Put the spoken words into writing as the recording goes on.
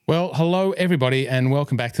Well, hello, everybody, and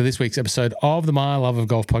welcome back to this week's episode of the My Love of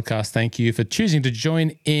Golf podcast. Thank you for choosing to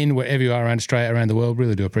join in wherever you are around Australia, around the world.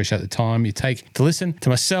 Really do appreciate the time you take to listen to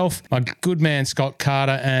myself, my good man, Scott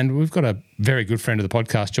Carter, and we've got a very good friend of the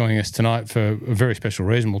podcast joining us tonight for a very special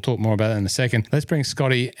reason. We'll talk more about that in a second. Let's bring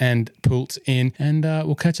Scotty and Poults in, and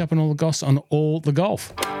we'll catch up on all the goss on all the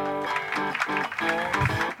golf.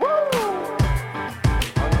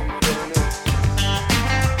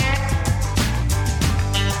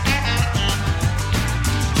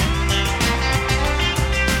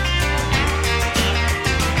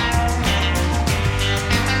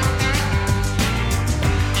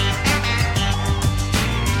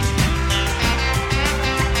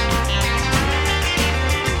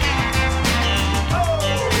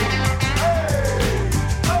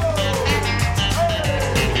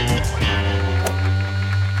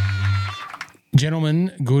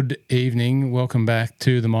 Gentlemen, good evening. Welcome back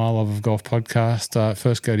to the My Love of Golf podcast.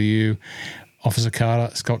 First go to you, Officer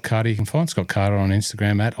Carter, Scott Carter. You can find Scott Carter on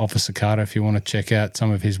Instagram at Officer Carter if you want to check out some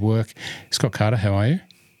of his work. Scott Carter, how are you?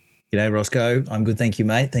 G'day, Roscoe. I'm good, thank you,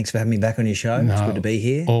 mate. Thanks for having me back on your show. It's good to be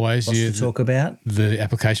here. Always. Lots to talk about. The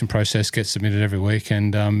application process gets submitted every week,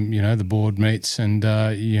 and the board meets, and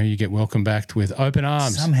you get welcomed back with open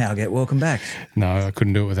arms. Somehow get welcome back. No, I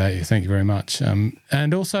couldn't do it without you. Thank you very much.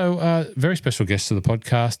 And also, very special guest to the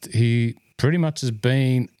podcast. He pretty much has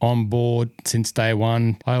been on board since day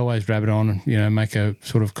one. I always rabbit on, make a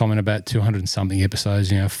sort of comment about 200 and something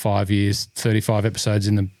episodes, 5 years, 35 episodes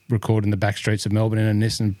in the record in the back streets of Melbourne in a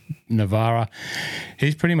Nissan Navara.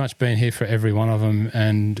 He's pretty much been here for every one of them,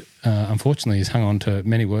 and unfortunately he's hung on to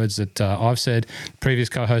many words that I've said, previous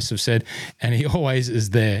co-hosts have said, and he always is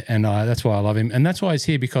there, and that's why I love him. And that's why he's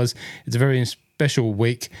here, because it's a very special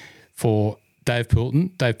week for Dave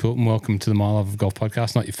Poulton. Dave Poulton, welcome to the My Love of Golf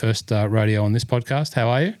podcast. Not your first rodeo on this podcast. How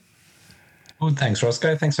are you? Well, thanks,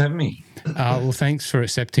 Roscoe. Thanks for having me. Well, thanks for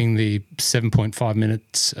accepting the 7.5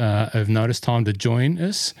 minutes of notice time to join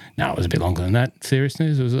us. No, it was a bit longer than that.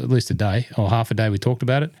 Seriously, it was at least a day or half a day we talked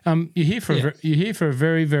about it. You're here for a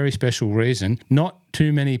very, very special reason. Not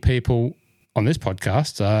too many people on this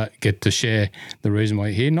podcast get to share the reason why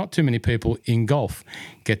you're here. Not too many people in golf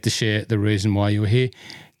get to share the reason why you're here.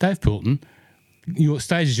 Dave Poulton, your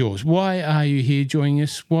stage is yours. Why are you here joining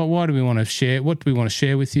us? Why do we want to share? What do we want to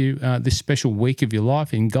share with you this special week of your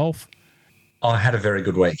life in golf? I had a very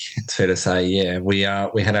good week. It's fair to say. Yeah, we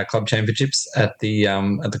had our club championships at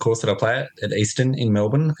the course that I play at Eastern in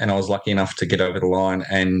Melbourne, and I was lucky enough to get over the line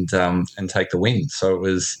and take the win. So it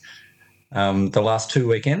was the last two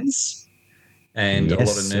weekends and a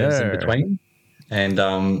lot of nerves in between,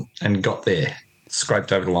 and got there,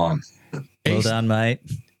 scraped over the line. Well done, mate.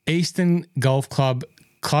 Eastern Golf Club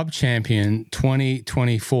champion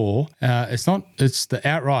 2024. It's the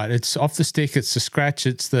outright. It's off the stick. It's the scratch.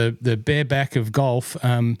 It's the bareback of golf.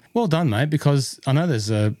 Well done, mate, because I know there's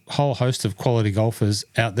a whole host of quality golfers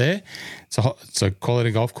out there. It's a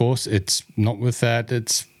quality golf course. It's not with that.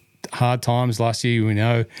 It's hard times. Last year, we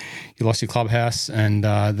know you lost your clubhouse, and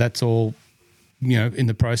that's all in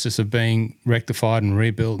the process of being rectified and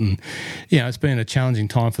rebuilt. And, it's been a challenging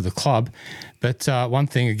time for the club. But one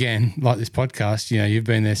thing, again, like this podcast, you've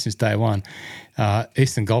been there since day one.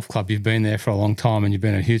 Eastern Golf Club, you've been there for a long time, and you've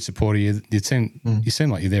been a huge supporter. You seem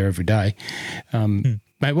like you're there every day.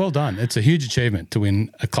 Mate, well done. It's a huge achievement to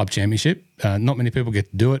win a club championship. Not many people get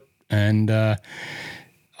to do it. And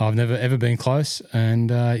I've never, ever been close. And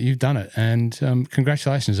you've done it. And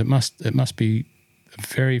congratulations. It must be a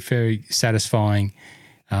very, very satisfying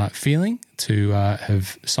feeling to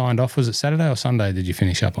have signed off. Was it Saturday or Sunday did you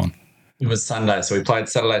finish up on? It was Sunday. So we played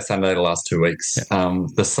Saturday, Sunday the last 2 weeks. Yeah.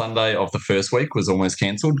 The Sunday of the first week was almost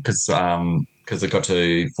cancelled because it got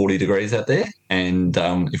to 40 degrees out there. And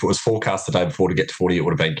if it was forecast the day before to get to 40, it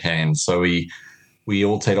would have been canned. So we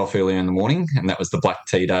all teed off earlier in the morning, and that was the black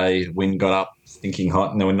tee day. Wind got up, stinking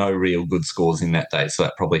hot, and there were no real good scores in that day. So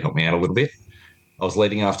that probably helped me out a little bit. I was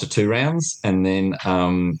leading after 2 rounds, and then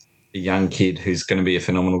a young kid who's going to be a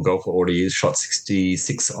phenomenal golfer, already is, shot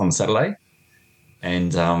 66 on Saturday.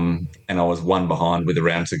 And I was one behind with a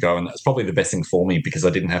round to go, and that's probably the best thing for me because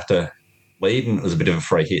I didn't have to lead, and it was a bit of a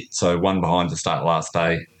free hit. So one behind to start last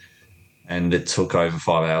day, and it took over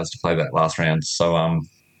 5 hours to play that last round. So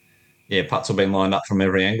putts have been lined up from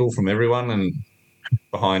every angle from everyone, and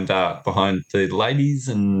behind the ladies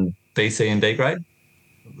and BC and D grade.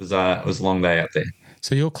 It was a long day out there.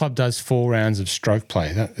 So your club does 4 rounds of stroke play.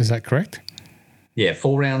 Is that correct? Yeah,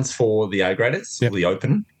 4 rounds for the A graders, yep. The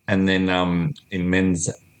Open, and then in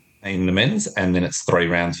the men's, and then it's 3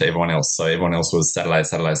 rounds for everyone else. So everyone else was Saturday,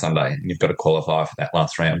 Sunday, and you've got to qualify for that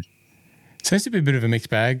last round. Seems to be a bit of a mixed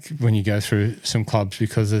bag when you go through some clubs,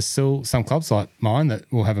 because there's still some clubs like mine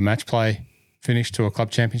that will have a match play finish to a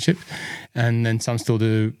club championship, and then some still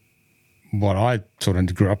do what I sort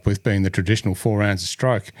of grew up with, being the traditional 4 rounds of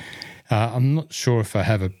stroke. I'm not sure if I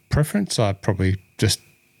have a preference. I probably just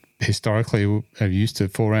historically have used to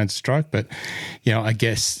 4 rounds of stroke, but I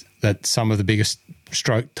guess that some of the biggest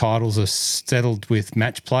stroke titles are settled with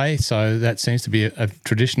match play, so that seems to be a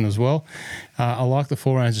tradition as well. I like the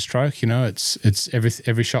 4 rounds of stroke. It's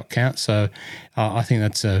every shot counts, so I think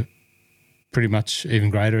that's a pretty much even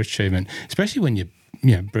greater achievement, especially when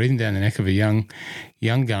you're breathing down the neck of a young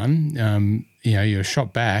gun. You're a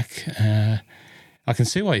shot back. I can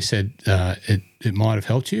see why you said it might have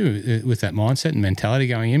helped you with that mindset and mentality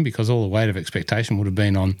going in, because all the weight of expectation would have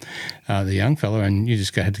been on the young fella, and you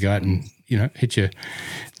just had to go out and hit your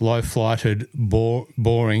low-flighted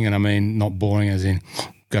boring, and I mean not boring as in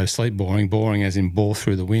go to sleep boring as in bore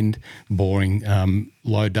through the wind boring,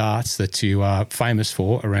 low darts that you are famous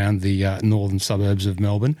for around the northern suburbs of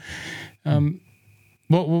Melbourne.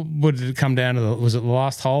 What did it come down to? Was it the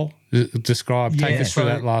last hole? Take us through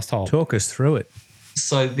that last hole. Talk us through it.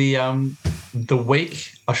 So the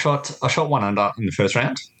week I shot 1 under in the first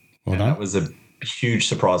round. Well done. That was a huge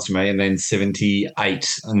surprise to me. And then 78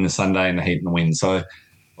 on the Sunday in the heat and the wind. So I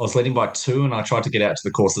was leading by 2, and I tried to get out to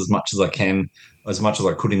the course as much as I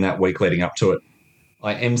could in that week leading up to it.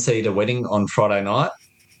 I emceed a wedding on Friday night.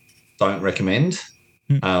 Don't recommend.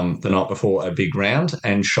 The night before a big round,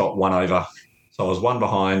 and shot 1 over. So I was 1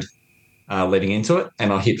 behind leading into it,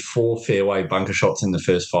 and I hit 4 fairway bunker shots in the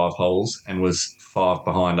first 5 holes and was 5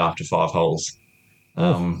 behind after 5 holes.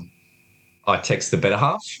 I texted the better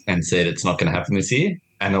half and said it's not going to happen this year,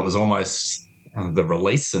 and it was almost the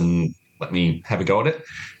release and let me have a go at it.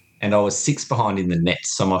 And I was 6 behind in the net,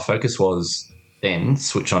 so my focus was then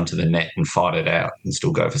switch onto the net and fight it out and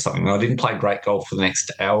still go for something. I didn't play great golf for the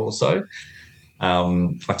next hour or so.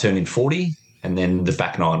 I turned in 40. And then the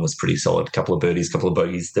back 9 was pretty solid. A couple of birdies, a couple of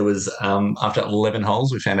bogeys. There was, after 11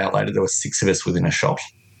 holes, we found out later there were 6 of us within a shot.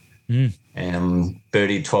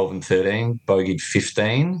 Birdied 12 and 13, bogeyed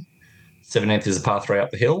 15. 17th is a par 3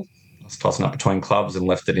 up the hill. I was tossing up between clubs and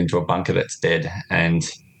left it into a bunker that's dead, and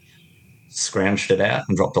scrounged it out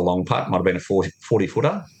and dropped a long putt. Might have been a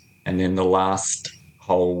 40-footer. And then the last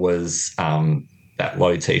hole was that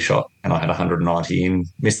low tee shot, and I had 190 in.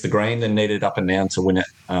 Missed the green, then needed up and down to win it.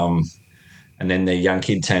 And then the young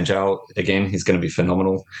kid, Tanjal, again, he's going to be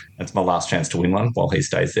phenomenal. It's my last chance to win one while he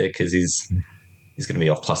stays there, because he's going to be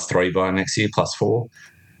off +3 by next year, +4.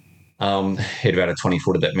 He had about a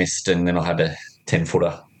 20-footer that missed, and then I had a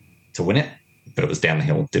 10-footer to win it, but it was down the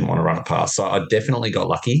hill. Didn't want to run it past. So I definitely got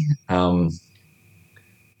lucky. Got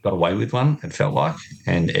away with one, it felt like,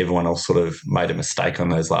 and everyone else sort of made a mistake on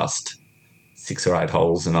those last 6 or 8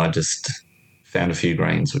 holes, and I just found a few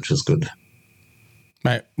greens, which was good.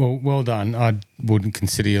 Mate, well done. I wouldn't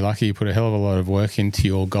consider you lucky. You put a hell of a lot of work into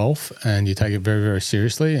your golf, and you take it very, very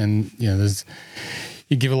seriously. And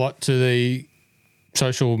you give a lot to the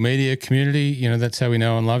social media community. That's how we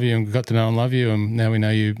know and love you, and we got to know and love you, and now we know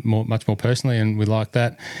you much more personally, and we like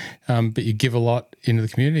that. But you give a lot into the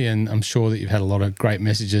community, and I'm sure that you've had a lot of great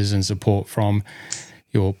messages and support from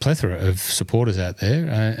your plethora of supporters out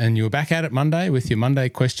there. And you were back at it Monday with your Monday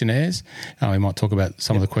questionnaires. We might talk about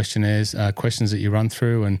some of the questionnaires, questions that you run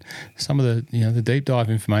through, and some of the deep dive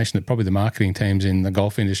information that probably the marketing teams in the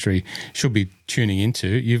golf industry should be tuning into.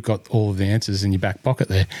 You've got all of the answers in your back pocket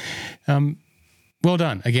there. Well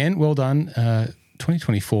done. Again, well done.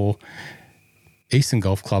 2024 Eastern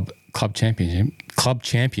Golf Club champion.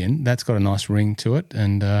 That's got a nice ring to it.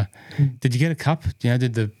 And did you get a cup?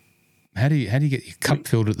 How do you get your cup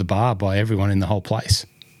filled at the bar by everyone in the whole place?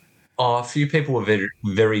 A few people were very,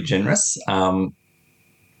 very generous. Quite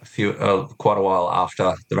a while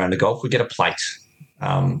after the round of golf, we get a plate.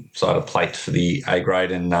 So I had a plate for the A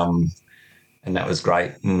grade, and that was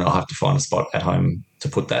great. And I'll have to find a spot at home to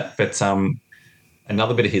put that. But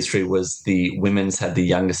another bit of history was the women's had the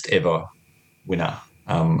youngest ever winner,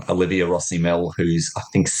 Olivia Rossi-Mel, who's I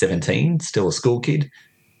think 17, still a school kid,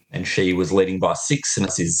 and she was leading by 6, and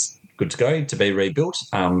this is good to go to be rebuilt.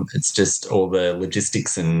 It's just all the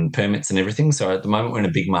logistics and permits and everything. So at the moment we're in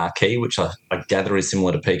a big marquee, which I gather is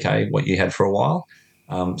similar to PK, what you had for a while.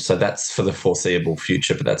 So that's for the foreseeable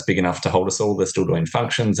future, but that's big enough to hold us all. They're still doing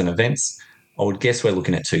functions and events. I would guess we're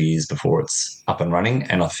looking at 2 years before it's up and running,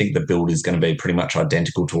 and I think the build is going to be pretty much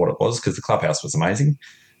identical to what it was, because the clubhouse was amazing,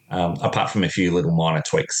 apart from a few little minor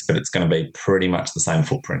tweaks, but it's going to be pretty much the same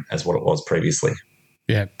footprint as what it was previously.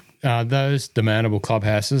 Yeah. Those demandable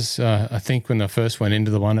clubhouses, I think when I first went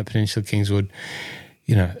into the one at Peninsula Kingswood,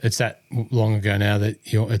 it's that long ago now that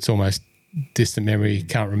it's almost distant memory,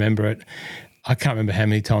 can't remember it. I can't remember how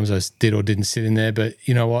many times I did or didn't sit in there, but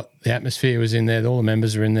you know what? The atmosphere was in there. All the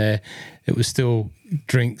members were in there. It was still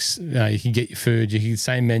drinks. You could get your food. You could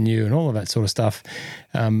same menu and all of that sort of stuff.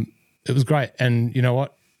 It was great. And you know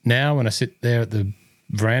what? Now when I sit there at the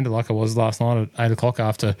veranda like I was last night at 8 o'clock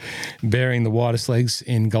after bearing the widest legs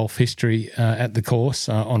in golf history at the course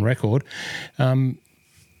on record,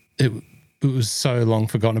 it was so long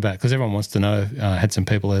forgotten about because everyone wants to know. I had some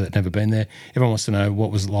people there that never been there. Everyone wants to know what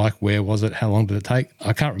was it like, where was it, how long did it take?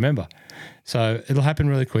 I can't remember. So it'll happen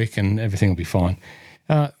really quick and everything will be fine.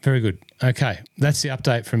 Very good. Okay, that's the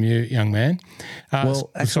update from you, young man. Well,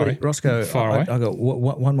 actually, sorry, Roscoe, I got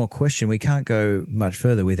one more question. We can't go much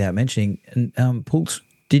further without mentioning, Poults,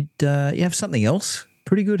 did you have something else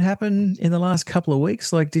pretty good happen in the last couple of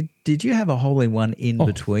weeks? Like, did you have a hole-in-one in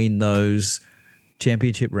between those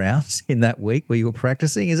championship rounds in that week where you were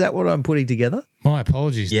practicing? Is that what I'm putting together? My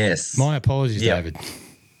apologies. Yes. My apologies, David.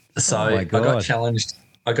 So I got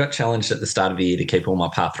challenged at the start of the year to keep all my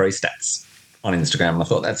par 3 stats on Instagram. And I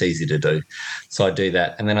thought that's easy to do. So I do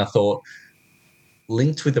that. And then I thought,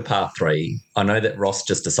 linked with the par 3, I know that Ross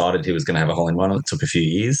just decided he was going to have a hole-in-one. It took a few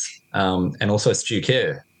years. And also Stu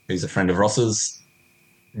Kerr, who's a friend of Ross's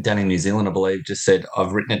down in New Zealand, I believe, just said,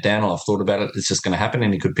 I've written it down, I've thought about it, it's just going to happen,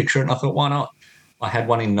 and he could picture it. And I thought, why not? I had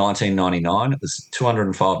one in 1999. It was a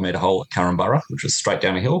 205-metre hole at Curramborough, which was straight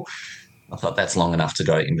down a hill. I thought that's long enough to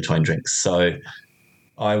go in between drinks. So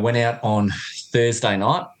I went out on Thursday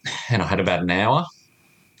night and I had about an hour.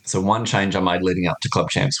 So one change I made leading up to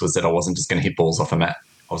Club Champs was that I wasn't just going to hit balls off a mat.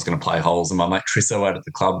 I was going to play holes. And my mate Trisso out at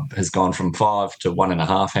the club has gone from 5 to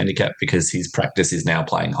 1.5 handicap because his practice is now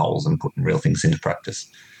playing holes and putting real things into practice.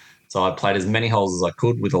 So I played as many holes as I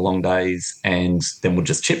could with the long days and then would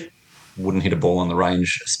just chip. Wouldn't hit a ball on the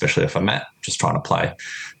range, especially off a mat, just trying to play.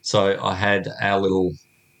 So I had our little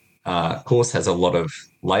course has a lot of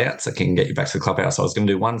layouts that can get you back to the clubhouse. So I was going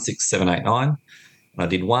to do 1, 6, 7, 8, 9. And I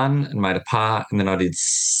did 1 and made a par, and then I did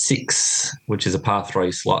 6, which is a par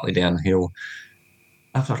 3 slightly downhill.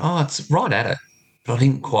 I thought, it's right at it. But I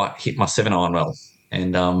didn't quite hit my 7-iron well.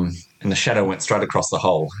 And the shadow went straight across the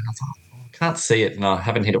hole. And I thought, I can't see it, and I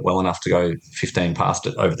haven't hit it well enough to go 15 past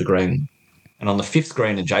it over the green. And on the 5th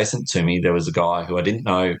green adjacent to me, there was a guy who I didn't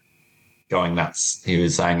know going nuts. He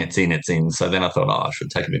was saying it's in. So then I thought, I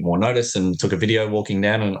should take a bit more notice and took a video walking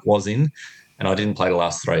down, and it was in. And I didn't play the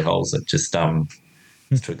last 3 holes. It just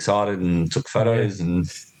was too excited and took photos, and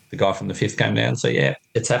the guy from the 5th came down. So, yeah,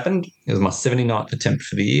 it's happened. It was my 79th attempt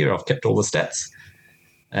for the year. I've kept all the stats.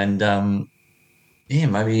 And,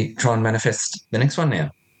 maybe try and manifest the next one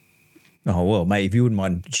now. Oh, well, mate, if you wouldn't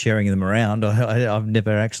mind sharing them around, I've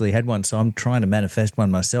never actually had one, so I'm trying to manifest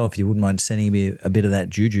one myself. If you wouldn't mind sending me a bit of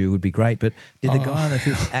that juju, it would be great. But did the guy on the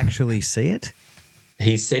 5th actually see it?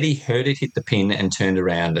 He said he heard it hit the pin and turned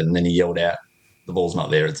around, and then he yelled out, the ball's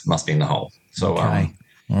not there, it must be in the hole. So, okay.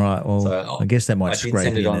 All right, well, I guess that might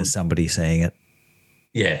scrape in as somebody seeing it.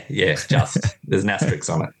 Yeah, just there's an asterisk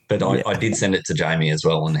on it. But I did send it to Jamie as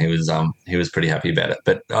well, and he was pretty happy about it.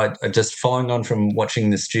 But I just following on from watching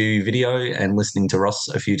the Stu video and listening to Ross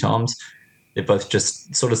a few times, they both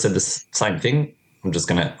just sort of said the same thing. I'm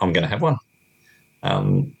gonna have one,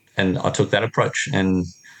 and I took that approach. And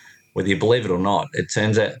whether you believe it or not, it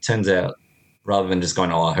turns out rather than just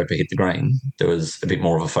going, I hope I hit the green, there was a bit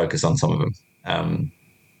more of a focus on some of them.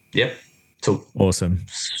 Took awesome.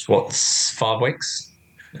 5 weeks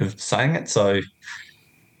of saying it. So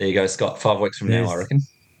there you go, Scott. 5 weeks from now, I reckon.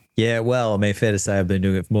 Yeah, well, I mean, fair to say I've been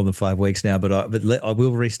doing it for more than 5 weeks now, but I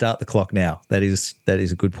will restart the clock now. That is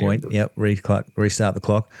a good point. Yeah. Yep, restart the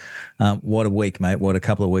clock. What a week, mate. What a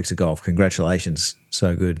couple of weeks of golf. Congratulations.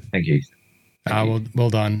 So good. Thank you. Well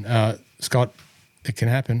done. Scott, it can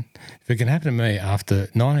happen. If it can happen to me after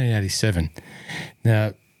 1987,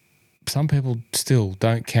 now, some people still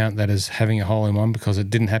don't count that as having a hole-in-one because it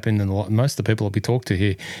didn't happen most of the people that we talk to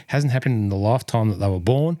here hasn't happened in the lifetime that they were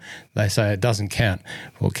born. They say it doesn't count.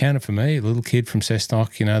 Well, it counted for me, a little kid from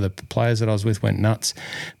Cessnock. The players that I was with went nuts,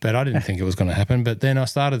 but I didn't think it was going to happen. But then I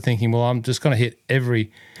started thinking, well, I'm just going to hit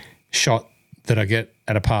every shot that I get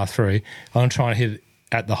at a par 3. I'm trying to hit it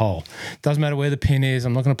at the hole. Doesn't matter where the pin is.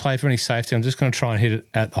 I'm not going to play for any safety. I'm just going to try and hit it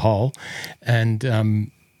at the hole.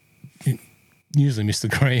 And usually missed the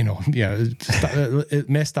green, or it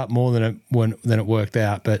messed up more than it worked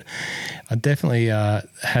out. But I definitely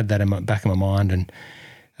had that in the back of my mind, and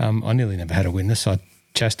I nearly never had a witness. So I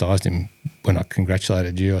chastised him when I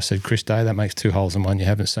congratulated you. I said, Chris Day, that makes 2 holes in one you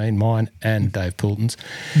haven't seen, mine and Dave Poulton's.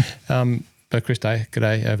 Chris Day,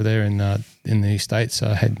 g'day, over there in the States,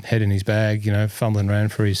 had head in his bag, fumbling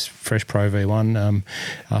around for his fresh Pro V1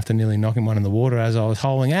 after nearly knocking one in the water as I was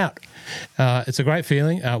holing out. It's a great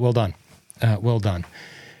feeling. Well done. Well done.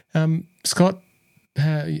 Scott,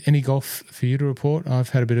 any golf for you to report? I've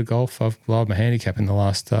had a bit of golf. I've lowered my handicap in the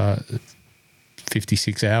last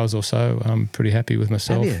 56 hours or so. I'm pretty happy with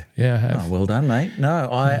myself. Have you? Yeah, I have. Oh, well done, mate. No,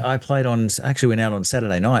 I played went out on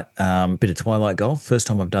Saturday night, bit of twilight golf. First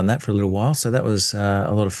time I've done that for a little while. So that was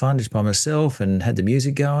a lot of fun just by myself and had the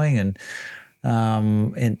music going and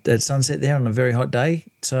at sunset there on a very hot day.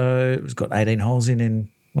 So it was got 18 holes in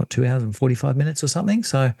 2 hours and 45 minutes or something.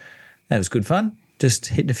 So that was good fun. Just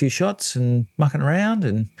hitting a few shots and mucking around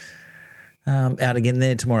and out again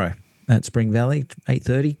there tomorrow at Spring Valley,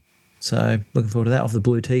 8:30. So looking forward to that off the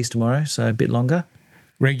blue tees tomorrow. So a bit longer.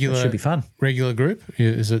 Regular should be fun. Regular group?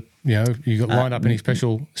 Is it? You got lined up any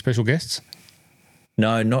special guests?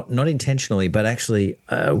 No, not intentionally, but actually,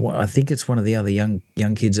 I think it's one of the other young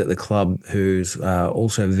kids at the club who's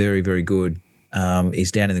also very, very good.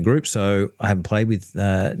 Is down in the group, so I haven't played with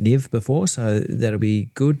Niv before, so that'll be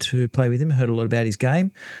good to play with him. Heard a lot about his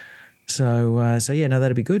game, so yeah, no,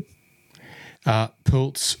 that'll be good.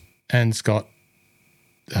 Poults and Scott,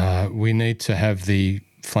 we need to have the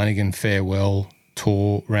Flanagan Farewell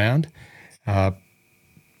Tour round.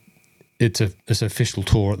 It's an official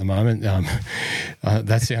tour at the moment.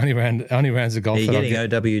 That's the only rounds of golf. Are you getting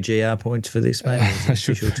OWGR points for this, mate? I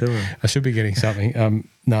should be getting something.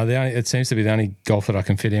 No, it seems to be the only golf that I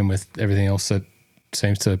can fit in with everything else that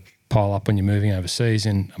seems to pile up when you're moving overseas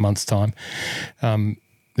in a month's time.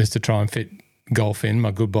 Is to try and fit golf in.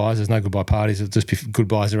 My goodbyes. There's no goodbye parties. It'll just be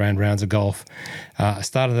goodbyes around rounds of golf. I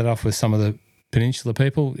started that off with some of the Peninsula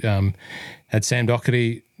people. Had Sam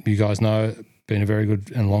Doherty, you guys know, been a very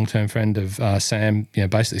good and long-term friend of Sam,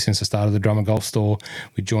 basically since the start of the Drummer Golf Store.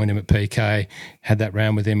 We joined him at PK, had that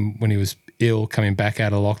round with him when he was ill, coming back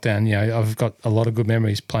out of lockdown. I've got a lot of good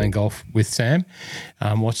memories playing golf with Sam.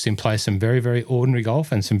 Watched him play some very, very ordinary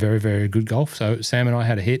golf and some very, very good golf. So Sam and I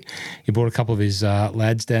had a hit. He brought a couple of his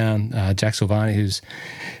lads down, Jack Silvani, who's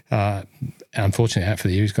unfortunately out for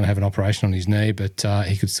the year. He's going to have an operation on his knee, but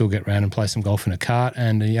he could still get around and play some golf in a cart.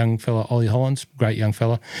 And a young fella, Ollie Hollands, great young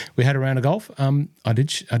fella. We had a round of golf. I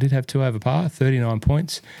did have 2 over par, 39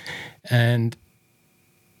 points. And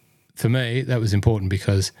for me, that was important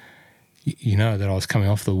because that I was coming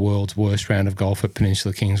off the world's worst round of golf at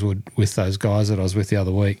Peninsula Kingswood with those guys that I was with the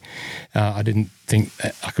other week. I didn't think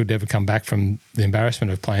I could ever come back from the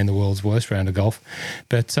embarrassment of playing the world's worst round of golf.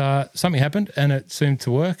 But something happened and it seemed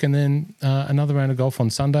to work. And then another round of golf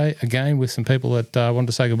on Sunday, again with some people that I wanted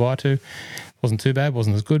to say goodbye to. Wasn't too bad,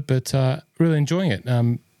 wasn't as good, but really enjoying it.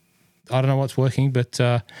 I don't know what's working, but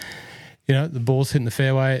the ball's hitting the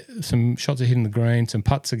fairway, some shots are hitting the green, some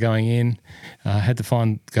putts are going in. Had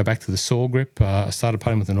to go back to the saw grip. I started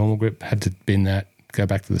putting with a normal grip, had to bin that, go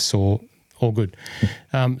back to the saw. All good.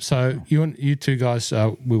 So you two guys,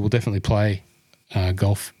 we will definitely play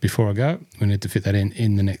golf before I go. We need to fit that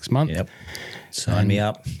in the next month. Yep. Sign me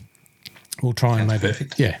up. We'll try and make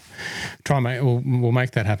perfect. We'll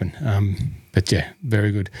make that happen. But yeah,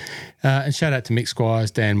 very good. And shout out to Mick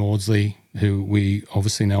Squires, Dan Maudsley, who we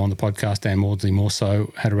obviously know on the podcast. Dan Maudsley more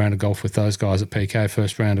so, had a round of golf with those guys at PK,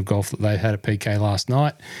 first round of golf that they had at PK last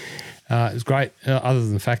night. It was great, other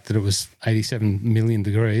than the fact that it was 87 million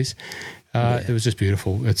degrees. It was just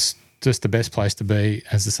beautiful. It's just the best place to be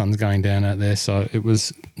as the sun's going down out there. So it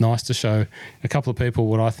was nice to show a couple of people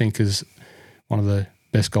what I think is one of the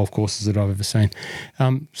best golf courses that I've ever seen.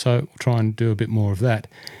 So we'll try and do a bit more of that.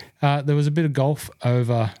 There was a bit of golf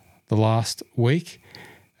over the last week.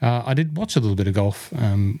 I did watch a little bit of golf,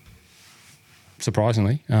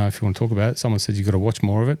 surprisingly, if you want to talk about it. Someone said you've got to watch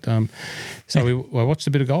more of it. So I watched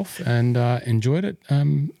a bit of golf and enjoyed it.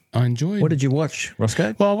 I enjoyed... What did you watch,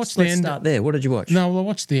 Roscoe? Well, I watched the end... start there. What did you watch? No, well, I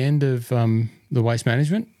watched the end of the Waste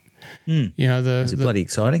Management. Is it bloody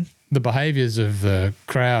exciting? The behaviours of the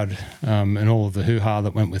crowd and all of the hoo-ha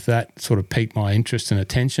that went with that sort of piqued my interest and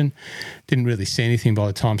attention. Didn't really see anything by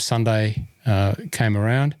the time Sunday came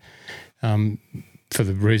around for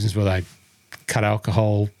the reasons where they cut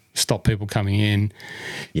alcohol, stopped people coming in,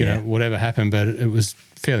 whatever happened. But it was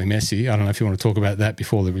fairly messy. I don't know if you want to talk about that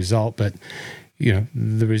before the result, but,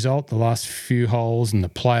 the result, the last few holes and the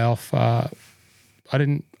playoff, I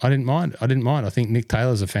didn't mind. I think Nick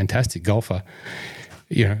Taylor's a fantastic golfer.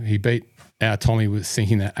 He beat our Tommy with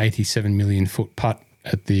thinking that 87 million foot putt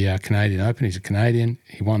at the Canadian Open. He's a Canadian.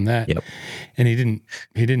 He won that. Yep. And he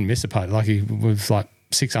didn't miss a putt. Like, he was like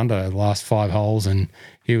 6 under the last 5 holes, and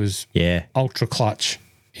he was ultra clutch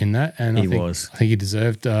in that. And I think he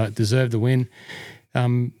deserved the win.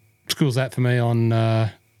 schools that for me on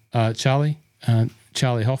Charlie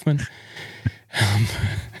Hoffman.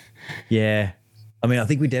 Yeah. I mean, I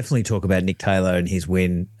think we definitely talk about Nick Taylor and his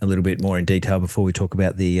win a little bit more in detail before we talk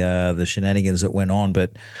about the shenanigans that went on.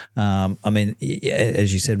 But I mean,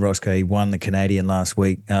 as you said, Roscoe, he won the Canadian last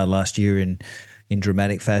year in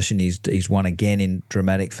dramatic fashion. He's won again in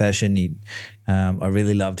dramatic fashion. I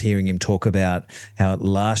really loved hearing him talk about how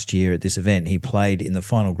last year at this event he played in the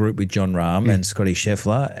final group with John Rahm and Scotty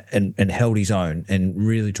Scheffler and held his own and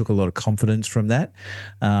really took a lot of confidence from that.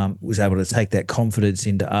 Was able to take that confidence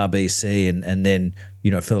into RBC and then,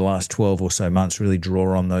 for the last 12 or so months really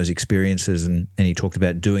draw on those experiences. And he talked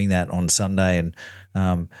about doing that on Sunday.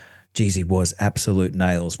 And geez, he was absolute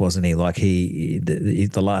nails, wasn't he? Like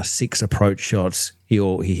the last 6 approach shots, he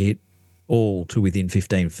hit all to within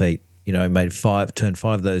 15 feet. Made turned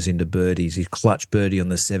 5 of those into birdies. He clutched birdie on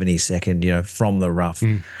the 72nd, from the rough,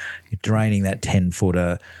 draining that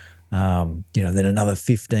 10-footer. Then another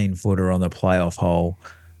 15-footer on the playoff hole.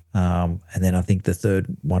 And then I think the third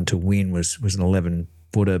one to win was an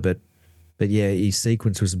 11-footer. But yeah, his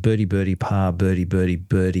sequence was birdie, birdie, par, birdie, birdie,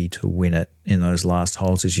 birdie to win it in those last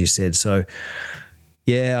holes, as you said. So,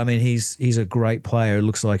 yeah, I mean, he's a great player. It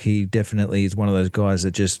looks like he definitely is one of those guys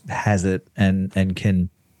that just has it and can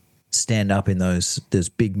stand up in those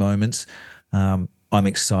big moments. I'm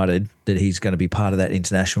excited that he's going to be part of that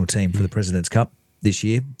international team for the President's Cup this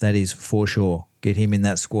year. That is for sure. Get him in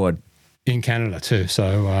that squad. In Canada too.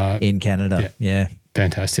 So in Canada, yeah.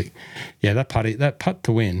 Fantastic. Yeah, that putt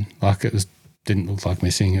to win, didn't look like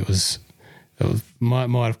missing. It was might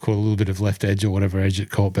have caught a little bit of left edge or whatever edge it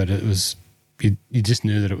caught, but it was you just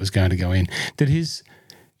knew that it was going to go in. Did his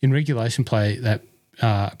in regulation play that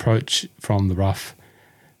approach from the rough?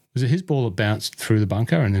 Was it his ball that bounced through the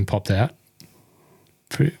bunker and then popped out?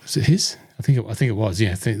 Was it his? I think it was.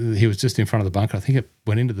 Yeah, I think he was just in front of the bunker. I think it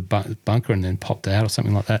went into the bunker and then popped out or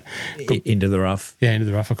something like that. Into the rough. Yeah, into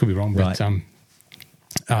the rough. I could be wrong, right.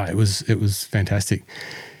 But it was fantastic.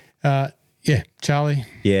 Charlie.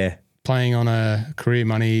 Yeah, playing on a career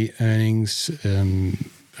money earnings,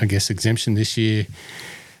 I guess exemption this year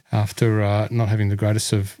after not having the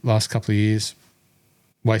greatest of last couple of years.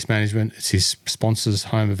 Waste Management, it's his sponsor's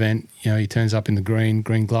home event. He turns up in the green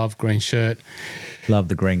glove, green shirt. Love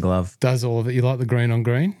the green glove. Does all of it. You like the green on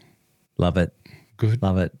green? Love it. Good.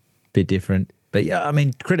 Love it. Bit different. But yeah, I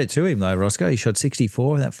mean, credit to him though, Roscoe. He shot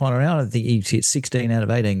 64 in that final round. I think he hit 16 out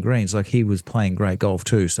of 18 greens. Like he was playing great golf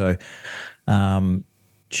too. So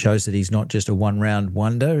shows that he's not just a one-round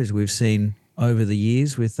wonder as we've seen over the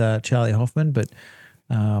years with Charlie Hoffman. But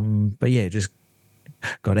yeah, just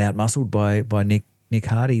got out-muscled by Nick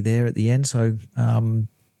Hardy there at the end. So,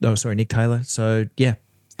 Nick Taylor. So, yeah.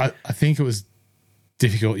 I think it was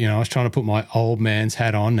difficult. I was trying to put my old man's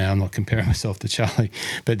hat on. Now I'm not comparing myself to Charlie,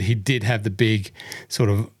 but he did have the big sort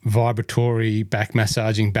of vibratory back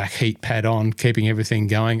massaging back heat pad on, keeping everything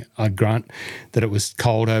going. I grunt that it was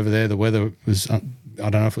cold over there. The weather was, I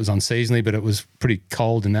don't know if it was unseasonably, but it was pretty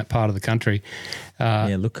cold in that part of the country.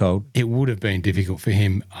 It looked cold. It would have been difficult for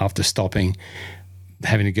him after stopping,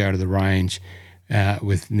 having to go to the range.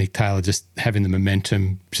 With Nick Taylor just having the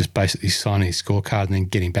momentum, just basically signing his scorecard and then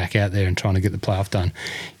getting back out there and trying to get the playoff done.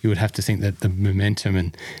 You would have to think that the momentum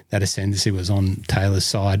and that ascendancy was on Taylor's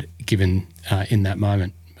side given in that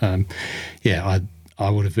moment. I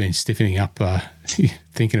would have been stiffening up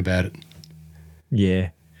thinking about it. Yeah,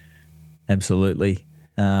 absolutely.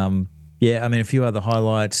 I mean, a few other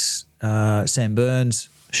highlights. Sam Burns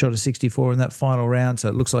shot a 64 in that final round, so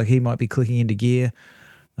it looks like he might be clicking into gear.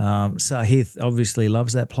 Sahith obviously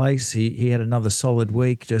loves that place. He had another solid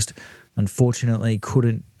week. Just unfortunately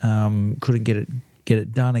couldn't get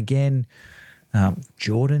it done again.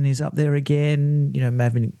 Jordan is up there again.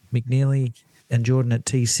 Mavin McNeely and Jordan at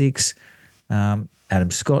T6. Adam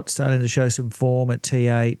Scott starting to show some form at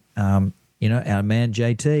T8. Our man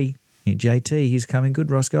JT. He's coming good,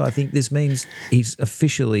 Roscoe. I think this means he's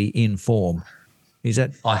officially in form. Is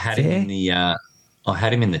that I had fair? him in the. I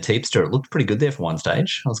had him in the Teepster. It looked pretty good there for one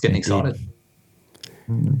stage. I was getting excited.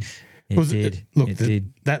 It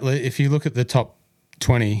did. If you look at the top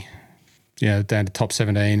 20, down to top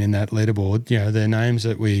 17 in that leaderboard, they're names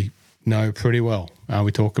that we know pretty well.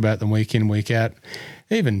 We talk about them week in, week out.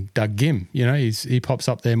 Even Doug Gim, he pops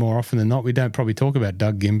up there more often than not. We don't probably talk about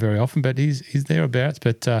Doug Gim very often, but he's thereabouts.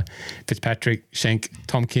 But Fitzpatrick, Schenk,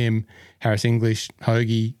 Tom Kim, Harris English,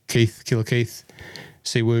 Hoagie, Keith, Killer Keith,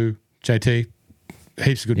 Siwoo, JT.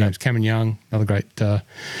 Heaps of good names. Cameron Young, another great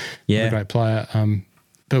player.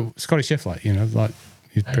 But Scotty Scheffler, like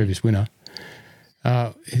his previous winner.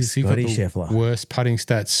 He's got the Scheffler. worst putting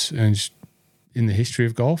stats and in the history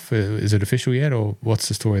of golf? Is it official yet, or what's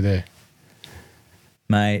the story there?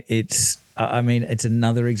 Mate, it's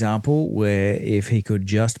another example where if he could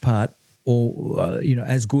just putt or,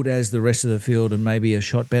 as good as the rest of the field and maybe a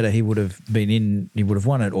shot better, he would have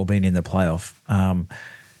won it or been in the playoff.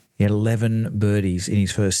 He had 11 birdies in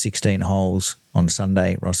his first 16 holes on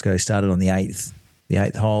Sunday. Roscoe started on the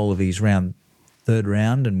eighth hole of his third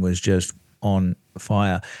round, and was just on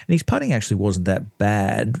fire. And his putting actually wasn't that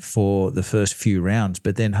bad for the first few rounds,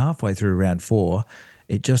 but then halfway through round 4,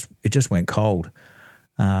 it just went cold.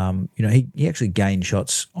 He actually gained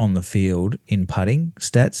shots on the field in putting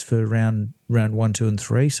stats for round 1, 2, and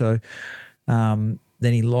 3. So then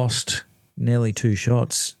he lost nearly 2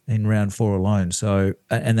 shots in round 4 alone. So,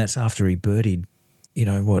 and that's after he birdied,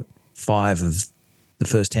 5 of the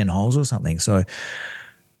first 10 holes or something. So,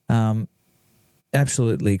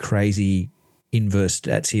 absolutely crazy inverse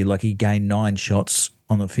stats here. Like, he gained 9 shots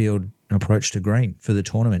on the field and approach to green for the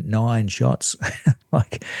tournament. 9 shots.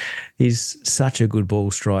 Like, he's such a good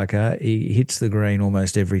ball striker. He hits the green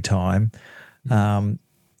almost every time. And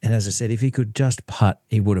as I said, if he could just putt,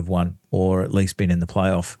 he would have won or at least been in the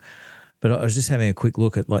playoff. But I was just having a quick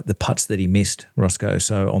look at like the putts that he missed, Roscoe.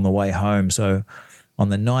 So on the way home, so on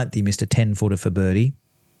the 9th, he missed a 10-footer for birdie.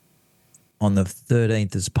 On the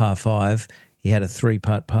 13th, as par 5, he had a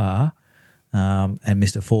 3-putt par and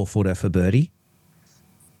missed a 4-footer for birdie.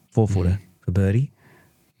 4-footer for birdie.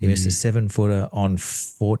 He missed a 7-footer on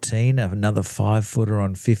 14, another 5-footer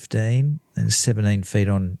on 15, and 17 feet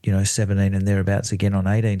on 17 and thereabouts again on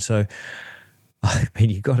 18. So, I mean,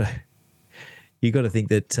 you got to think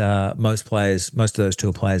that most of those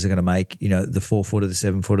tour players are going to make the 4-footer, the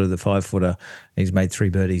 7-footer, the 5-footer. He's made 3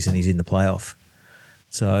 birdies and he's in the playoff.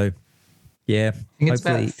 So, yeah. I think it's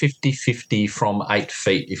about 50-50 from 8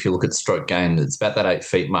 feet if you look at stroke gain. It's about that 8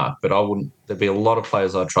 feet mark, but there'd be a lot of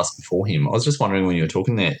players I'd trust before him. I was just wondering when you were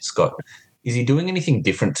talking there, Scott, is he doing anything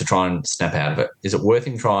different to try and snap out of it? Is it worth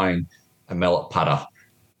him trying a mallet putter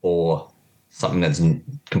or something that's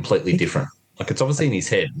completely different? Like, it's obviously in his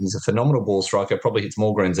head. He's a phenomenal ball striker, probably hits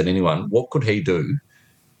more greens than anyone. What could he do?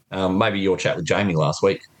 Maybe your chat with Jamie last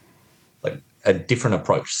week, like a different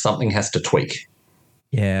approach. Something has to tweak.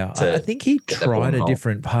 Yeah, I think he tried a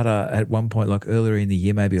different putter at one point, like earlier in the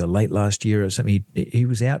year, maybe or late last year or something. He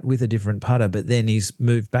was out with a different putter, but then he's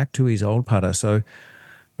moved back to his old putter. So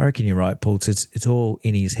I reckon you're right, Poults. It's all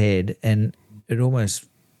in his head, and it almost,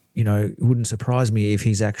 it wouldn't surprise me if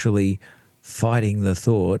he's actually fighting the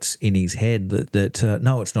thoughts in his head that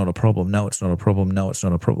no, it's not a problem. No, it's not a problem. No, it's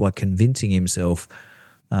not a problem. Like convincing himself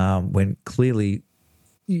when clearly,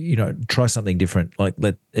 try something different. Like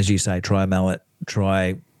as you say, try a mallet.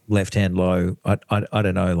 Try left hand low. I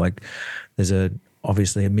don't know. Like there's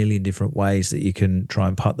obviously a million different ways that you can try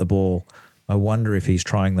and putt the ball. I wonder if he's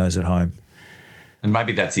trying those at home. And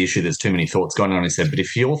maybe that's the issue. There's too many thoughts going on in his head. But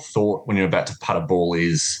if your thought when you're about to putt a ball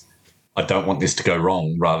is, I don't want this to go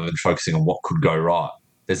wrong, rather than focusing on what could go right,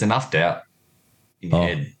 there's enough doubt in your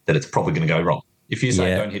head that it's probably going to go wrong. If you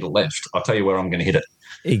say don't hit it left, I'll tell you where I'm going to hit it.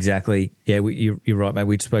 Exactly. Yeah, you're right, mate.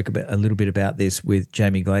 We spoke a little bit about this with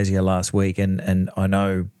Jamie Glazier last week, and I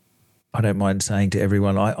know I don't mind saying to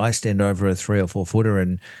everyone, I stand over a 3 or 4 footer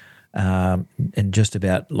and just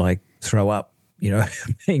about like throw up,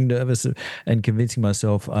 being nervous and convincing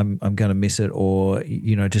myself I'm going to miss it, or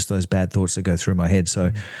just those bad thoughts that go through my head.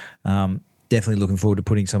 So definitely looking forward to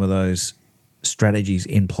putting some of those strategies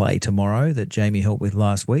in play tomorrow that Jamie helped with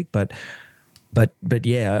last week. But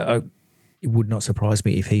yeah. It would not surprise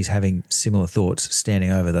me if he's having similar thoughts standing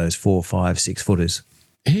over those 4, 5, 6 footers.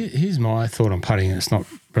 Here's my thought on putting. It's not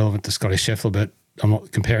relevant to Scotty Scheffler, but I'm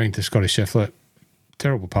not comparing to Scotty Scheffler.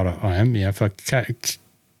 Terrible putter I am. If I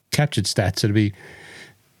captured stats, it'd be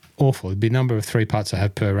awful. It'd be a number of 3 putts I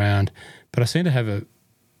have per round, but I seem to have a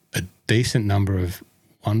decent number of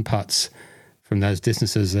 1 putts from those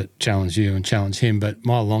distances that challenge you and challenge him. But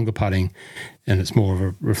my longer putting, and it's more of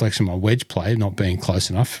a reflection of my wedge play, not being close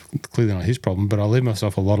enough, clearly not his problem, but I leave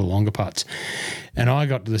myself a lot of longer putts. And I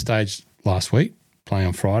got to the stage last week, playing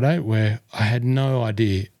on Friday, where I had no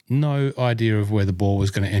idea of where the ball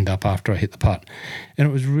was going to end up after I hit the putt. And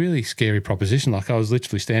it was a really scary proposition. Like I was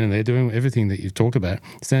literally standing there doing everything that you've talked about,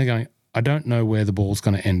 standing there going, I don't know where the ball's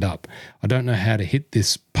going to end up. I don't know how to hit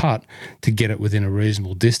this putt to get it within a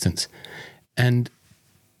reasonable distance. And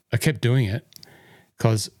I kept doing it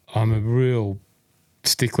because I'm a real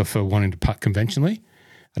stickler for wanting to putt conventionally.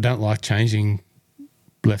 I don't like changing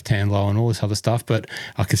left hand low and all this other stuff, but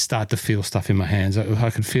I could start to feel stuff in my hands. I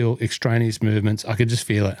could feel extraneous movements. I could just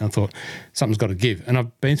feel it. And I thought, something's got to give. And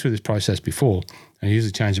I've been through this process before. I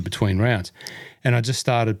usually change it between rounds. And I just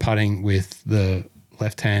started putting with the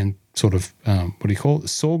left hand sort of, the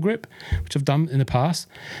saw grip, which I've done in the past.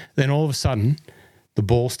 Then all of a sudden, the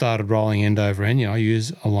ball started rolling end over end. I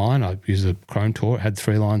use a line. I use a Chrome Tour. It had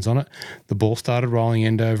 3 lines on it. The ball started rolling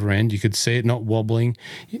end over end. You could see it not wobbling.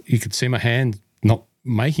 You could see my hand not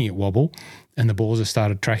making it wobble, and the balls just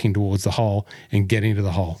started tracking towards the hole and getting to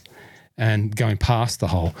the hole and going past the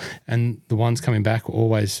hole. And the ones coming back were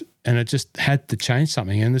always, and it just had to change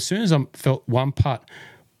something. And as soon as I felt one putt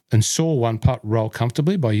and saw one putt roll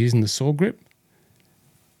comfortably by using the saw grip,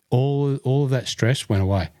 all of that stress went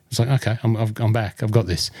away. It's like, okay, I'm back. I've got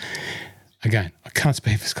this. Again, I can't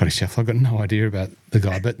speak for Scotty Scheffler. I've got no idea about the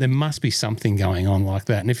guy, but there must be something going on like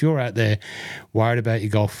that. And if you're out there worried about your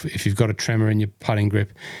golf, if you've got a tremor in your putting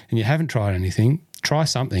grip and you haven't tried anything, try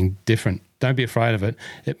something different. Don't be afraid of it.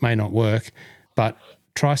 It may not work, but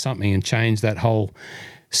try something and change that whole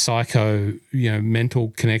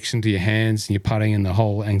mental connection to your hands and your putting and the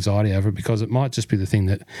whole anxiety over it, because it might just be the thing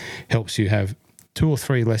that helps you have 2 or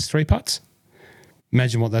 3 less 3 putts.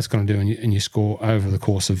 Imagine what that's going to do in your score over the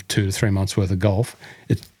course of 2 to 3 months worth of golf.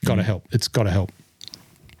 It's got to help. It's got to help.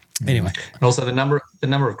 Anyway. And also the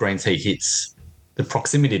number of greens he hits, the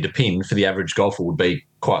proximity to pin for the average golfer would be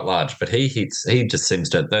quite large, but he just seems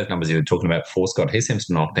to, those numbers you were talking about before, Scott, he seems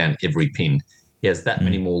to knock down every pin. He has that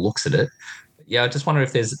many more looks at it. Yeah, I just wonder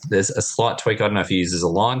if there's a slight tweak. I don't know if he uses a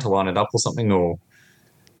line to line it up or something or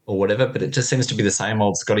whatever, but it just seems to be the same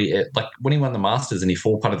old Scotty. Like when he won the Masters and he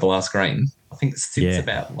 4-putted the last green, I think it sits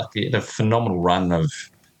about like the phenomenal run of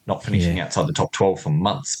not finishing outside the top 12 for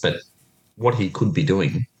months, but what he could be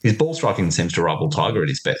doing. His ball striking seems to rival Tiger at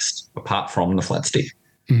his best, apart from the flat stick.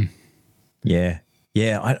 Mm. Yeah.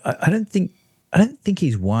 I don't think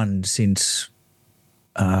he's won since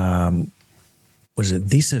was it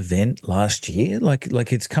this event last year?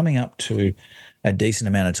 Like it's coming up to a decent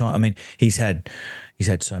amount of time. I mean, he's had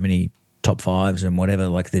so many top 5s and whatever,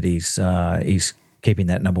 like that he's keeping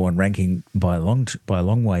that number 1 ranking by a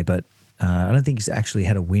long way, but I don't think he's actually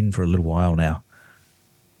had a win for a little while now.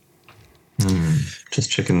 Just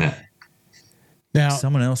checking that. Now,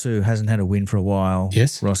 someone else who hasn't had a win for a while,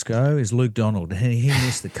 yes, Roscoe, is Luke Donald. He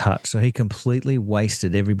missed the cut, so he completely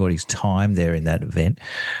wasted everybody's time there in that event.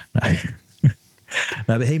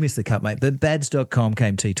 No, but he missed the cut, mate. But Bads.com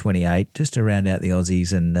came T28 just to round out the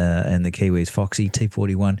Aussies and the Kiwis. Foxy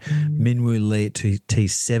T41, Minwoo Lee at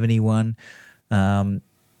T71. Are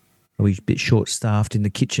we a bit short-staffed in the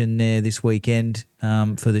kitchen there this weekend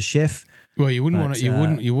for the chef? Well, you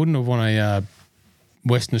wouldn't have won a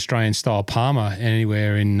Western Australian style Palmer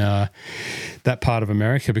anywhere in that part of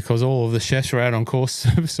America, because all of the chefs were out on course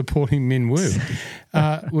supporting Min Woo.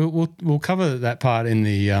 We'll cover that part in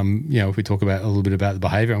the if we talk about a little bit about the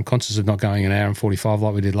behaviour. I'm conscious of not going an hour and 45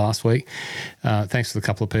 like we did last week. Thanks to the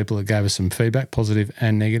couple of people that gave us some feedback, positive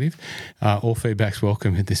and negative. All feedback's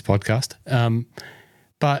welcome in this podcast.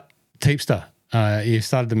 But Teepster, you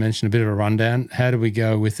started to mention a bit of a rundown. How do we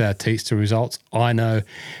go with our Teepster results? I know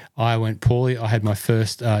I went poorly. I had my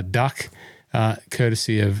first duck,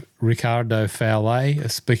 courtesy of Ricardo Fowler.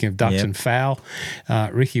 Speaking of ducks and foul,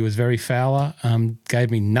 Ricky was very fouler,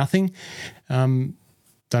 gave me nothing. Don't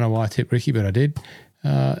know why I tipped Ricky, but I did.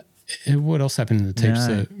 What else happened in the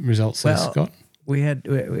Teepster results, Scott? We had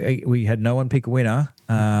no one pick a winner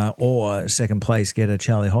or second place get a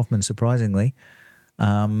Charlie Hoffman, surprisingly.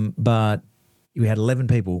 But we had 11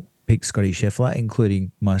 people pick Scotty Scheffler,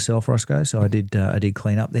 including myself, Roscoe. So I did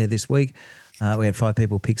clean up there this week. We had 5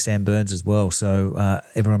 people pick Sam Burns as well. So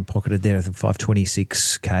everyone pocketed there, I think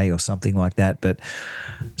 526K or something like that. But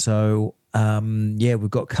so we've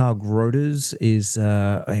got Carl Groters is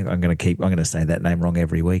I'm going to say that name wrong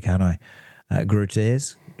every week, aren't I?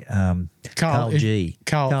 Groters. Carl G.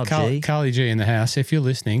 Carly G in the house. If you're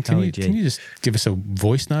listening, can you just give us a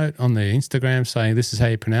voice note on the Instagram saying this is how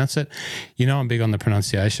you pronounce it? You know I'm big on the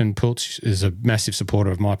pronunciation. Poults is a massive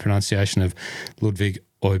supporter of my pronunciation of Ludwig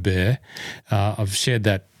Aubert. I've shared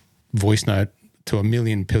that voice note to a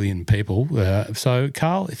million people. So,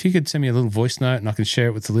 Carl, if you could send me a little voice note and I can share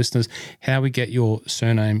it with the listeners, how we get your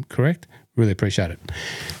surname correct, really appreciate it.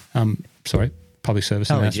 Sorry. Public service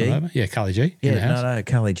announcement over. Yeah, Carly G in the house. No,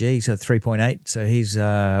 Carly G. So 3.8. So he's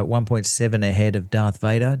 1.7 ahead of Darth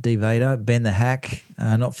Vader, D Vader. Ben the Hack,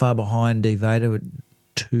 not far behind D Vader at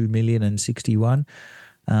 2,061,000.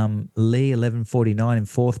 Lee 1149 in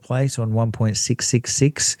 4th place on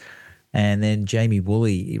 1.666. And then Jamie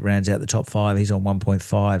Woolley rounds out the top 5. He's on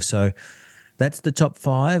 1.5. So that's the top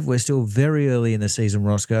 5. We're still very early in the season,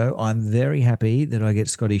 Roscoe. I'm very happy that I get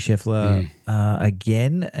Scotty Scheffler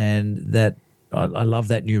again, and that I love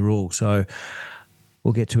that new rule. So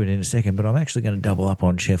we'll get to it in a second, but I'm actually going to double up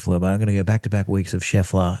on Scheffler. But I'm going to go back-to-back weeks of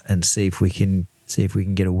Scheffler and see if we can see if we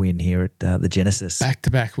can get a win here at the Genesis. Back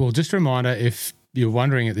to back. Well, just a reminder, if you're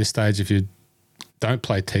wondering at this stage, if you don't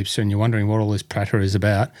play Teepster and you're wondering what all this pratter is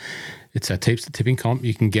about, it's a Teepster tipping comp.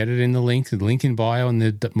 You can get it in the link in bio on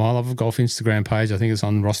the My Love of Golf Instagram page. I think it's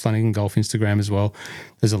on Ross Flanagan Golf Instagram as well.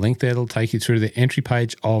 There's a link there that'll take you through the entry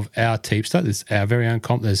page of our Teepster. It's our very own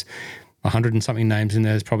comp. There's 100 and something names in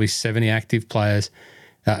there. There's probably 70 active players.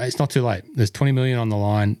 It's not too late. There's 20 million on the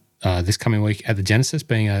line this coming week at the Genesis,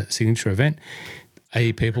 being a signature event.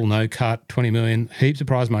 80 people, no cut, 20 million, heaps of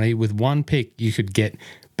prize money. With one pick, you could get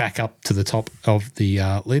back up to the top of the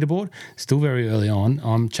leaderboard. Still very early on.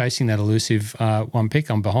 I'm chasing that elusive one pick.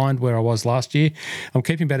 I'm behind where I was last year. I'm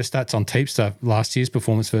keeping better stats on Teepster last year's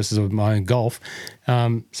performance versus my own golf.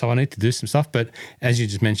 So I need to do some stuff. But as you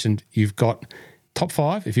just mentioned, you've got top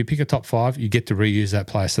 5. If you pick a top 5, you get to reuse that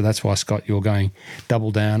player. So that's why, Scott, you're going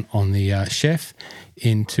double down on the chef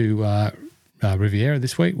into Riviera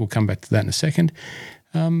this week. We'll come back to that in a second.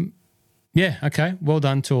 Okay. Well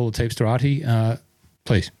done to all the Teepsterati.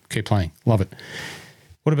 Please keep playing. Love it.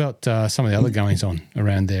 What about some of the other goings on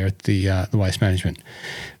around there at the Waste Management?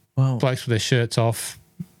 Well, blokes with their shirts off,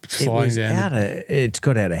 flying down. It's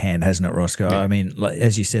got out of hand, hasn't it, Roscoe? Yeah. I mean,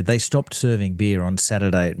 as you said, they stopped serving beer on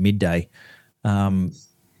Saturday at midday.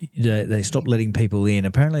 They stopped letting people in.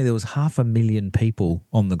 Apparently, there was 500,000 people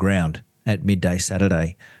on the ground at midday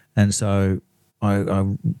Saturday, and so I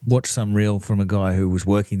watched some reel from a guy who was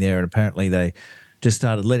working there, and apparently they just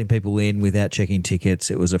started letting people in without checking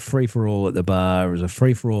tickets. It was a free-for-all at the bar. It was a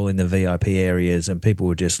free-for-all in the VIP areas, and people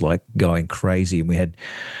were just like going crazy. And we had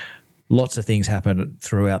lots of things happen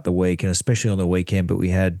throughout the week, and especially on the weekend, but we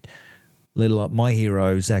had my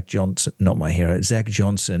hero, Zach Johnson,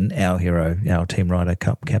 our hero, our Team Ryder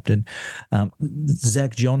Cup captain,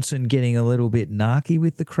 Zach Johnson getting a little bit narky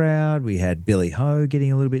with the crowd. We had Billy Ho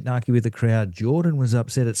getting a little bit narky with the crowd. Jordan was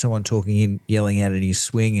upset at someone yelling out at his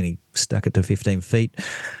swing, and he stuck it to 15 feet.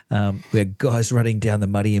 We had guys running down the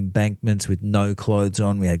muddy embankments with no clothes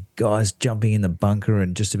on. We had guys jumping in the bunker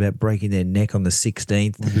and just about breaking their neck on the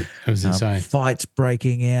 16th. It was insane. Fights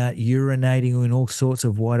breaking out, urinating in all sorts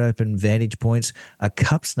of wide open vantage points. A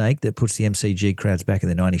cup snake that puts the MCG crowds back in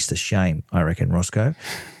the 90s to shame, I reckon, Roscoe.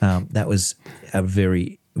 That was a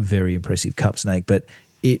very, very impressive cup snake, but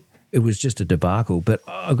it was just a debacle. But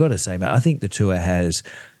I've got to say, mate, I think the tour has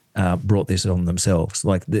brought this on themselves.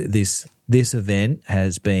 Like this event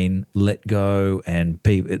has been let go, and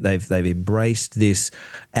they've embraced this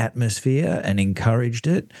atmosphere and encouraged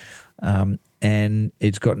it, and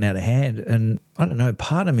it's gotten out of hand. And I don't know,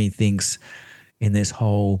 part of me thinks in this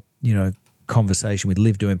whole conversation with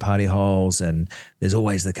Liv doing party holes, and there's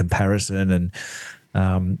always the comparison, and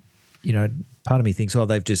part of me thinks,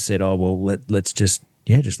 they've just said, let's just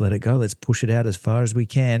let it go, let's push it out as far as we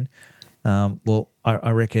can.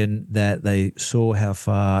 I reckon that they saw how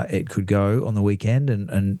far it could go on the weekend,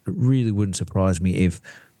 and it really wouldn't surprise me if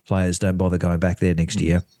players don't bother going back there next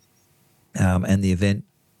year, and the event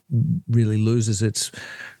really loses its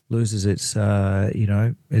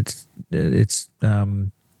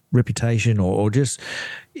reputation, or just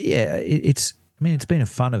it's been a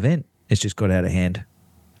fun event. It's just got out of hand.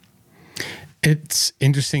 It's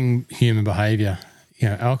interesting human behaviour.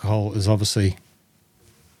 Alcohol is obviously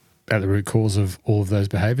at the root cause of all of those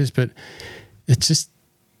behaviours, but it's just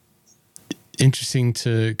interesting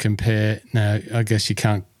to compare. Now, I guess you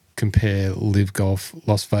can't compare Live Golf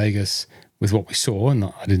Las Vegas with what we saw, and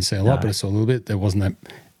I didn't see a lot, but I saw a little bit. There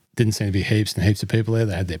didn't seem to be heaps and heaps of people there.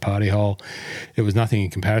 They had their party hole. It was nothing in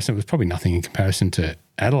comparison. It was probably nothing in comparison to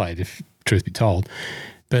Adelaide, if truth be told.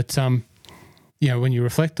 But, when you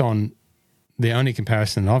reflect on the only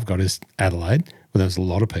comparison I've got is Adelaide, where there was a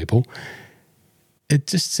lot of people. It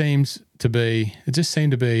just seemed to be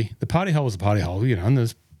the party hole was the party hole, and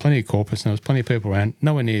there's plenty of corporates and there was plenty of people around,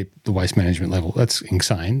 nowhere near the waste management level. That's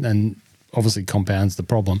insane, and obviously compounds the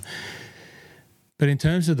problem. But in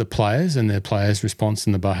terms of the players and their players' response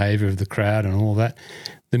and the behaviour of the crowd and all that,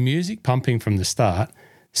 the music pumping from the start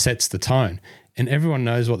sets the tone, and everyone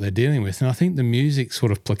knows what they're dealing with. And I think the music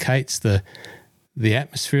sort of placates the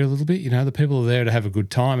atmosphere a little bit. The people are there to have a good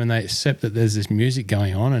time, and they accept that there's this music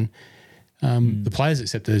going on, and the players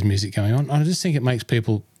accept that there's music going on. I just think it makes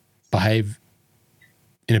people behave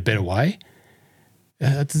in a better way.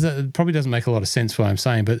 It probably doesn't make a lot of sense what I'm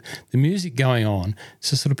saying, but the music going on,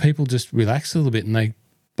 so sort of people just relax a little bit and they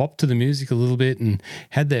bop to the music a little bit and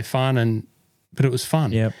had their fun, but it was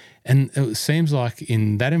fun. Yep. And it seems like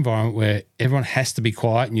in that environment where everyone has to be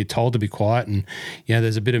quiet and you're told to be quiet, and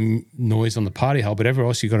there's a bit of noise on the party hole, but everywhere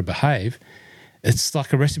else you've got to behave, it's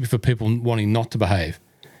like a recipe for people wanting not to behave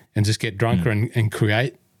and just get drunker and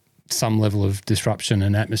create some level of disruption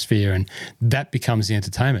and atmosphere, and that becomes the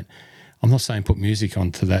entertainment. I'm not saying put music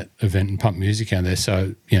onto that event and pump music out there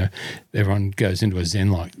so, everyone goes into a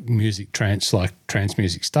zen-like music trance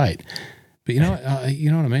music state. But you know what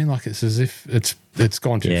I mean? Like, it's as if it's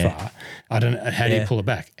gone too far. I don't know. How do you pull it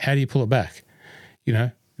back?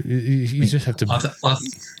 You just have to...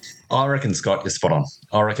 I reckon, Scott, you're spot on.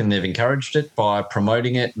 I reckon they've encouraged it by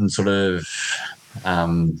promoting it and sort of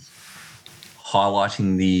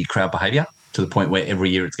highlighting the crowd behaviour to the point where every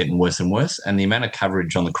year it's getting worse and worse. And the amount of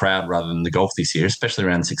coverage on the crowd rather than the golf this year, especially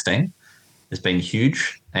around 16, has been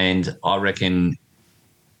huge. And I reckon,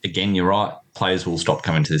 again, you're right, players will stop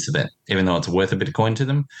coming to this event, even though it's worth a bit of coin to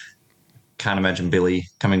them. Can't imagine Billy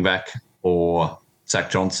coming back or Zach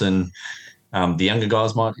Johnson. The younger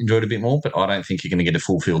guys might enjoy it a bit more, but I don't think you're going to get a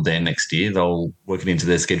full field there next year. They'll work it into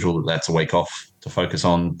their schedule that that's a week off to focus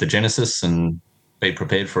on the Genesis and be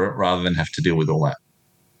prepared for it rather than have to deal with all that.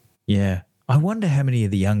 Yeah. I wonder how many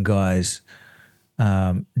of the young guys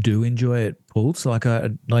do enjoy it, Poults. I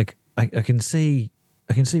can see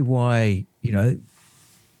why,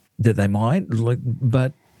 that they might,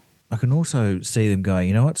 but I can also see them going,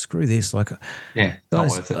 you know what, screw this. Guys, not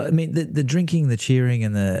worth it. I mean, the drinking, the cheering,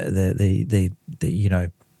 and the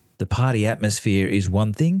party atmosphere is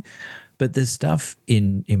one thing, but the stuff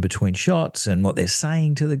in between shots and what they're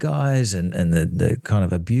saying to the guys and the kind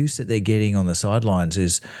of abuse that they're getting on the sidelines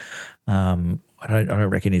is, I don't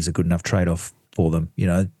reckon is a good enough trade-off for them.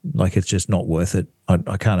 It's just not worth it.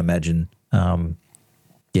 I can't imagine.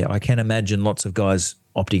 I can imagine lots of guys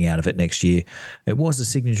opting out of it next year. It was a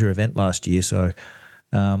signature event last year, so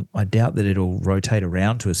I doubt that it'll rotate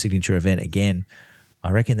around to a signature event again.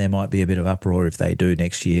 I reckon there might be a bit of uproar if they do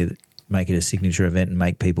next year, make it a signature event and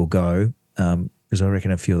make people go, because I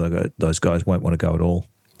reckon a few of those guys won't want to go at all.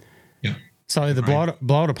 Yeah. So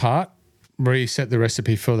blow it apart, reset the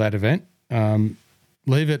recipe for that event,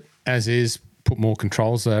 leave it as is, put more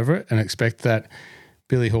controls over it, and expect that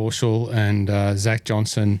Billy Horschel and Zach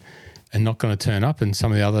Johnson are not going to turn up, and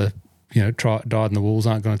some of the other, dyed-in-the-wools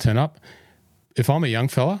aren't going to turn up. If I'm a young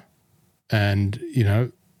fella and,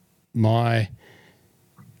 my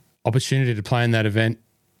opportunity to play in that event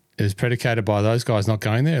is predicated by those guys not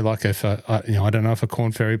going there, like if, I don't know if a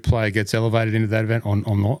Corn Ferry player gets elevated into that event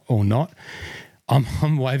or not,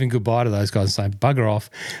 I'm waving goodbye to those guys and saying, bugger off.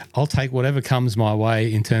 I'll take whatever comes my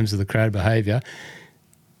way in terms of the crowd behaviour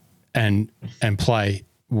and play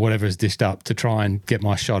whatever is dished up to try and get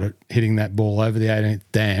my shot at hitting that ball over the 18th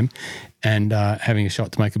dam and having a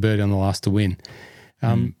shot to make a birdie on the last to win.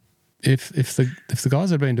 If the guys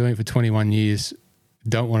that have been doing it for 21 years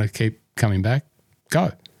don't want to keep coming back,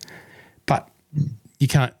 go. But you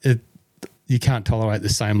can't tolerate the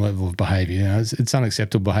same level of behaviour. It's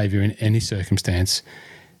unacceptable behaviour in any circumstance,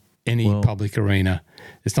 any public arena.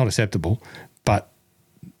 It's not acceptable, but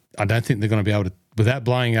I don't think they're going to be able to, without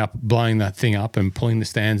blowing that thing up and pulling the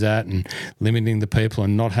stands out and limiting the people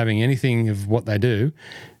and not having anything of what they do,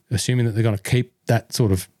 assuming that they're going to keep that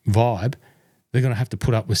sort of vibe, they're going to have to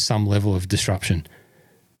put up with some level of disruption.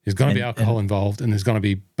 There's going to be alcohol involved and there's going to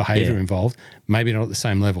be behaviour involved, maybe not at the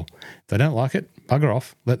same level. If they don't like it, bugger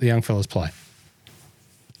off, let the young fellas play.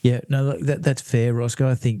 Yeah, no, look, that's fair, Roscoe.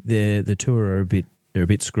 I think the tour are a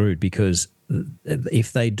bit screwed because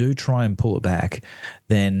if they do try and pull it back,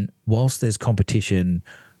 then whilst there's competition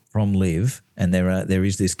from Live and there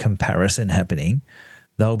is this comparison happening,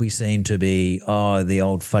 they'll be seen to be, the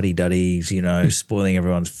old fuddy-duddies, spoiling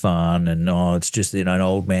everyone's fun and, it's just, an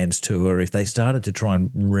old man's tour. If they started to try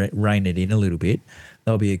and rein it in a little bit,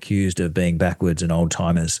 they'll be accused of being backwards and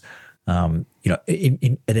old-timers, at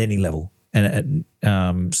any level. And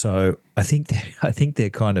so I think they're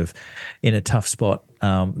kind of in a tough spot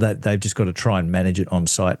that they've just got to try and manage it on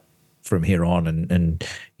site from here on and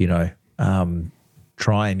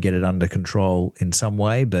try and get it under control in some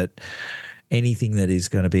way. But anything that is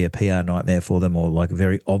going to be a PR nightmare for them or like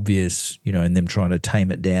very obvious, in them trying to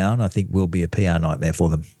tame it down, I think will be a PR nightmare for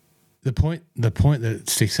them. The point that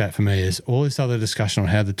sticks out for me is all this other discussion on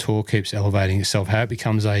how the tour keeps elevating itself, how it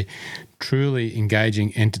becomes a truly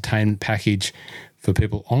engaging entertainment package for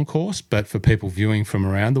people on course, but for people viewing from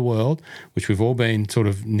around the world, which we've all been sort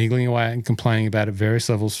of niggling away at and complaining about at various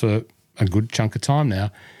levels for a good chunk of time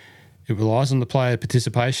now. It relies on the player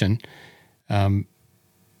participation.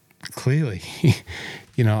 Clearly,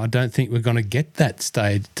 I don't think we're going to get that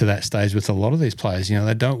stage with a lot of these players.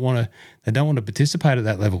 They don't want to participate at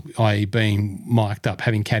that level, i.e. being mic'd up,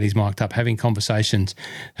 having caddies mic'd up, having conversations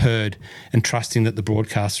heard and trusting that the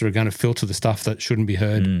broadcaster are going to filter the stuff that shouldn't be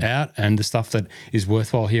heard out and the stuff that is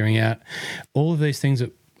worthwhile hearing out. All of these things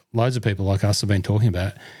that loads of people like us have been talking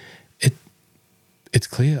about, it's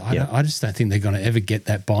clear. I just don't think they're going to ever get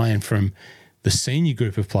that buy-in from the senior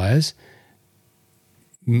group of players.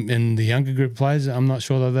 And the younger group of players, I'm not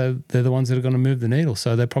sure that they're the ones that are going to move the needle.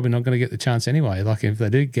 So they're probably not going to get the chance anyway. Like if they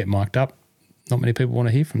do get mic'd up, not many people want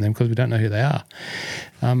to hear from them because we don't know who they are.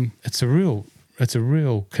 It's a real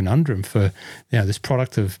conundrum for this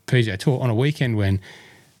product of PGA Tour on a weekend when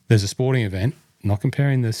there's a sporting event. Not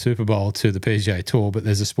comparing the Super Bowl to the PGA Tour, but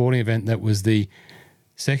there's a sporting event that was the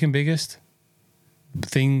second biggest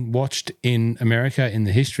thing watched in America in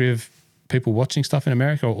the history of people watching stuff in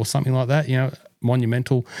America or something like that.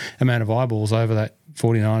 Monumental amount of eyeballs over that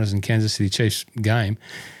 49ers and Kansas City Chiefs game.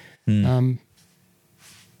 People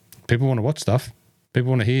want to watch stuff. People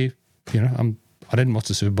want to hear, I didn't watch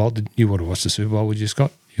the Super Bowl. Did you want to watch the Super Bowl? Would you,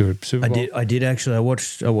 Scott? You were a Super Bowl? I did actually. I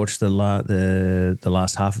watched the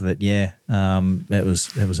last half of it. Yeah, it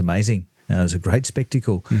was amazing. It was a great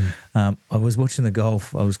spectacle. I was watching the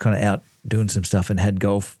golf. I was kind of out doing some stuff and had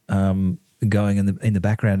golf going in the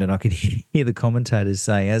background, and I could hear the commentators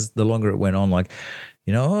saying as the longer it went on, like,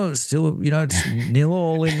 it's still, it's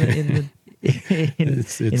 0-0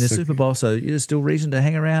 in the Super Bowl, so there's still reason to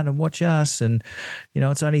hang around and watch us. And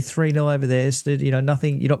it's only 3-0 over there. So,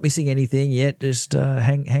 nothing. You're not missing anything yet. Just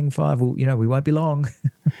hang five. Well, we won't be long.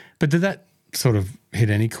 But did that sort of hit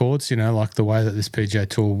any chords? Like the way that this PGA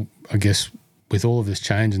Tour, I guess, with all of this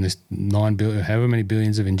change and this 9 billion, however many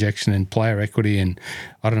billions of injection in player equity, and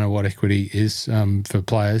I don't know what equity is for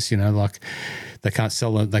players. Like they can't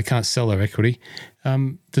sell their equity.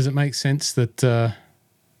 Does it make sense that they're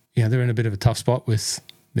in a bit of a tough spot with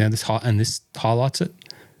this highlights it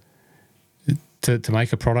to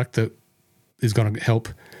make a product that is going to help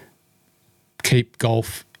keep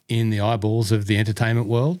golf in the eyeballs of the entertainment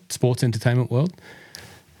world, sports entertainment world?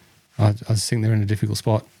 I just think they're in a difficult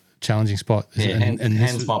spot. Challenging spot. Yeah, and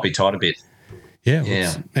hands might be tight a bit.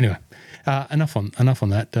 Yeah. Anyway, enough on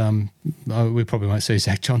that. We probably won't see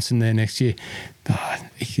Zach Johnson there next year.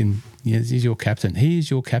 He's your captain. He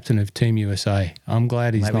is your captain of Team USA. I'm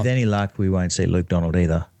glad he's not. With any luck, we won't see Luke Donald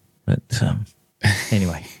either. But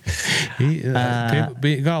anyway,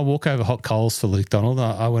 go walk over hot coals for Luke Donald.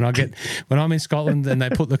 When I'm in Scotland and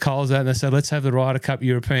they put the coals out and they say, let's have the Ryder Cup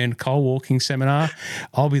European coal walking seminar,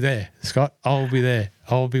 I'll be there, Scott. I'll be there.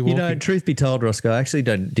 I'll be walking. Truth be told, Roscoe, I actually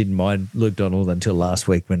didn't mind Luke Donald until last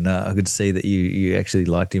week when I could see that you actually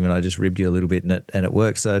liked him and I just ribbed you a little bit and it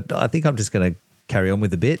worked. So I think I'm just going to carry on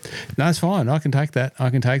with the bit. No, it's fine. I can take that.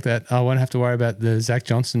 I won't have to worry about the Zach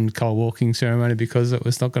Johnson coal walking ceremony because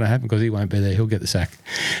it's not going to happen because he won't be there. He'll get the sack.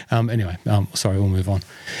 Anyway, sorry, we'll move on.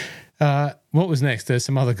 What was next? There's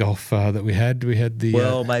some other golf that we had. We had the...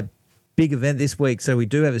 Well, mate, big event this week. So we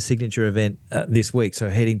do have a signature event this week. So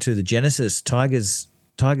heading to the Genesis Tigers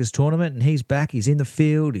tournament, and he's back. He's in the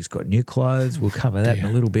field. He's got new clothes. We'll cover that in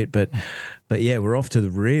a little bit, but yeah, we're off to the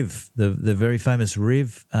Riv, the very famous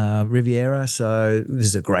Riv, Riviera. So this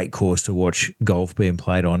is a great course to watch golf being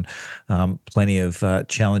played on. Plenty of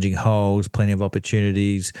challenging holes, plenty of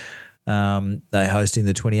opportunities. They're hosting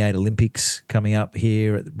the 28 Olympics coming up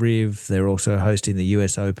here at the Riv. They're also hosting the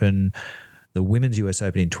US Open, the Women's US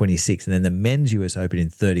Open in 26, and then the Men's US Open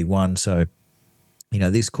in 31. So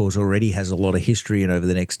this course already has a lot of history, and over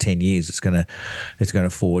the next 10 years, it's going to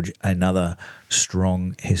forge another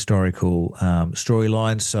strong historical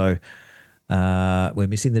storyline. So we're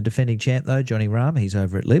missing the defending champ though, Johnny Rahm. He's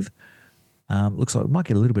over at Liv. Looks like we might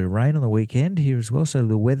get a little bit of rain on the weekend here as well. So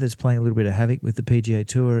the weather's playing a little bit of havoc with the PGA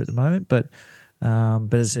Tour at the moment. But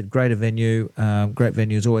as I said, great venue.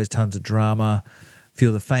 There's always tons of drama. A few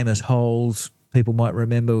of the famous holes people might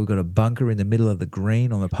remember. We've got a bunker in the middle of the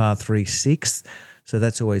green on the par 3 6th. So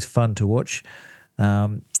that's always fun to watch.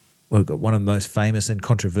 We've got one of the most famous and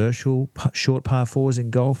controversial short par 4s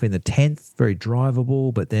in golf in the 10th, very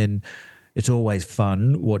drivable, but then it's always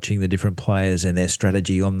fun watching the different players and their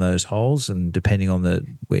strategy on those holes, and depending on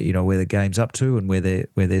where the game's up to and where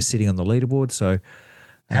they're sitting on the leaderboard. So,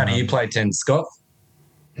 how do you play 10, Scott?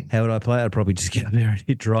 How would I play? I'd probably just get up there and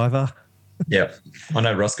hit driver. Yeah, I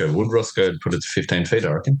know Roscoe would. Roscoe put it to 15 feet,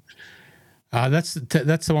 I reckon. That's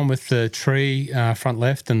the one with the tree front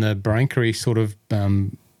left and the brankery sort of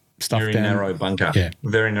stuff very down. Narrow bunker. Yeah.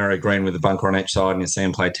 Very narrow green with a bunker on each side, and you see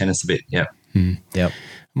him play tennis a bit. Yeah. Yep.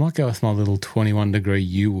 I might go with my little 21-degree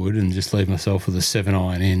U-wood and just leave myself with a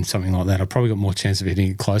 7-iron in, something like that. I've probably got more chance of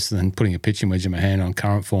hitting it closer than putting a pitching wedge in my hand on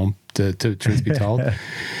current form, to truth be told.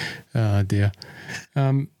 Dear.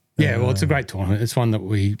 Well, it's a great tournament. It's one that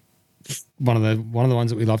one of the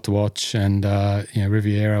ones that we love to watch, and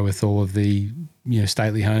Riviera with all of the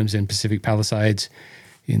stately homes in Pacific Palisades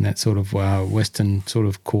in that sort of western sort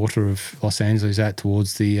of quarter of Los Angeles, out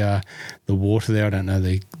towards the water there. I don't know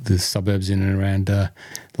the suburbs in and around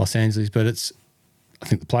Los Angeles, but I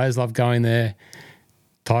think the players love going there.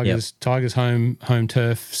 Tigers home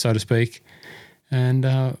turf, so to speak, and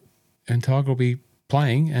Tiger will be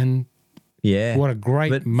playing. And what a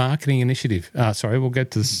great marketing initiative. Sorry, we'll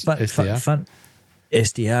get to this SDR. Fun.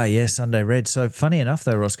 SDR, Sunday Red. So funny enough,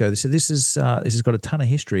 though, Roscoe, so this has got a ton of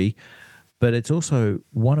history, but it's also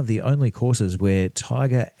one of the only courses where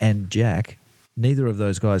Tiger and Jack, neither of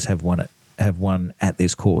those guys have won at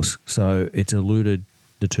this course. So it's eluded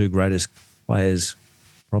the two greatest players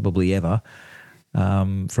probably ever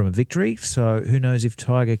from a victory. So who knows if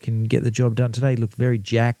Tiger can get the job done today. He looked very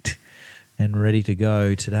jacked and ready to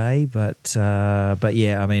go today, but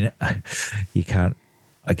yeah, I mean, you can't.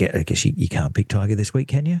 I guess you can't pick Tiger this week,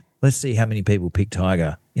 can you? Let's see how many people pick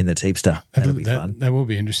Tiger in the Teepster. That'll be fun. That will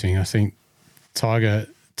be interesting. I think Tiger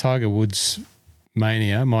Woods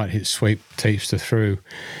mania might sweep Teepster through.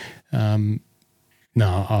 No,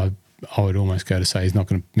 I would almost go to say he's not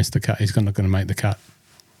going to miss the cut. He's not going to make the cut.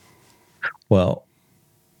 Well,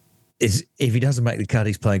 if he doesn't make the cut,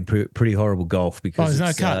 he's playing pretty horrible golf because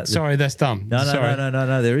there's no cut. Sorry, that's dumb. No.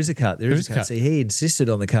 There is a cut. There is a cut. See, he insisted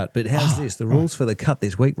on the cut. But how's this? The rules for the cut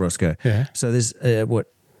this week, Roscoe. Yeah. So there's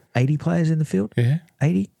 80 players in the field. Yeah.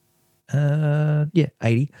 80. 80.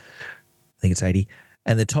 I think it's 80.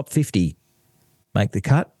 And the top 50 make the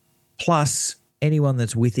cut, plus anyone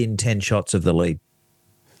that's within 10 shots of the lead.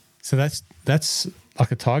 So that's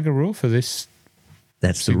like a Tiger rule for this.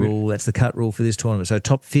 That's the rule. That's the cut rule for this tournament. So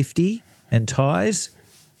top 50 and ties,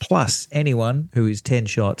 plus anyone who is 10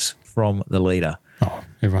 shots from the leader. Oh,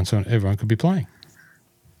 everyone could be playing.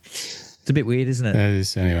 It's a bit weird, isn't it? It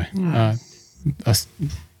is, anyway.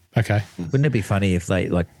 Okay. Wouldn't it be funny if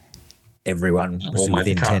everyone was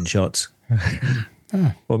within 10 shots?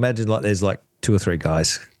 Well, imagine there's 2 or 3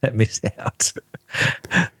 guys that miss out.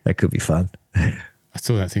 That could be fun. I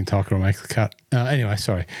still don't think Tiger will make the cut. Anyway,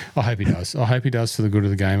 sorry. I hope he does. I hope he does for the good of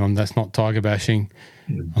the game. That's not Tiger bashing.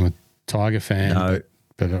 I'm a Tiger fan,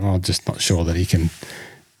 but I'm just not sure that he can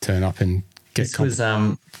turn up and get. This was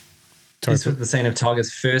the scene of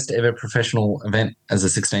Tiger's first ever professional event as a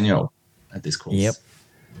 16-year-old at this course. Yep.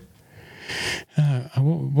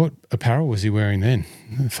 What apparel was he wearing then?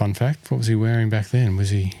 Fun fact. What was he wearing back then?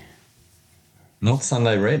 Was he not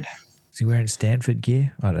Sunday Red? Was he wearing Stanford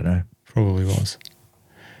gear? I don't know. Probably was.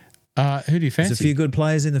 Who do you fancy? There's a few good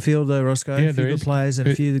players in the field, though, Roscoe. Yeah, a few good players and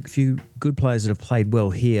a few good players that have played well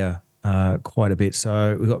here quite a bit.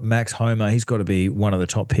 So we've got Max Homer. He's got to be one of the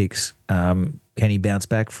top picks. Can he bounce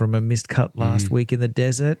back from a missed cut last week in the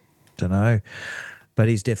desert? Don't know. But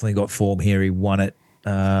he's definitely got form here. He won it,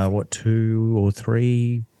 2 or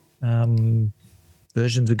 3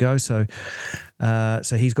 versions ago. So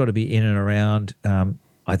he's got to be in and around.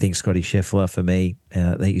 I think Scotty Scheffler for me.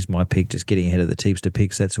 I think he's my pick, just getting ahead of the Teepster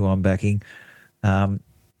picks. That's who I'm backing.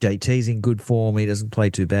 JT's in good form. He doesn't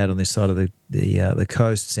play too bad on this side of the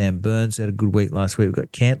coast. Sam Burns had a good week last week. We've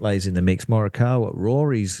got Cantlay's in the mix. Morikawa,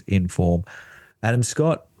 Rory's in form. Adam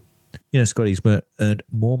Scott. Scotty's earned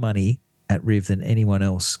more money at Riv than anyone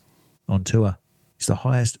else on tour. He's the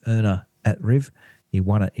highest earner at Riv. He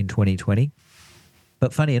won it in 2020.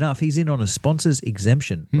 But funny enough, he's in on a sponsors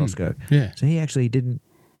exemption, Roscoe. Yeah. So he actually didn't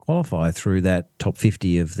qualify through that top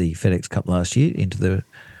 50 of the FedEx Cup last year into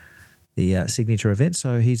the signature event.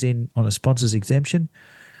 So he's in on a sponsors exemption.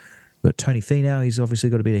 But Tony Finau, he's obviously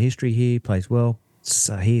got a bit of history here, plays well.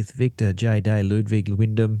 Sahith, Victor, J. Day, Ludwig,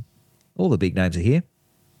 Wyndham, all the big names are here.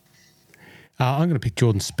 I'm going to pick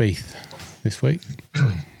Jordan Spieth this week.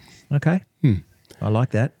 Okay. I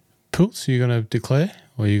like that. Poults, are you going to declare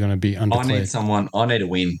or are you going to be undeclared? I need a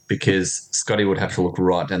win because Scotty would have to look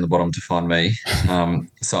right down the bottom to find me.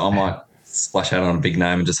 So I might splash out on a big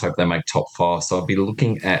name and just hope they make top 5. So I'd be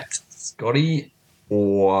looking at Scotty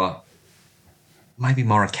or maybe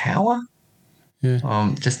Morikawa.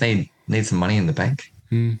 Yeah. Just need some money in the bank.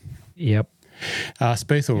 Yep.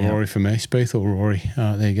 Spieth or Rory for me. Spieth or Rory.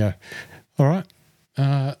 There you go. All right.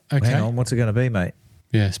 Okay. Hang on, what's it going to be, mate?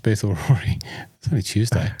 Yeah, Spieth or Rory. It's only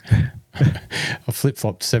Tuesday. I've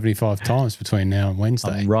flip-flopped 75 times between now and Wednesday.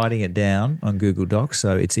 I'm writing it down on Google Docs,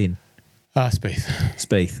 so it's in. Spieth.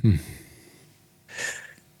 Spieth.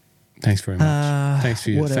 Thanks very much.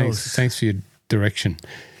 Thanks for your direction.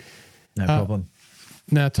 No problem.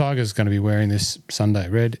 Now, Tiger's going to be wearing this Sunday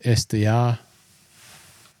Red SDR.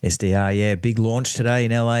 SDR, yeah. Big launch today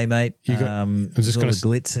in LA, mate. The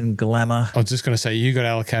glitz and glamour. I was just going to say, you got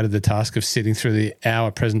allocated the task of sitting through the hour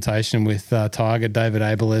presentation with Tiger, David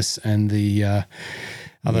Abeles, and the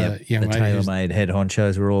other young lady. The tailor-made head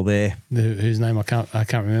honchos were all there. Whose name I can't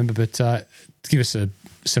remember, but give us a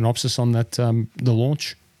synopsis on that the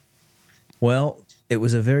launch. Well, it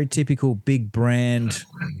was a very typical big brand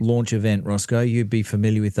launch event, Roscoe. You'd be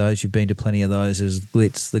familiar with those. You've been to plenty of those. There's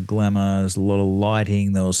glitz, the glamour, there's a lot of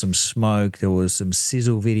lighting, there was some smoke, there was some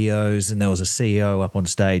sizzle videos, and there was a CEO up on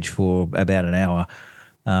stage for about an hour.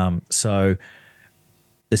 So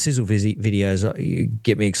the sizzle videos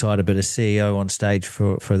get me excited, but a CEO on stage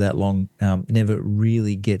for that long never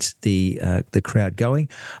really gets the crowd going.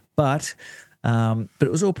 But it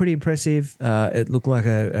was all pretty impressive. It looked like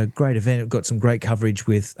a great event. It got some great coverage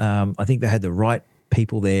with, I think they had the right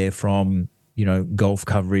people there from, golf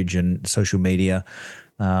coverage and social media.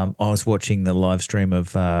 I was watching the live stream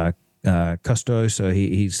of Cousteau. So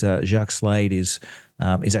he's Jacques Slade is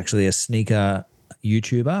actually a sneaker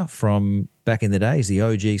YouTuber from back in the day. He's the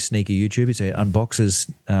OG sneaker YouTuber. So he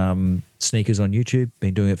unboxes sneakers on YouTube.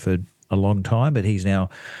 Been doing it for a long time, but he's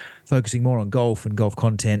now focusing more on golf and golf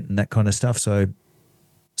content and that kind of stuff. So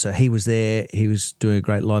he was there. He was doing a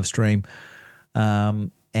great live stream.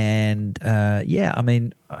 Just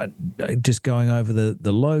going over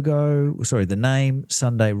the logo, the name,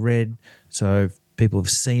 Sunday Red. So if people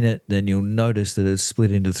have seen it, then you'll notice that it's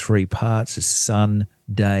split into 3 parts. It's Sun,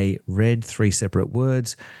 Day, Red, 3 separate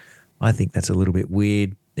words. I think that's a little bit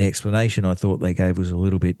weird. The explanation I thought they gave was a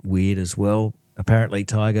little bit weird as well. Apparently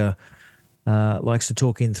Tiger likes to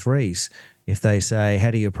talk in threes. If they say, how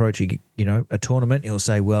do you approach a tournament? He'll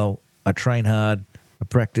say, well, I train hard, I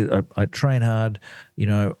practice, I train hard,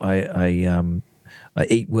 I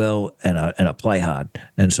eat well and I play hard.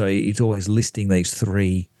 And so he's always listing these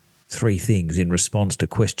three things in response to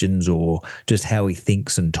questions or just how he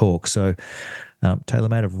thinks and talks. So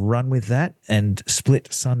TaylorMade have run with that and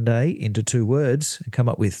split Sunday into 2 words and come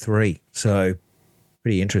up with 3. So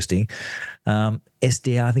pretty interesting.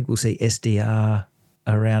 SDR, I think we'll see SDR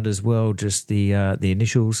around as well, just the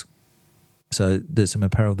initials. So there's some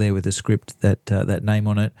apparel there with a script that name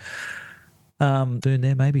on it. Soon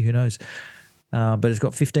there, maybe, who knows? But it's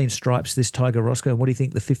got 15 stripes, this Tiger, Roscoe. What do you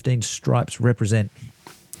think the 15 stripes represent?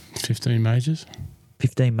 15 majors.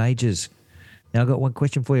 15 majors. Now I've got one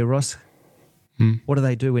question for you, Ross. What do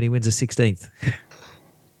they do when he wins a 16th?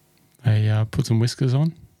 They put some whiskers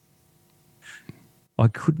on. I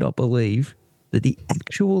could not believe that the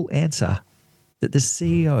actual answer that the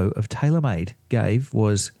CEO of TaylorMade gave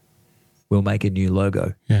was, we'll make a new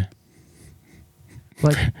logo. Yeah.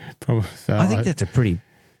 Like, I think that's a pretty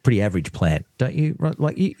average plan, don't you?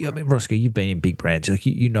 Like, Roscoe, you've been in big brands. Like,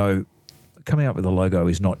 coming up with a logo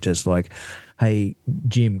is not just like, hey,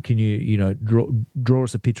 Jim, can you draw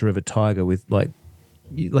us a picture of a tiger with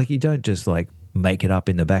you don't just like make it up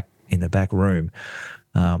in the back room.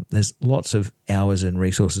 There's lots of hours and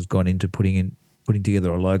resources gone into putting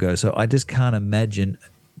together a logo. So I just can't imagine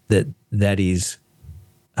that is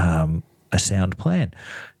a sound plan,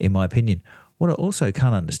 in my opinion. What I also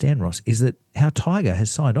can't understand, Ross, is that how Tiger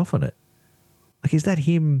has signed off on it. Like, is that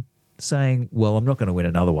him saying, well, I'm not going to win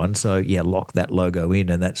another one, so yeah, lock that logo in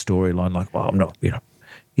and that storyline, like, well, I'm not,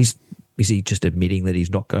 is he just admitting that he's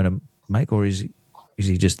not going to make, or is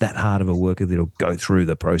he just that hard of a worker that he'll go through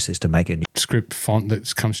the process to make a new script font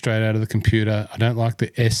that's come straight out of the computer? I don't like the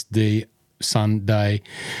SD Sunday.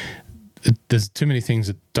 There's too many things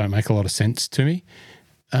that don't make a lot of sense to me.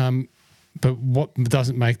 But what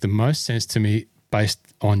doesn't make the most sense to me, based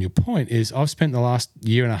on your point, is I've spent the last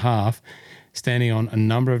year and a half standing on a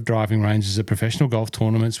number of driving ranges at professional golf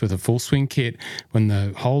tournaments with a full swing kit when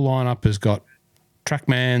the whole lineup has got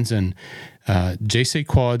Trackmans and GC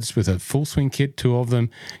quads with a full swing kit, 2 of them,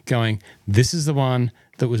 going, this is the one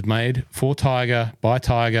that was made for Tiger, by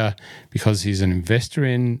Tiger, because he's an investor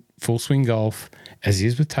in full swing golf, as he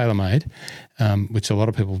is with TaylorMade, which a lot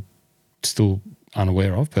of people still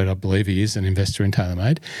unaware of, but I believe he is an investor in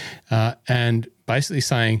TaylorMade, and basically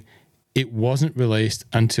saying it wasn't released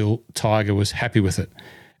until Tiger was happy with it.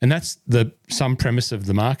 And that's some premise of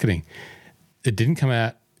the marketing. It didn't come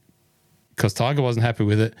out because Tiger wasn't happy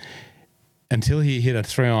with it until he hit a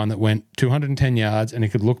 3-iron that went 210 yards and he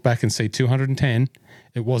could look back and see 210.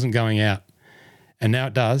 It wasn't going out. And now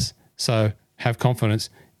it does. So have confidence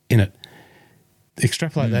in it.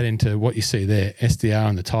 Extrapolate that into what you see there, SDR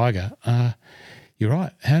and the Tiger. You're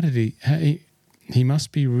right. He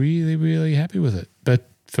must be really, really happy with it. But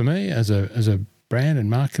for me, as a brand and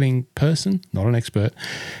marketing person, not an expert,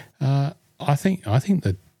 I think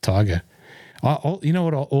the Tiger. You know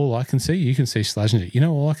what? All I can see, you can see Slajnick. You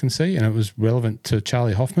know all I can see, and it was relevant to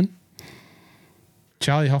Charlie Hoffman.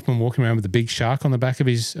 Charlie Hoffman walking around with the big shark on the back of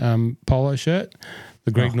his polo shirt,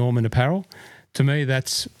 the Greg Norman apparel. To me,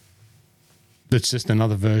 that's it's just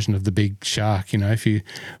another version of the big shark. You know, if you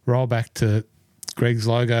roll back to Greg's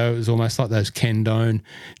logo, it was almost like those Ken Doan,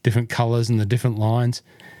 different colours and the different lines.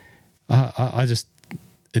 I just,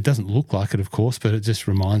 it doesn't look like it, of course, but it just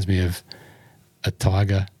reminds me of a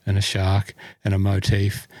tiger and a shark and a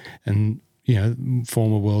motif and, you know,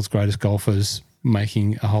 former world's greatest golfers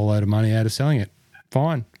making a whole load of money out of selling it.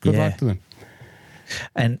 Fine. Good luck to them.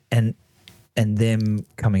 And them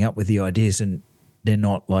coming up with the ideas, and they're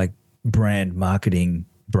not like brand marketing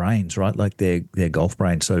brains, right? Like they're golf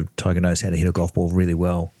brains. So Tiger knows how to hit a golf ball really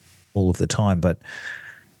well all of the time, but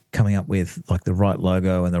coming up with like the right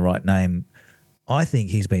logo and the right name, I think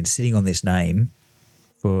he's been sitting on this name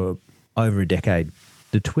for over a decade.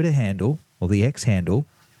 The Twitter handle, or the X handle,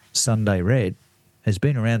 Sunday Red, has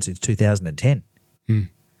been around since 2010.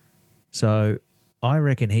 So I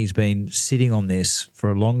reckon he's been sitting on this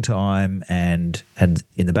for a long time and had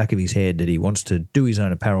in the back of his head that he wants to do his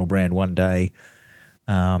own apparel brand one day.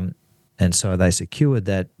 And so they secured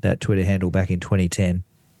that Twitter handle back in 2010,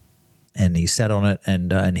 and he sat on it,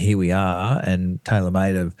 and here we are. And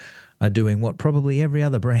TaylorMade are doing what probably every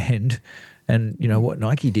other brand, and you know what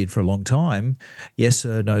Nike did for a long time. Yes,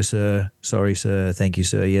 sir. No, sir. Sorry, sir. Thank you,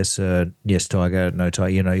 sir. Yes, sir. Yes, Tiger. No, Tiger.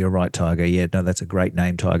 You know, you're right, Tiger. Yeah, no, that's a great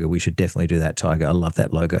name, Tiger. We should definitely do that, Tiger. I love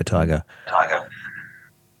that logo, Tiger.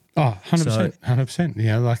 Oh, 100%. 100%. You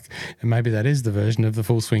know, like, and maybe that is the version of the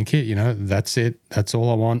full swing kit. You know, that's it. That's all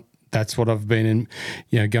I want. That's what I've been in,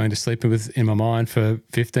 you know, going to sleep with in my mind for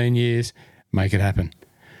 15 years. Make it happen.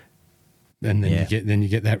 And then you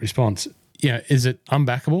get that response. You know, is it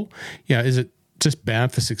unbackable? You know, is it just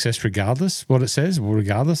bound for success regardless what it says? Well,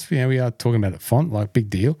 regardless, you know, we are talking about it font, like big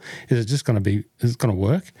deal. Is it just going to be, is it going to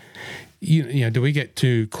work? You know, do we get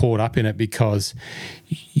too caught up in it because,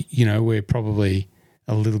 you know, we're probably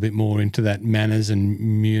a little bit more into that manners and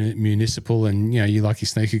municipal, and, you know, you like your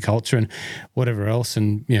sneaker culture and whatever else.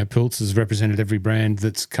 And, you know, Poults has represented every brand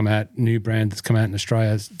that's come out, new brand that's come out in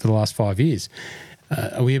Australia for the last 5 years.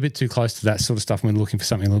 Are we a bit too close to that sort of stuff when we're looking for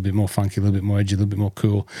something a little bit more funky, a little bit more edgy, a little bit more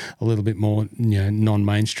cool, a little bit more, you know,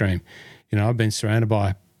 non-mainstream? You know, I've been surrounded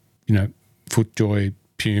by, you know, FootJoy,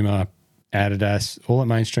 Puma, Adidas, all that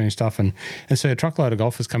mainstream stuff. And so a truckload of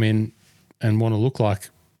golfers come in and want to look like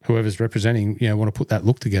whoever's representing, you know, want to put that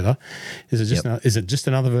look together. Is it just is it just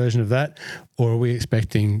another version of that, or are we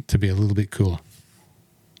expecting to be a little bit cooler?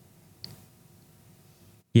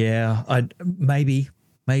 Yeah, maybe.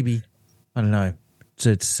 I don't know.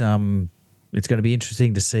 It's going to be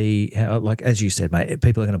interesting to see how, like, as you said, mate,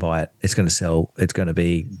 people are going to buy it. It's going to sell. It's going to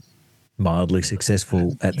be mildly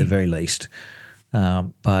successful at the very least.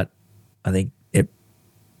 But I think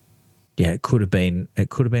it could have been a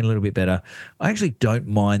little bit better. I actually don't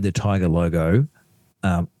mind the Tiger logo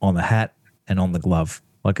on the hat and on the glove.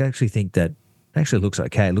 Like, I actually think that actually looks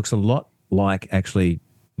okay. It looks a lot like actually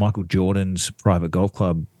Michael Jordan's private golf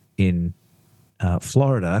club in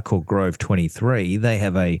Florida called Grove 23. They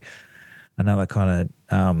have another kind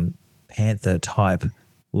of panther type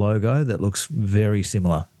logo that looks very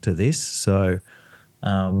similar to this. So,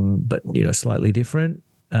 but, you know, slightly different.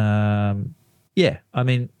 Yeah, I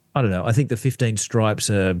mean, I don't know. I think the 15 stripes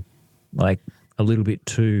are like a little bit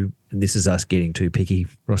too, and this is us getting too picky,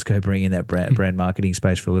 Roscoe, bringing that brand marketing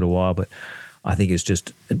space for a little while, but I think it's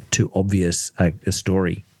just too obvious a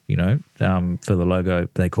story. You know, for the logo,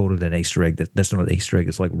 they called it an Easter egg. That's not an Easter egg.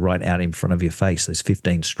 It's like right out in front of your face. There's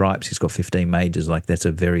 15 stripes. He's got 15 majors. Like it's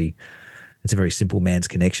a very simple man's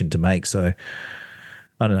connection to make. So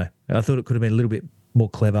I don't know. I thought it could have been a little bit more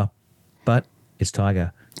clever, but it's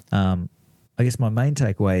Tiger. I guess my main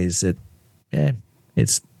takeaway is that,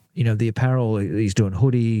 it's, you know, the apparel, he's doing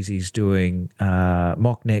hoodies, he's doing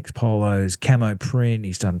mock necks, polos, camo print.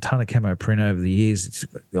 He's done a ton of camo print over the years. It's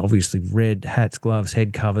obviously red hats, gloves,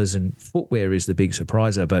 head covers, and footwear is the big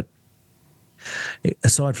surpriser. But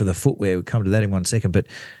aside from the footwear, we'll come to that in 1 second. But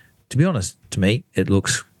to be honest, to me, it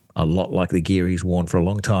looks a lot like the gear he's worn for a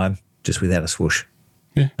long time, just without a swoosh.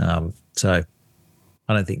 Yeah. So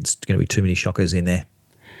I don't think it's going to be too many shockers in there.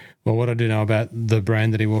 Well, what I do know about the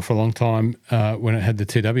brand that he wore for a long time, when it had the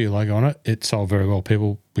TW logo on it, it sold very well.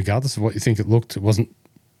 People, regardless of what you think it looked, it wasn't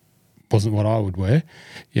what I would wear.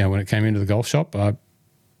 You know, when it came into the golf shop, I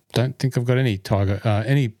don't think I've got any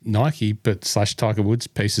any Nike but / Tiger Woods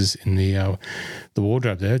pieces in the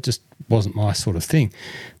wardrobe there. It just wasn't my sort of thing.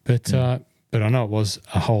 But I know it was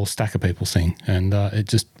a whole stack of people's thing, and it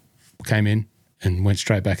just came in and went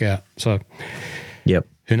straight back out. So, yep.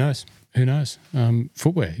 Who knows? Who knows?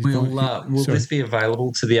 Footwear. Will this be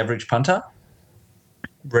available to the average punter?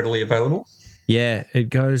 Readily available? Yeah, it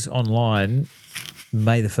goes online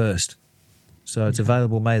May the 1st. So it's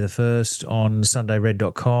available May the 1st on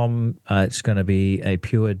sundayred.com. It's going to be a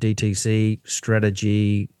pure DTC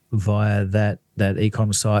strategy via that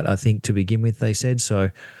e-com site, I think, to begin with, they said. So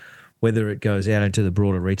whether it goes out into the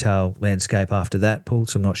broader retail landscape after that,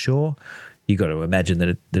 Poults, I'm not sure. You got to imagine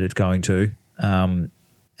that it's going to.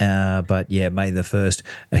 But yeah, May the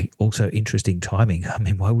 1st. Also interesting timing. I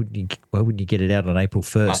mean, why wouldn't you get it out on April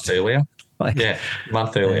 1st? Month earlier.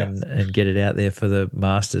 Month earlier. And get it out there for the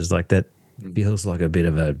Masters. Like, that feels like a bit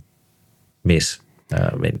of a miss.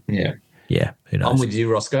 Yeah, who knows? I'm with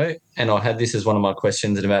you, Roscoe. And I had this as one of my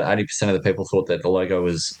questions, and about 80% of the people thought that the logo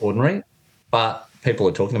was ordinary, but people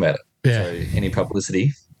are talking about it. Yeah. So any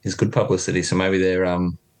publicity is good publicity. So maybe they're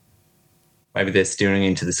steering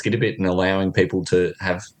into the skid a bit and allowing people to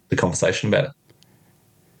have the conversation about it.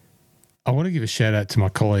 I want to give a shout out to my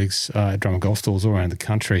colleagues at Drummond Golf Stores all around the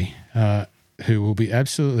country who will be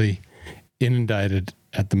absolutely inundated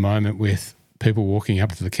at the moment with people walking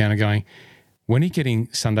up to the counter going, when are you getting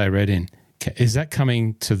Sunday Red in? Is that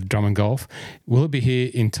coming to the Drummond Golf? Will it be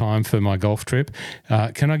here in time for my golf trip?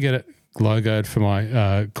 Can I get it logoed for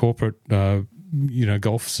my corporate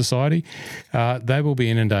golf society? They will be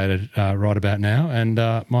inundated right about now, and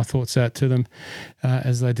my thoughts out to them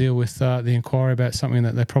as they deal with the inquiry about something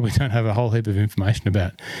that they probably don't have a whole heap of information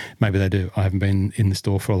about. Maybe they do. I haven't been in the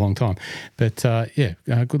store for a long time, but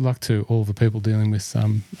good luck to all the people dealing with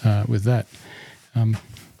that.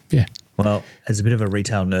 Well, as a bit of a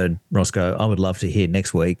retail nerd, Roscoe, I would love to hear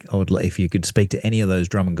next week. If you could speak to any of those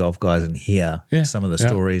Drummond Golf guys and hear some of the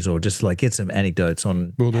stories, or just like get some anecdotes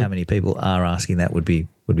on how many people are asking that, would be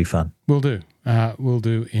fun. We'll do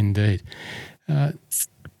indeed.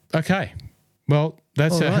 Okay, well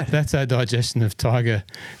that's our digestion of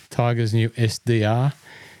Tiger's new SDR.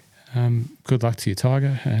 Good luck to you,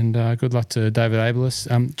 Tiger, and good luck to David Abelis.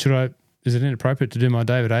 Is it inappropriate to do my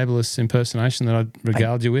David Abelis impersonation that I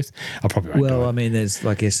regaled you with? I probably won't do it.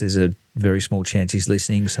 I guess there's a very small chance he's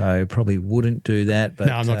listening, so I probably wouldn't do that. But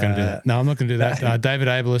no, I'm not going to do that. David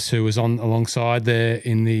Abelis, who was on alongside there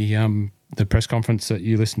in the press conference that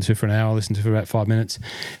you listened to for an hour, listened to for about 5 minutes.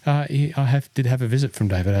 I did have a visit from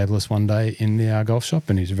David Abelis one day in the golf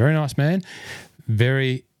shop, and he's a very nice man.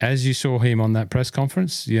 Very, as you saw him on that press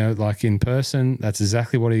conference, like in person, that's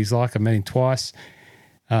exactly what he's like. I've met him twice.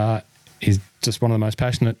 He's just one of the most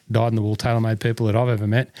passionate, dyed-in-the-wool, tailor-made people that I've ever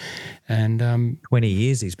met. And 20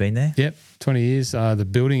 years he's been there? Yep, 20 years. The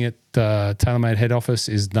building at TaylorMade head office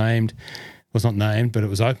is named, was not named, but it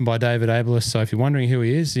was opened by David Abelis. So if you're wondering who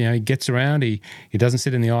he is, he gets around. He doesn't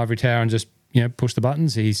sit in the ivory tower and just push the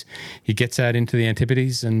buttons. He gets out into the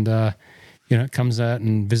Antipodes and comes out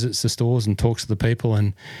and visits the stores and talks to the people,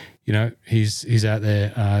 and he's out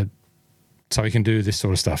there so he can do this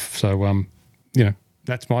sort of stuff. So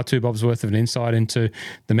that's my 2 bobs worth of an insight into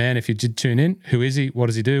the man. If you did tune in, who is he? What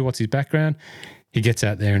does he do? What's his background? He gets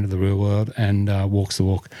out there into the real world and walks the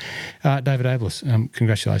walk. David Abelis,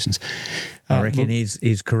 congratulations. I reckon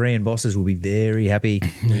his Korean bosses will be very happy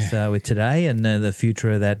with today and the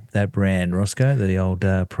future of that brand, Roscoe, the old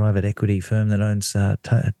private equity firm that owns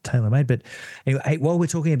TaylorMade. But anyway, hey, while we're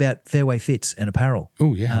talking about fairway fits and apparel,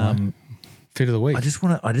 fit of the week. I just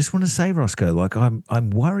want to say, Roscoe, like I'm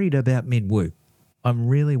worried about Minwoo. I'm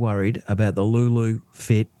really worried about the Lulu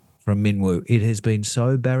fit from Minwoo. It has been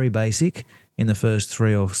so Barry Basic in the first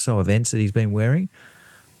 3 or so events that he's been wearing.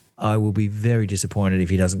 I will be very disappointed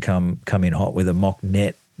if he doesn't come in hot with a mock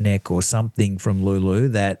neck or something from Lulu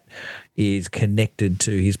that is connected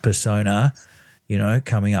to his persona,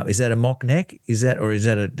 coming up. Is that a mock neck? Is that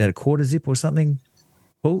a quarter zip or something?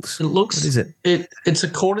 Poults? It looks. What is it? It's a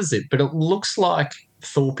quarter zip, but it looks like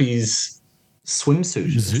Thorpe's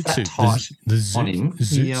swimsuit. Zoot suit. The zoot, on him.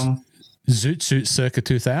 Zoot suit circa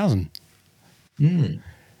 2000. He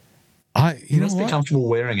must be comfortable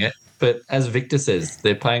wearing it, but as Victor says,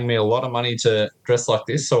 they're paying me a lot of money to dress like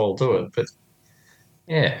this, so I'll do it. But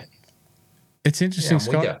yeah, it's interesting,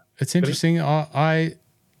 Scott. It's interesting. I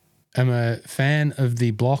am a fan of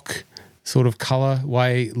the block sort of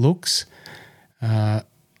colorway looks.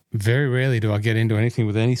 Very rarely do I get into anything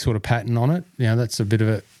with any sort of pattern on it. That's a bit of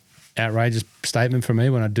a outrageous statement for me.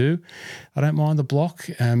 When I do, I don't mind the block,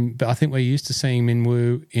 but I think we're used to seeing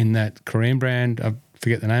Minwoo in that Korean brand. I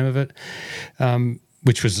forget the name of it,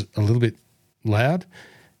 which was a little bit loud.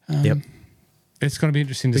 It's going to be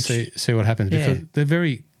interesting to see what happens because they're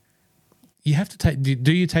very. You have to take.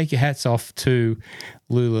 Do you take your hats off to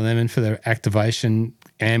Lululemon for their activation,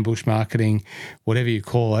 ambush marketing, whatever you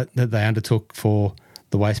call it, that they undertook for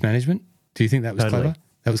the waste management? Do you think that was clever?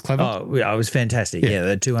 That was clever. Oh, yeah, it was fantastic. Yeah,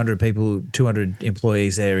 there are 200 people, 200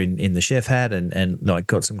 employees there in the chef hat, and like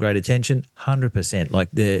got some great attention. 100%. Like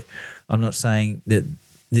I'm not saying that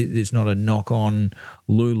there's not a knock on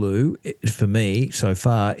Lulu. For me, so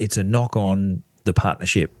far, it's a knock on the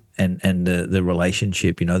partnership and the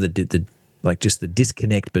relationship. You know, the like just the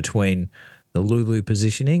disconnect between the Lulu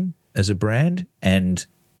positioning as a brand and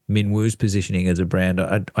Minwoo's positioning as a brand.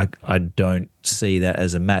 I don't see that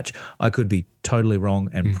as a match. I could be totally wrong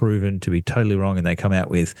and proven to be totally wrong, and they come out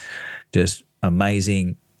with just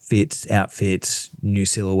amazing fits, outfits, new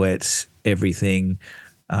silhouettes, everything.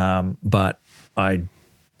 But I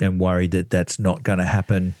am worried that that's not going to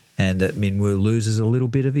happen, and that Minwoo loses a little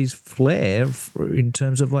bit of his flair in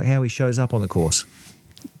terms of like how he shows up on the course.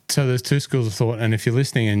 So there's two schools of thought, and if you're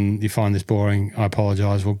listening and you find this boring, I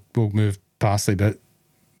apologise. We'll move past it, but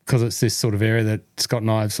because it's this sort of area that Scott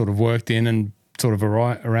and I have sort of worked in and sort of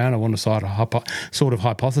around, I want to sort of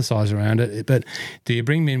hypothesise around it. But do you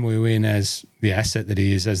bring Minwoo in as the asset that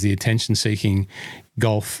he is, as the attention-seeking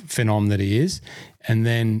golf phenom that he is, and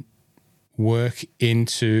then work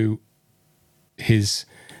into his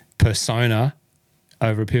persona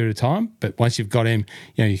over a period of time? But once you've got him,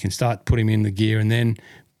 you know, you can start putting him in the gear and then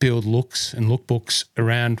build looks and lookbooks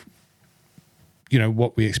around, you know,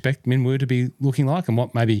 what we expect Minwoo to be looking like and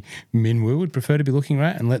what maybe Minwoo would prefer to be looking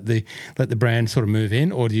at, and let the brand sort of move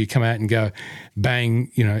in? Or do you come out and go,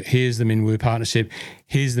 bang, you know, here's the Minwoo partnership,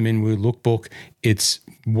 here's the Minwoo lookbook, it's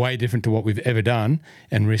way different to what we've ever done,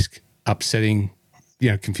 and risk upsetting, you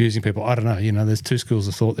know, confusing people? I don't know. You know, there's two schools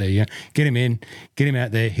of thought there. You know, get him in, get him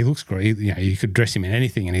out there. He looks great. You know, you could dress him in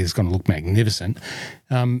anything and he's going to look magnificent.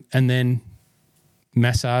 And then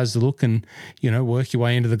massage the look and, you know, work your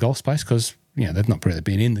way into the golf space, because, you know, they've not really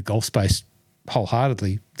been in the golf space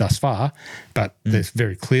wholeheartedly thus far, but they're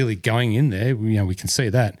very clearly going in there. You know, we can see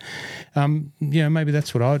that. You know, maybe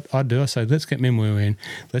that's what I'd do. I say, let's get Minwoo in.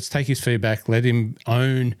 Let's take his feedback. Let him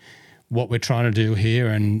own what we're trying to do here,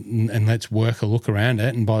 and let's work a look around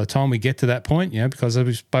it. And by the time we get to that point, you know, because as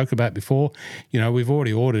we spoke about before, you know, we've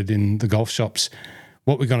already ordered in the golf shops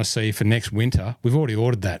what we're going to see for next winter. We've already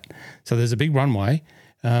ordered that. So there's a big runway.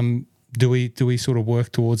 Do we sort of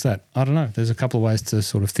work towards that? I don't know. There's a couple of ways to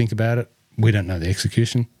sort of think about it. We don't know the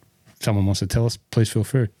execution. If someone wants to tell us, please feel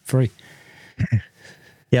free.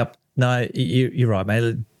 Yep. No, you're right,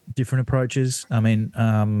 mate. Different approaches. I mean,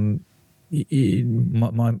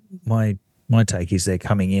 my take is they're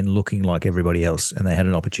coming in looking like everybody else, and they had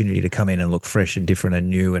an opportunity to come in and look fresh and different and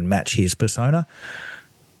new and match his persona,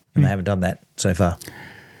 and they haven't done that so far.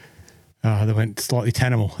 They went slightly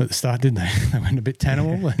Tanimal at the start, didn't they? They went a bit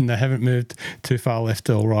Tanimal, and they haven't moved too far left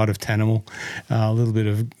or right of Tanimal. A little bit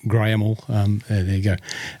of Grahamal. There you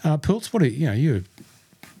go. Poults, what are you're a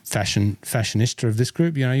fashionista of this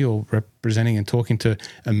group. You know, you're representing and talking to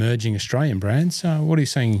emerging Australian brands. What are you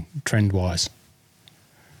seeing trend-wise?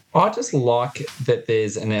 I just like that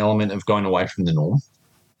there's an element of going away from the norm.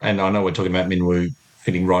 And I know we're talking about Minwoo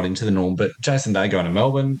fitting right into the norm, but Jason Day going to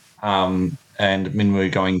Melbourne, and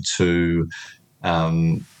Minwoo going to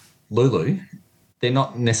Lulu, they're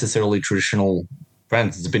not necessarily traditional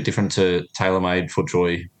brands. It's a bit different to TaylorMade,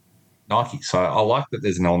 FootJoy, Nike. So I like that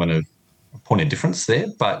there's an element of point of difference there.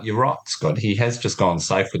 But you're right, Scott. He has just gone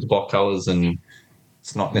safe with the block colours, and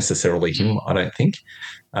it's not necessarily him, I don't think.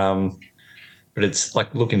 But it's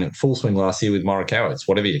like looking at Full Swing last year with Morikawa. It's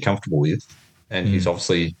whatever you're comfortable with, and he's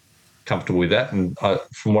obviously comfortable with that. And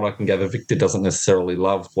from what I can gather, Victor doesn't necessarily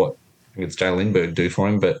love what I think it's Jay Lindbergh do for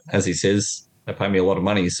him, but as he says, they pay me a lot of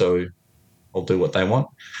money, so I'll do what they want.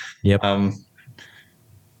 Yep.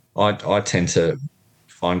 I tend to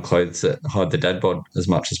find clothes that hide the dad bod as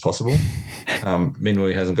much as possible.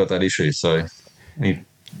 Minwoo hasn't got that issue, so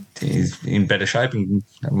he's in better shape and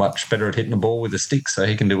much better at hitting the ball with a stick, so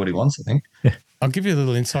he can do what he wants, I think. I'll give you a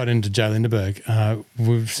little insight into Jay Lindbergh.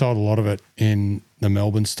 We've sold a lot of it in the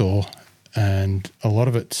Melbourne store, and a lot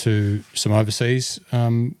of it to some overseas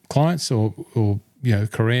clients or you know,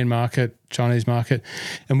 Korean market, Chinese market.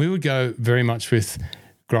 And we would go very much with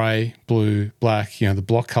grey, blue, black, you know, the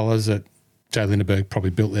block colours that Jay Lindbergh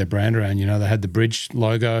probably built their brand around. You know, they had the bridge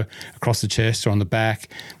logo across the chest or on the back,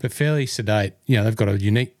 but fairly sedate. You know, they've got a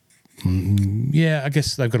unique, I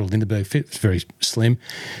guess they've got a Lindbergh fit. It's very slim.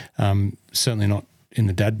 Certainly not in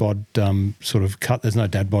the dad bod sort of cut. There's no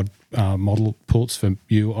dad bod model Poults for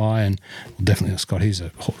you, and definitely not Scott. He's a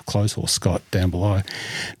clothes horse, Scott, down below.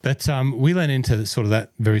 But we went into sort of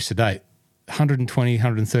that very sedate, $120,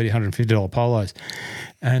 $130, $150 polos.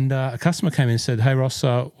 And a customer came in and said, hey, Ross,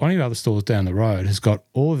 one of your other stores down the road has got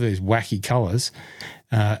all of these wacky colours.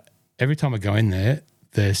 Every time I go in there,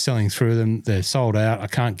 They're selling through them. They're sold out. I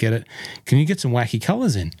can't get it. Can you get some wacky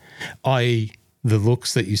colours in, i.e. the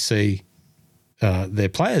looks that you see their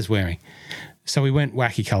players wearing? So we went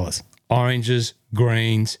wacky colours, oranges,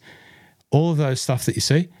 greens, all of those stuff that you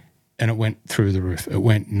see, and it went through the roof. It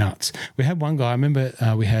went nuts. We had one guy, I remember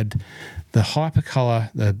we had the hypercolour,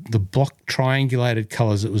 the block triangulated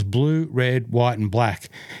colours. It was blue, red, white and black.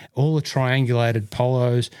 All the triangulated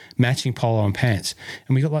polos, matching polo and pants.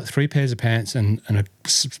 And we got like 3 pairs of pants and a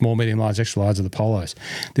small, medium, large, extra large of the polos.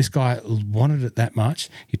 This guy wanted it that much.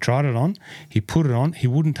 He tried it on. He put it on. He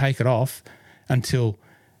wouldn't take it off until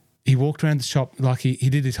he walked around the shop like he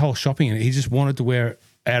did his whole shopping in it. He just wanted to wear it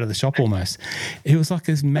out of the shop almost. It was like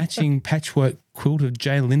this matching patchwork quilt of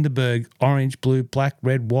Jay Lindeberg, orange, blue, black,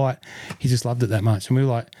 red, white. He just loved it that much. And we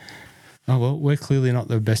were like, oh, well, we're clearly not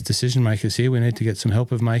the best decision makers here. We need to get some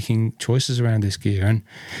help of making choices around this gear. And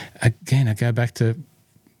again, I go back to,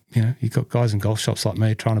 you've got guys in golf shops like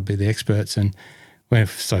me trying to be the experts, and we're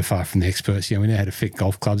so far from the experts. We know how to fit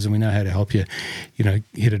golf clubs and we know how to help you,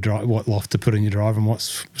 hit a drive, what loft to put in your driver and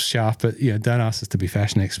what's shaft. But, don't ask us to be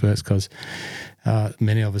fashion experts, because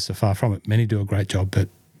many of us are far from it. Many do a great job, but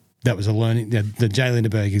that was a learning. The Jay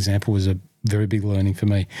Lindeberg example was a very big learning for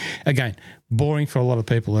me. Again, boring for a lot of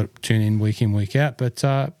people that tune in, week out, but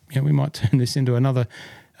we might turn this into another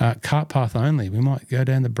cart path only. We might go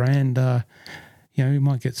down the brand, we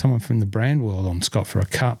might get someone from the brand world on, Scott, for a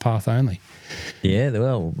cart path only. Yeah,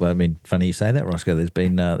 well, I mean, funny you say that, Roscoe. There's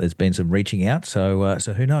been some reaching out, so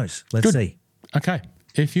who knows? Let's see. Okay,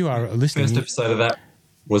 if you are listening, first episode of that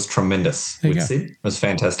was tremendous with Sid. It was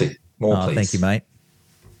fantastic. More, please. Thank you, mate.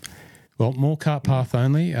 Well, more cart path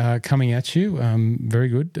only coming at you. Very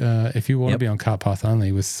good. If you want to be on cart path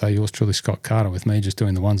only with, say, yours truly, Scott Carter, with me just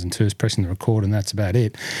doing the 1s and 2s, pressing the record, and that's about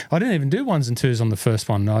it. I didn't even do 1s and 2s on the first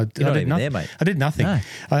one. I did nothing. There, mate. I did nothing. No.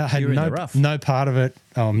 I had no part of it.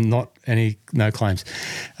 No claims.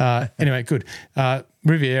 Anyway, good.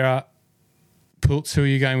 Riviera, Poults, who are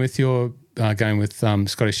you going with? You're going with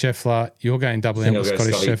Scotty Scheffler. You're going double M with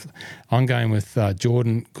Scotty Scheffler. I'm going with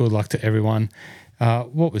Jordan. Good luck to everyone.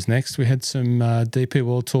 What was next? We had some DP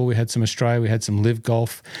World Tour. We had some Australia. We had some Live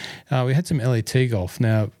Golf. We had some LET golf.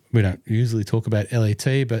 Now, we don't usually talk about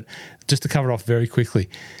LET, but just to cover it off very quickly,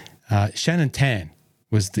 Shannon Tan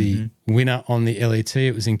was the winner on the LET.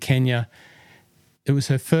 It was in Kenya. It was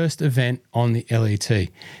her first event on the LET.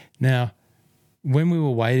 Now, when we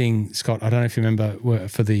were waiting, Scott, I don't know if you remember,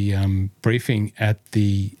 for the briefing at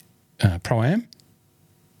the Pro-Am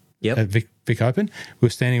at Vic Open, we were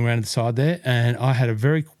standing around the side there, and I had a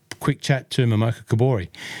very quick chat to Momoka Kabori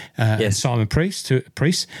and Simon Priest, who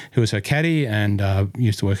was her caddy and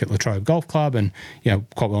used to work at Latrobe Golf Club, and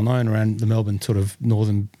quite well known around the Melbourne sort of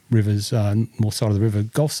northern rivers, north side of the river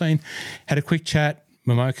golf scene. Had a quick chat.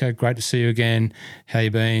 Momoka, great to see you again. How you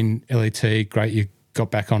been? LET, great you got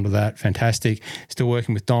back onto that. Fantastic. Still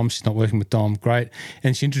working with Dom. She's not working with Dom. Great.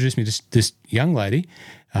 And she introduced me to this young lady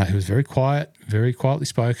who was very quiet, very quietly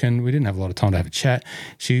spoken. We didn't have a lot of time to have a chat.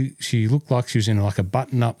 She looked like she was in like a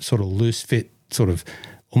button-up sort of loose fit, sort of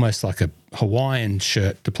almost like a Hawaiian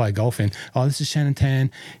shirt to play golf in. Oh, this is Shannon Tan.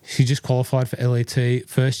 She just qualified for LET,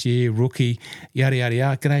 first year, rookie, yada, yada,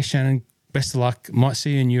 yada. G'day, Shannon. Best of luck. Might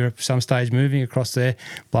see you in Europe some stage, moving across there,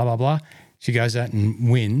 blah, blah, blah. She goes out and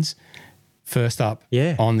wins first up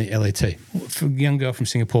on the LET. For a young girl from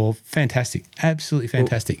Singapore, fantastic. Absolutely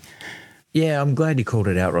fantastic. Well, yeah, I'm glad you called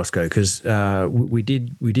it out, Roscoe, because we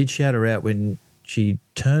did shout her out when she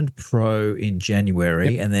turned pro in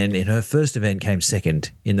January, and then in her first event came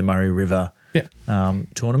second in the Murray River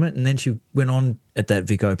tournament, and then she went on at that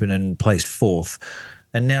Vic Open and placed fourth.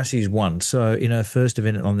 And now she's won. So in her first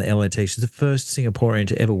event on the LET, she's the first Singaporean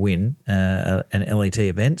to ever win an LET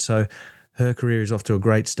event. So her career is off to a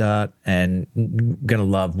great start, and going to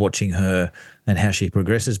love watching her and how she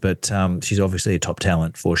progresses. But she's obviously a top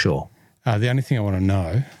talent for sure. The only thing I want to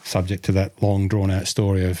know, subject to that long drawn-out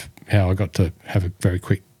story of how I got to have a very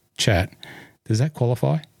quick chat, does that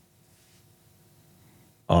qualify?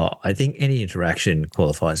 Oh, I think any interaction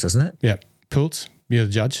qualifies, doesn't it? Yeah. Poults? You're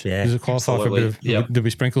the judge. Yeah, does it qualify for a bit of? Did we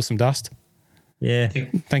sprinkle some dust? Yeah.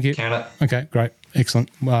 Thank you. Count it. Okay, great, excellent.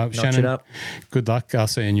 Shannon, it up. Good luck. I'll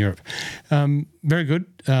see you in Europe. Very good.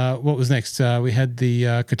 What was next? We had the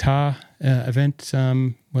Qatar event.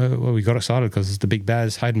 Where we got excited because it's the big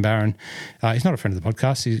Baz, Hayden Barron. He's not a friend of the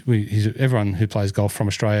podcast. He's everyone who plays golf from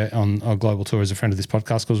Australia on our global tour is a friend of this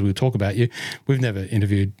podcast because we talk about you. We've never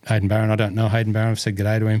interviewed Hayden Barron. I don't know Hayden Barron. I've said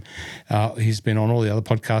g'day to him. He's been on all the other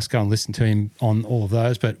podcasts. Go and listen to him on all of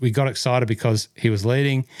those. But we got excited because he was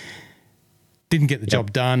leading, didn't get the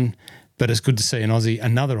job done, But it's good to see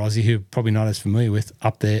another Aussie who probably not as familiar with,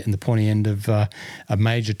 up there in the pointy end of a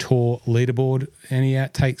major tour leaderboard. Any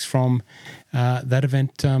outtakes from that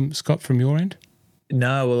event, Scott, from your end?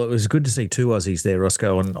 No, well, it was good to see two Aussies there,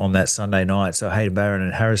 Roscoe, on that Sunday night. So Hayden Barron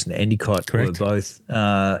and Harrison Endicott were both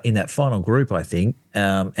in that final group, I think,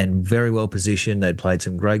 and very well positioned. They'd played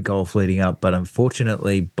some great golf leading up, but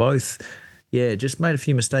unfortunately both – just made a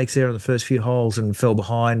few mistakes there on the first few holes and fell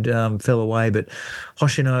behind, fell away. But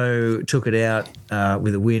Hoshino took it out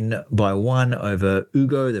with a win by 1 over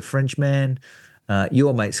Hugo, the Frenchman.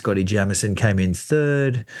 Your mate Scotty Jamieson came in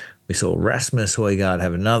third. We saw Rasmus Højgaard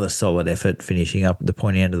have another solid effort, finishing up at the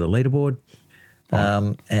pointy end of the leaderboard.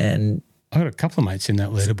 And I got a couple of mates in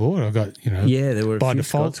that leaderboard. I got, there were by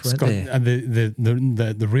default Scots,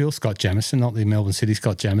 the real Scott Jamieson, not the Melbourne City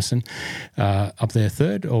Scott Jamieson, up there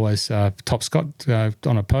third. Always top Scott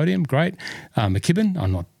on a podium, great. McKibben,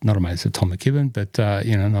 I'm not a mate of Tom McKibben, but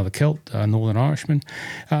another Celt, Northern Irishman,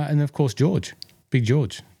 and of course Big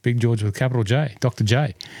George with a capital J, Dr.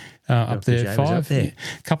 J, up there J 5. Up there.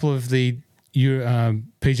 A couple of the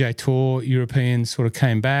PGA Tour Europeans sort of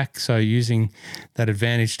came back, so using that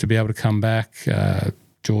advantage to be able to come back.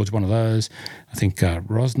 George, one of those. I think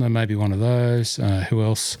Rosner, maybe one of those. Who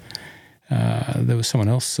else? There was someone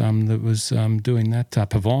else that was doing that.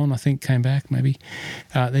 Pavon, I think, came back maybe.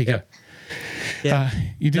 There you go. Yeah.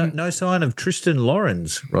 You didn't. No sign of Tristan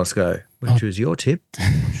Lawrence, Roscoe, which was your tip.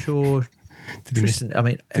 I'm not sure. Tristan,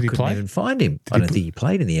 I couldn't even find him. I don't think he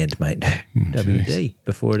played in the end, mate. WD,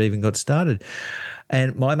 before it even got started.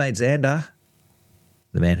 And my mate Xander,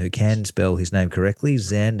 the man who can spell his name correctly,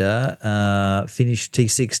 Xander, finished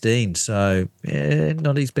T16. So,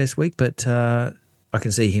 not his best week, but I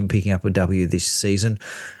can see him picking up a W this season.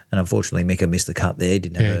 And unfortunately, Mika missed the cut there.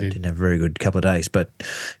 Didn't have a very good couple of days, but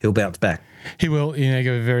he'll bounce back. He will.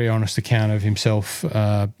 Give a very honest account of himself.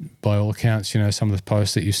 By all accounts, some of the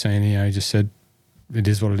posts that you've seen, he just said, "It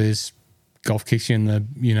is what it is. Golf kicks you in the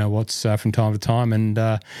what's from time to time, and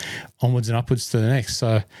onwards and upwards to the next."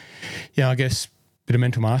 So, I guess a bit of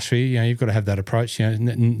mental mastery. You've got to have that approach. You're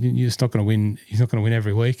just not going to win. He's not going to win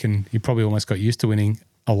every week, and you probably almost got used to winning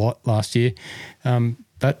a lot last year.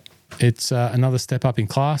 But it's another step up in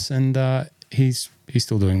class, and he's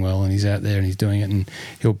still doing well, and he's out there and he's doing it, and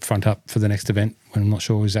he'll front up for the next event. When I'm not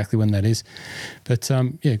sure exactly when that is, but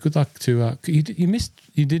good luck to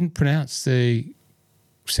you didn't pronounce the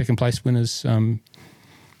second place winner's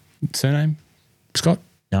surname, Scott?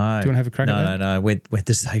 No. Do you want to have a crack at that? No. Went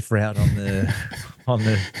the safe route on the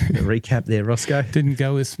the recap there, Roscoe. Didn't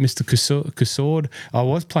go with Mr. Cusord. I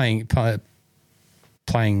was paying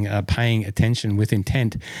attention with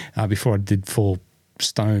intent before I did fall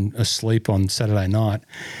stone asleep on Saturday night.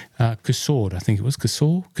 Cusord, I think it was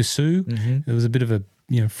Cassou. Mm-hmm. It was a bit of a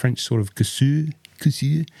French sort of Cassou.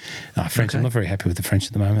 French. Okay. I'm not very happy with the French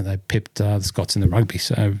at the moment. They pipped the Scots in the rugby,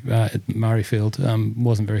 so at Murrayfield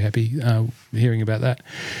wasn't very happy hearing about that.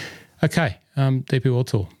 Okay, DP World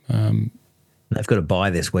Tour. They've got a bye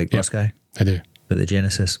this week, Roscoe. They do for the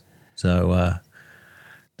Genesis. So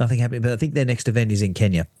nothing happening, but I think their next event is in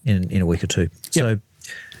Kenya in a week or two. Yep. So,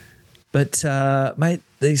 but mate,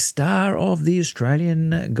 the star of the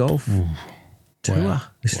Australian golf tour,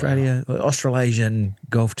 Australasian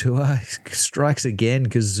golf tour strikes again.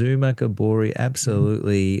 Kazuma Kabori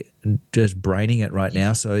absolutely just braining it right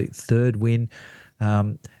now. So third win,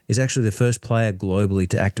 is actually the first player globally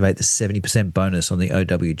to activate the 70% bonus on the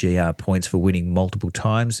OWGR points for winning multiple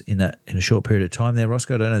times in a short period of time there,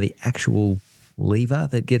 Roscoe. I don't know the actual lever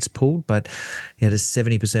that gets pulled, but he had a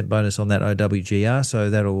 70% bonus on that OWGR. So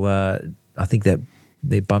that'll, I think that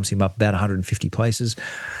bumps him up about 150 places.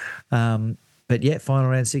 But yeah, final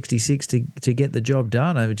round 66 to get the job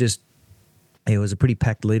done. It was a pretty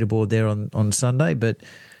packed leaderboard there on Sunday, but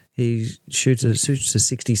he shoots a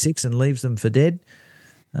 66 and leaves them for dead.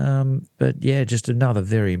 But yeah, just another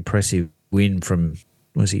very impressive win from,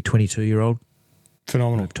 was he 22-year-old?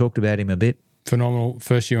 Phenomenal. We've talked about him a bit. Phenomenal.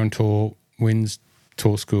 First year on tour, wins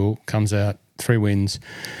tour school, comes out, 3 wins,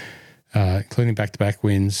 including back-to-back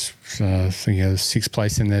wins. I think he has 6th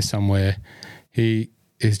place in there somewhere. He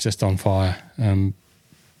is just on fire.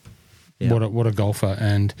 What a golfer.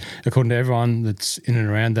 And according to everyone that's in and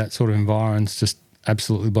around that sort of environment, it's just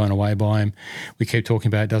absolutely blown away by him. We keep talking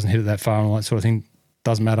about it, doesn't hit it that far and all that sort of thing.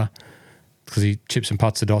 Doesn't matter because he chips and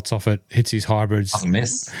putts the dots off it, hits his hybrids. Doesn't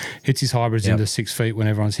miss. Hits his hybrids into 6 feet when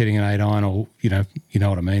everyone's hitting an 8-iron or, you know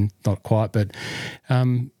what I mean. Not quite, but,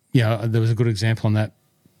 there was a good example on that.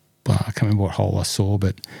 Well, I can't remember what hole I saw,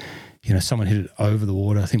 but, someone hit it over the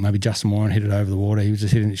water. I think maybe Justin Moran hit it over the water. He was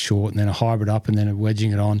just hitting it short and then a hybrid up and then a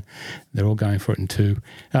wedging it on. They're all going for it in 2.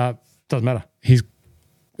 Doesn't matter. He's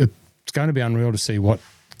it's going to be unreal to see what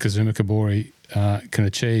Kazuma Kabori can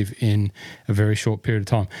achieve in a very short period of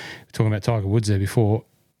time. Talking about Tiger Woods there before,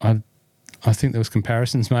 I think there was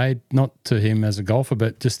comparisons made, not to him as a golfer,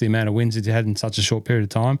 but just the amount of wins he's had in such a short period of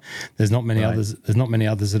time. There's not many others. There's not many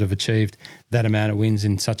others that have achieved that amount of wins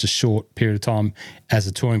in such a short period of time as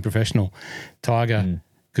a touring professional. Tiger,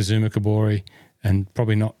 Kazuma Kabori, and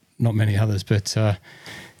probably not many others. But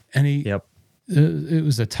it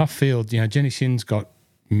was a tough field. You know, Jenny Shin's got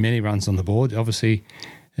many runs on the board. Obviously,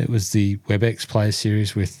 it was the Webex Players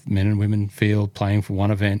Series with men and women field playing for one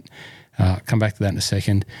event. Come back to that in a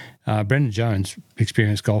second. Brendan Jones,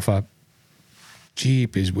 experienced golfer,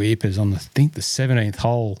 jeepers weepers on the 17th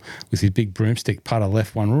hole with his big broomstick putter,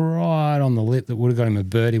 left one right on the lip that would have got him a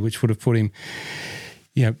birdie, which would have put him,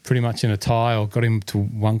 you know, pretty much in a tie or got him to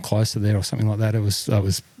one closer there or something like that. It was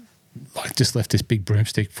like just left this big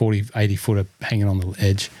broomstick, 40, 80 footer hanging on the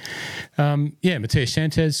edge. Matthias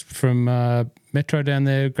Santez from Metro down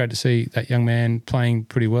there. Great to see that young man playing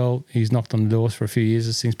pretty well. He's knocked on the doors for a few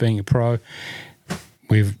years since being a pro.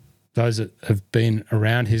 Those that have been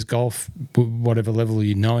around his golf, whatever level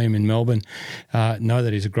you know him in Melbourne, know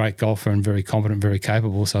that he's a great golfer and very competent, very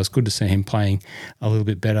capable. So it's good to see him playing a little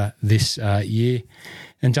bit better this year.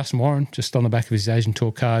 And Justin Warren, just on the back of his Asian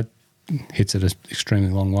Tour card, hits it an extremely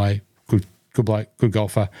long way. Good bloke, good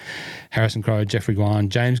golfer. Harrison Crowe, Jeffrey Guan,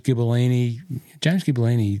 James Gibellini.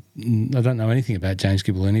 I don't know anything about James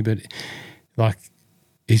Gibellini, but like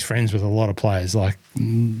he's friends with a lot of players, like a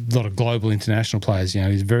lot of global international players. You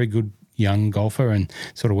know, he's a very good young golfer and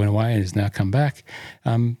sort of went away and has now come back.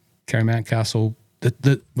 Kerry Mountcastle.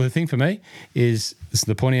 The thing for me is this is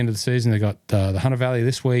the pointy end of the season. They got the Hunter Valley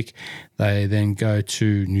this week. They then go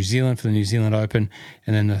to New Zealand for the New Zealand Open,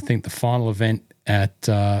 and then I think the final event at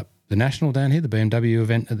the National down here, the BMW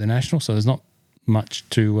event at the National. So there's not much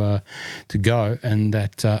to go, and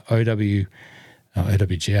that OWGR,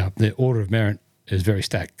 the Order of Merit is very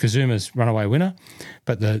stacked. Kazuma's runaway winner,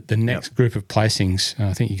 but the next group of placings,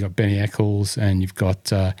 I think you've got Benny Eccles and you've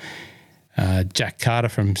got Jack Carter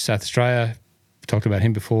from South Australia. We talked about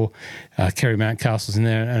him before. Kerry Mountcastle's in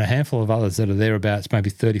there, and a handful of others that are thereabouts, maybe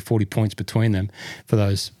 30, 40 points between them for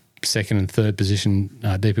those second and third position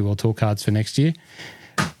DP World Tour cards for next year.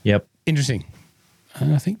 Yep. Interesting.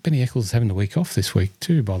 I think Benny Eccles is having the week off this week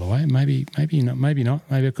too, by the way. Maybe not. Maybe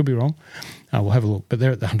I could be wrong. We'll have a look. But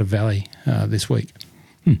they're at the Hunter Valley this week.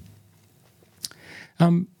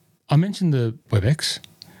 I mentioned the WebEx.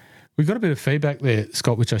 We got a bit of feedback there,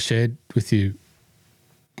 Scott, which I shared with you.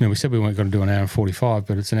 You know, we said we weren't going to do an hour and 45,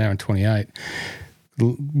 but it's an hour and 28.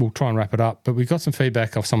 We'll try and wrap it up. But we got some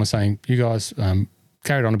feedback of someone saying, you guys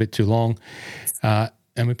carried on a bit too long.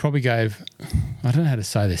 And we probably gave, I don't know how to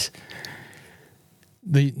say this.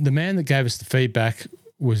 The man that gave us the feedback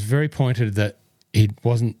was very pointed that he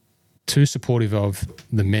wasn't too supportive of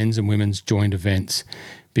the men's and women's joint events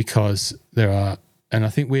because there are, and I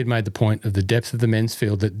think we had made the point of the depth of the men's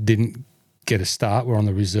field that didn't get a start, were on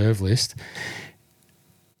the reserve list,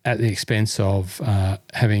 at the expense of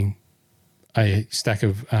having a stack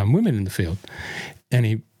of women in the field.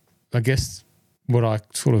 And I guess what I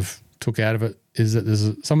sort of took out of it is that there's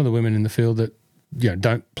some of the women in the field that, you know,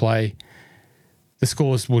 don't play. The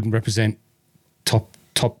scores wouldn't represent top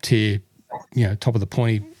tier, you know, top of the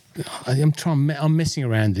pointy. I'm messing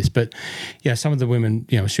around this, but yeah, some of the women,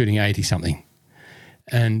 you know, are shooting 80 something,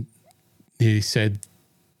 and he said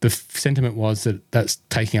the sentiment was that that's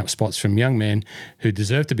taking up spots from young men who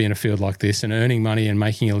deserve to be in a field like this and earning money and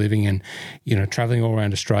making a living and, you know, traveling all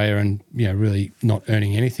around Australia and, you know, really not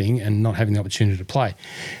earning anything and not having the opportunity to play.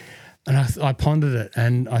 And I pondered it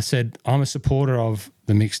and I said, I'm a supporter of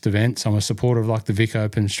the mixed events. I'm a supporter of like the Vic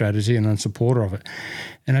Open strategy and I'm a supporter of it.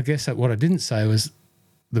 And I guess that what I didn't say was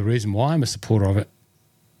the reason why I'm a supporter of it.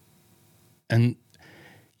 And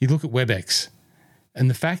you look at WebEx and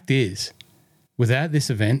the fact is, without this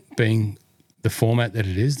event being the format that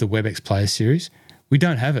it is, the WebEx Players Series, we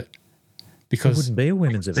don't have it. Because it wouldn't be a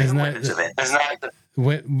women's event.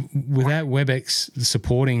 Without WebEx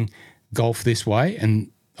supporting golf this way, and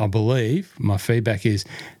I believe my feedback is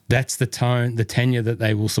that's the tone, the tenure that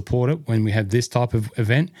they will support it when we have this type of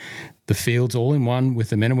event. The field's all in one with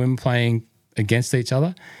the men and women playing against each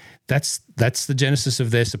other. That's the genesis of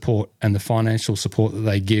their support and the financial support that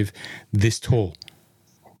they give this tour.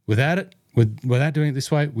 Without it, without doing it this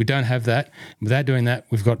way, we don't have that. Without doing that,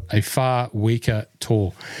 we've got a far weaker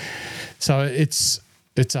tour. So it's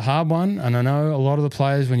a hard one, and I know a lot of the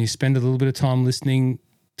players, when you spend a little bit of time listening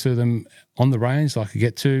to them on the range, like I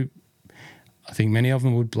get to, I think many of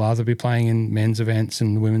them would rather be playing in men's events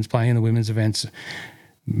and the women's playing in the women's events.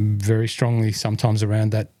 very strongly sometimes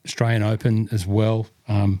around that Australian Open as well.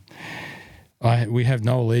 We have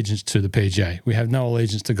no allegiance to the PGA. We have no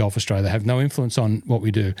allegiance to Golf Australia. They have no influence on what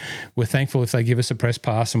we do. We're thankful if they give us a press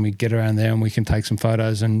pass and we get around there and we can take some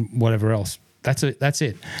photos and whatever else. That's it. That's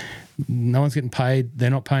it. No one's getting paid.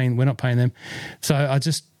 They're not paying. We're not paying them. So I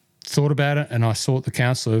just thought about it, and I sought the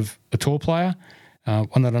counsel of a tour player,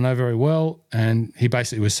 one that I know very well, and he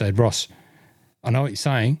basically said, Ross, I know what you're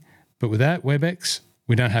saying, but without Webex,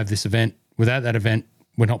 we don't have this event. Without that event,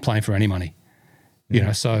 we're not playing for any money. You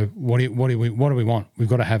know, so what do we want? We've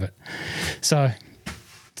got to have it. So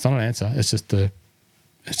it's not an answer. It's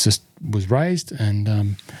just was raised, and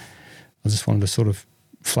I just wanted to sort of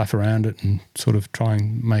flaff around it and sort of try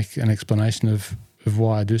and make an explanation of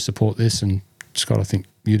why I do support this. And Scott, I think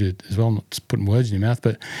you did as well. I'm not just putting words in your mouth,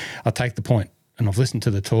 but I take the point, and I've listened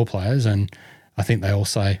to the tour players, and I think they all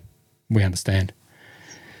say we understand.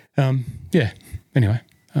 Anyway.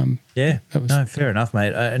 No, fair enough,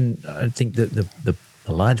 mate. And I think that the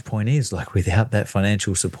large point is, like, without that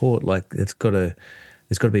financial support, like, there's got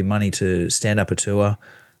to be money to stand up a tour,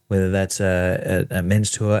 whether that's a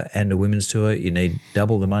men's tour and a women's tour. You need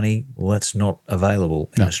double the money. Well, that's not available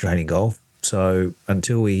in Australian golf. So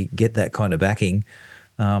until we get that kind of backing,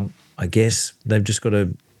 I guess they've just got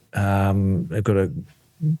to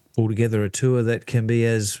pull together a tour that can be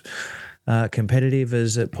as competitive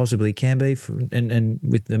as it possibly can be, and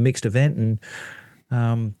with the mixed event. And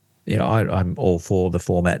I'm all for the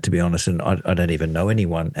format, to be honest. And I don't even know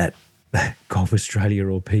anyone at Golf Australia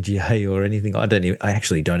or PGA or anything. I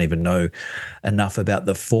actually don't even know enough about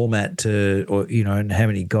the format and how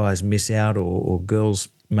many guys miss out or girls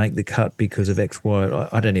make the cut because of X, Y.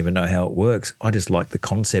 I don't even know how it works. I just like the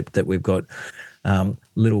concept that we've got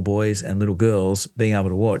little boys and little girls being able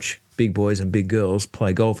to watch big boys and big girls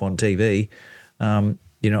play golf on TV, on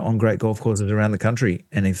great golf courses around the country.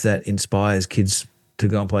 And if that inspires kids to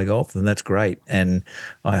go and play golf, then that's great. And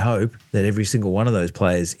I hope that every single one of those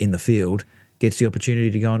players in the field gets the opportunity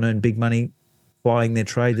to go and earn big money plying their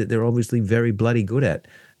trade that they're obviously very bloody good at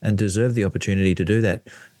and deserve the opportunity to do that.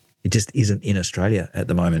 It just isn't in Australia at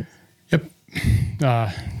the moment. Yep.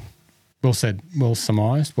 Well said. Well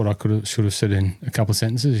summarised. What I should have said in a couple of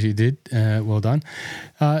sentences. You did. Well done.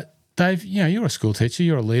 Dave, you're a school teacher.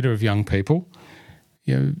 You're a leader of young people.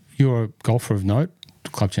 You're a golfer of note,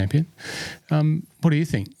 club champion. What do you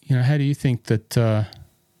think? How do you think that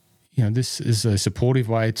this is a supportive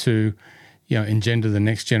way to engender the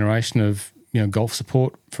next generation of golf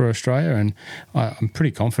support for Australia? And I'm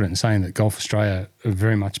pretty confident in saying that Golf Australia are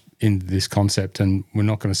very much in this concept, and we're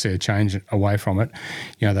not going to see a change away from it.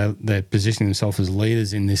 They're positioning themselves as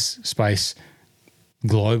leaders in this space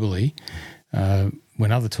globally.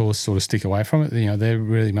 When other tours sort of stick away from it, they're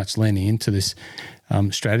really much leaning into this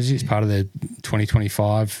strategy. It's part of their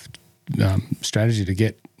 2025 strategy to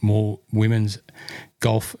get more women's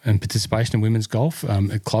golf and participation in women's golf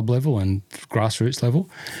at club level and grassroots level.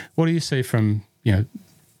 What do you see from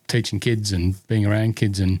teaching kids and being around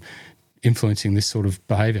kids and influencing this sort of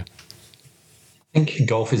behaviour? I think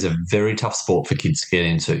golf is a very tough sport for kids to get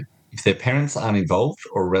into. If their parents aren't involved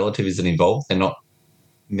or a relative isn't involved, they're not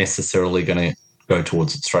necessarily going to go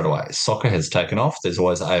towards it straight away. Soccer has taken off. There's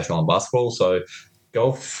always AFL and basketball. So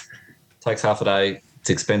golf takes half a day. It's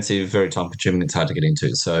expensive, very time consuming. It's hard to get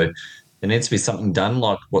into. So there needs to be something done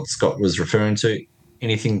like what Scott was referring to,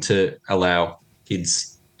 anything to allow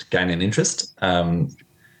kids to gain an interest.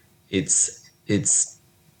 It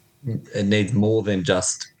needs more than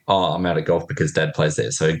just, I'm out at golf because dad plays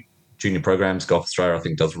there. So junior programs, Golf Australia, I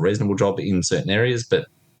think, does a reasonable job in certain areas, but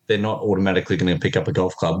they're not automatically going to pick up a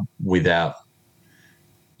golf club without,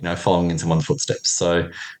 following in someone's footsteps. So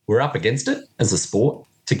we're up against it as a sport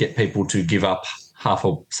to get people to give up half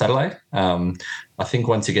a Saturday. I think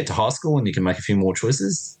once you get to high school and you can make a few more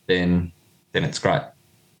choices, then it's great.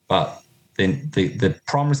 But then the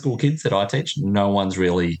primary school kids that I teach, no one's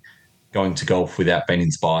really going to golf without being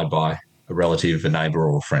inspired by a relative, a neighbour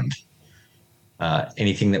or a friend.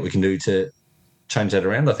 Anything that we can do to change that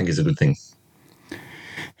around, I think, is a good thing.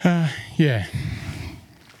 Yeah.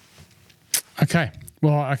 Okay.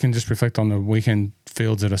 Well, I can just reflect on the weekend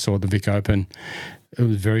fields that I saw at the Vic Open. It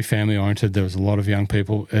was very family-oriented. There was a lot of young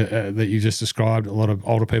people that you just described, a lot of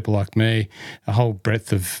older people like me, a whole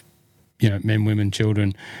breadth of, men, women,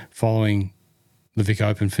 children following the Vic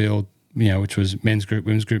Open field, which was men's group,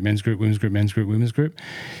 women's group, men's group, women's group, men's group, women's group.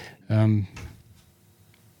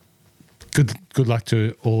 Good luck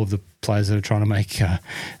to all of the players that are trying to make a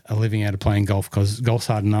living out of playing golf, because golf's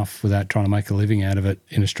hard enough without trying to make a living out of it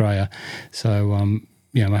in Australia. So,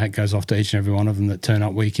 my hat goes off to each and every one of them that turn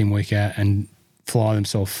up week in, week out and drive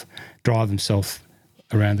themselves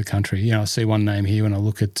around the country. I see one name here when I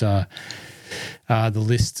look at the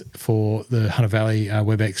list for the Hunter Valley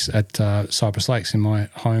Webex at Cypress Lakes in my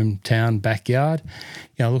hometown backyard.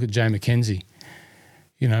 I look at Jay McKenzie.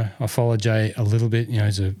 I follow Jay a little bit.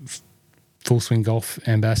 He's a full swing golf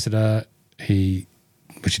ambassador.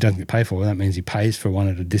 Which he doesn't get paid for. That means he pays for one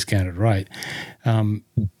at a discounted rate.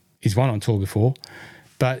 He's won on tour before,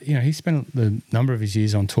 but he spent the number of his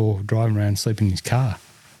years on tour driving around, sleeping in his car.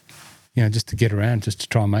 Just to get around, just to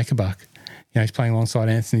try and make a buck. He's playing alongside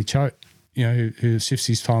Anthony Choate, who shifts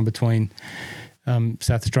his time between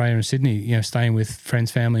South Australia and Sydney. Staying with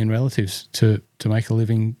friends, family, and relatives to make a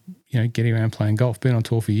living. Getting around playing golf. Been on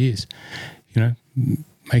tour for years.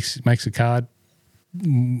 Makes a card.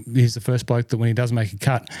 He's the first bloke that when he does make a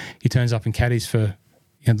cut, he turns up in caddies for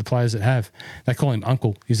the players that have. They call him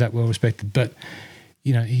Uncle. He's that well respected, but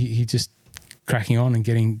he just cracking on and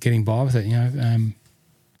getting by with it.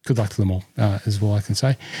 Good luck to them all, is all I can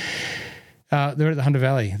say. They're at the Hunter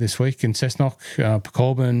Valley this week in Cessnock,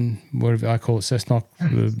 Colburn, whatever I call it, Cessnock.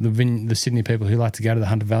 The Sydney people who like to go to the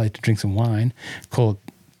Hunter Valley to drink some wine call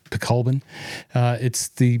it Colburn. It's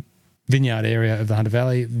the vineyard area of the Hunter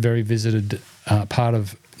Valley, very visited part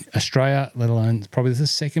of Australia, let alone probably the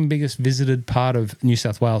second biggest visited part of New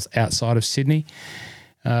South Wales outside of Sydney.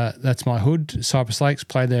 That's my hood. Cypress Lakes,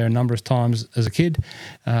 played there a number of times as a kid.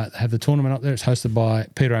 Have the tournament up there. It's hosted by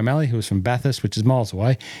Peter O'Malley, who was from Bathurst, which is miles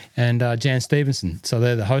away, and Jan Stevenson. So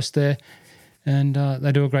they're the host there, and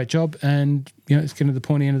they do a great job. And it's getting to the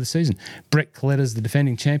pointy end of the season. Brett Coletta's the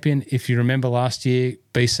defending champion. If you remember last year,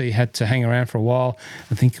 BC had to hang around for a while.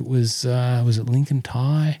 I think it was it Lincoln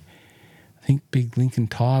Tie? I think big Lincoln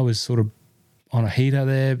Tie was sort of on a heater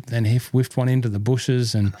there, and he whiffed one into the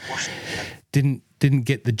bushes and didn't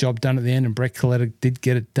get the job done at the end. And Brett Coletta did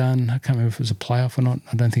get it done. I can't remember if it was a playoff or not.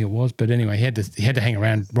 I don't think it was, but anyway, he had to hang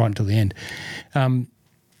around right until the end.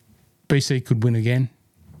 BC could win again.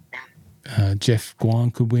 Jeff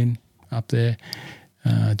Guan could win up there.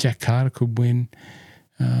 Jack Carter could win.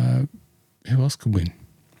 Who else could win?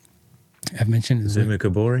 I've mentioned Kazuma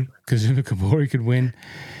Kabori. Kazuma Kabori could win.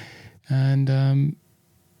 And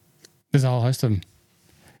there's a whole host of them.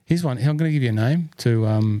 Here's one. I'm going to give you a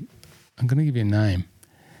name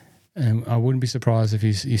and I wouldn't be surprised if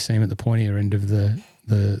you see him at the pointier end of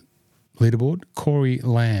the leaderboard. Corey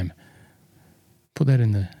Lamb. Put that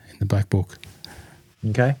in the black book.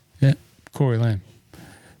 Okay. Yeah, Corey Lamb.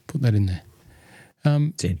 Put that in there.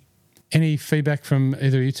 It's in. Any feedback from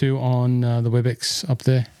either of you two on the Webex up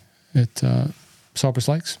there at Cypress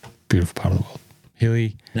Lakes? Beautiful part of the world.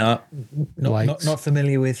 Hilly. No, not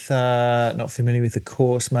familiar with the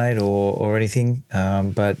course, mate, or anything.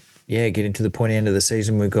 But yeah, getting to the pointy end of the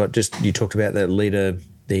season, we've got you talked about that leader,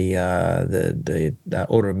 the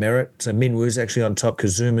order of merit. So Min Woo's actually on top.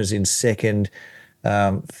 Kazuma's in second,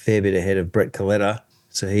 fair bit ahead of Brett Coletta.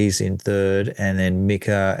 So he's in third, and then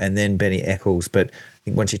Mika, and then Benny Eccles. But I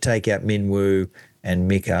think once you take out Min Woo and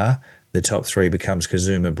Mika, the top three becomes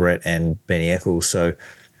Kazuma, Brett, and Benny Eccles. So,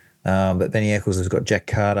 but Benny Eccles has got Jack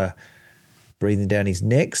Carter breathing down his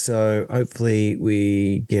neck. So hopefully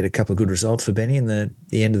we get a couple of good results for Benny in the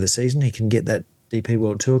end of the season. He can get that DP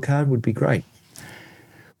World Tour card, would be great.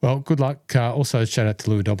 Well, good luck. Also, shout out to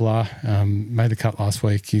Louis Doblar. Made the cut last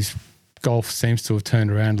week. His golf seems to have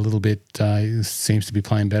turned around a little bit. He seems to be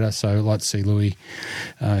playing better. So I'd like to see Louis,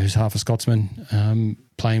 who's half a Scotsman,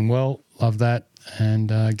 playing well. Love that.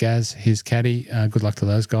 And Gaz, his caddy. Good luck to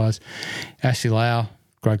those guys. Ashley Lau,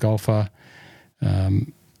 great golfer.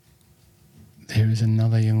 There is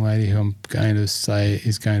another young lady who I'm going to say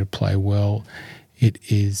is going to play well. It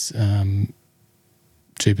is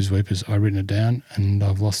Jeepers Weepers. I've written it down and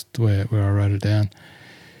I've lost where I wrote it down.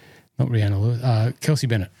 Not Rihanna Lewis. Kelsey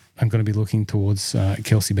Bennett. I'm going to be looking towards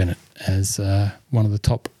Kelsey Bennett as one of the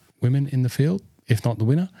top women in the field, if not the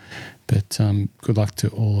winner. But good luck to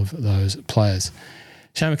all of those players.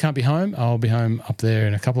 Shame I can't be home. I'll be home up there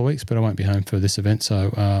in a couple of weeks, but I won't be home for this event,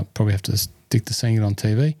 so probably have to stick to seeing it on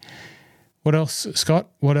TV. What else, Scott?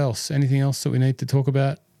 What else? Anything else that we need to talk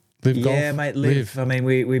about? Live Golf? Yeah, mate, Live. I mean,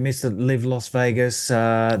 we missed the Live Las Vegas. They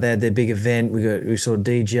had their big event. We saw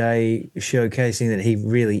DJ showcasing that he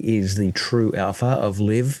really is the true alpha of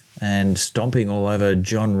Live and stomping all over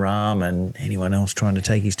John Rahm and anyone else trying to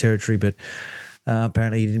take his territory. But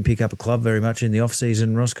apparently he didn't pick up a club very much in the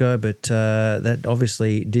off-season, Roscoe, but that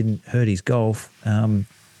obviously didn't hurt his golf.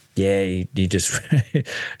 He just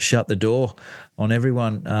shut the door on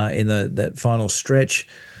everyone in that final stretch.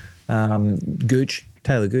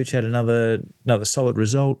 Taylor Gooch had another solid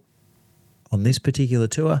result on this particular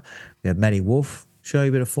tour. We had Matty Wolff showing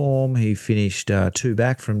a bit of form. He finished 2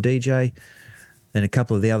 back from DJ. Then a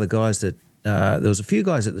couple of the other guys that there was a few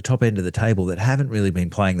guys at the top end of the table that haven't really been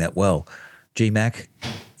playing that well. G-Mac,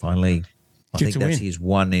 finally, I think that's his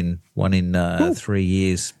one in 3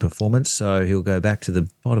 years performance. So he'll go back to the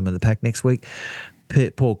bottom of the pack next week.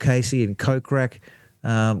 Paul Casey and Kokrak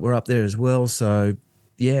were up there as well. So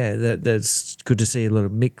yeah, that's good to see a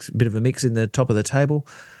bit of a mix in the top of the table.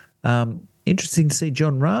 Interesting to see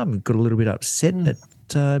John Rahm got a little bit upset at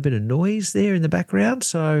a bit of noise there in the background.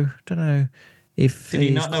 So don't know if did he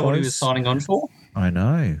not know what he was signing on for? I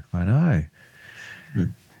know.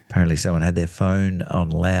 Apparently someone had their phone on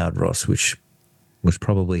loud, Ross, which was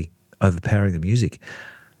probably overpowering the music,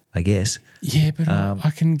 I guess. Yeah, but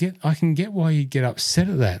I can get why you get upset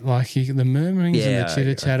at that. Like the murmurings and the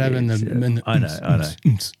chitter chatter and the I know.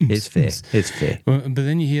 It's fair. But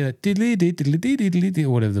then you hear that diddly or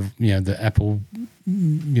whatever the Apple,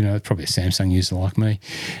 probably a Samsung user like me,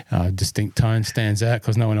 distinct tone stands out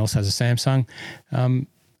because no one else has a Samsung.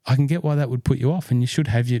 I can get why that would put you off, and you should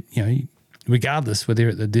have regardless whether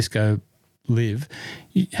you're at the disco live,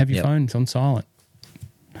 you have your phones on silent.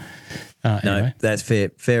 Anyway. No, that's fair.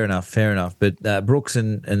 Fair enough. But Brooks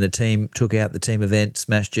and the team took out the team event,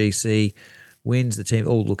 Smash GC, wins. The team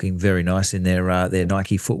all looking very nice in their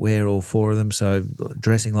Nike footwear, all four of them. So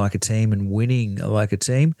dressing like a team and winning like a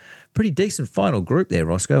team. Pretty decent final group there,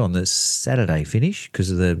 Roscoe, on the Saturday finish because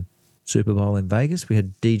of the Super Bowl in Vegas. We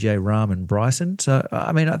had DJ Rahm and Bryson. So,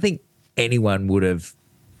 I mean, I think anyone would have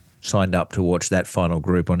signed up to watch that final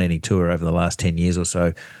group on any tour over the last 10 years or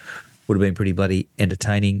so. Would have been pretty bloody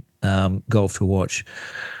entertaining golf to watch.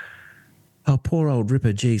 Oh, poor old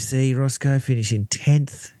Ripper GC, Roscoe, finishing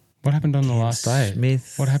 10th. What happened on the last day?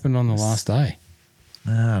 Smith. What happened on the last day?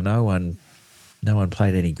 No one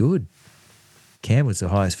played any good. Cam was the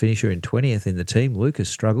highest finisher in 20th in the team. Lucas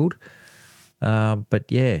struggled. But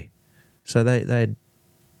yeah, so they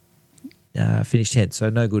finished 10th, so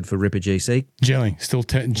no good for Ripper GC. Gelling, still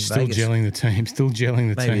gelling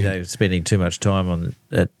the team. Maybe they were spending too much time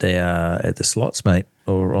at the slots, mate,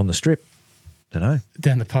 or on the strip. Don't know.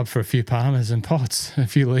 Down the pub for a few Palmers and pots, a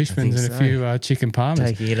few Leishmans and a few chicken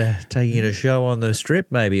Palmers. Taking it a show on the strip,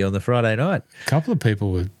 maybe on the Friday night. A couple of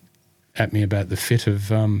people were at me about the fit of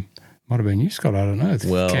might have been you, Scott. I don't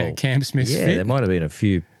know. Cam Smith's fit. There might have been a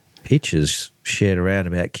few pictures shared around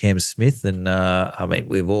about Cam Smith, and I mean,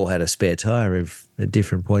 we've all had a spare tyre at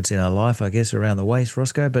different points in our life, I guess, around the waist,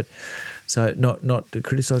 Roscoe. But so not to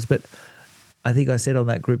criticise, but I think I said on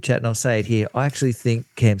that group chat, and I'll say it here, I actually think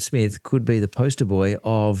Cam Smith could be the poster boy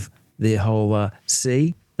of the whole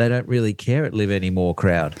they don't really care at Live anymore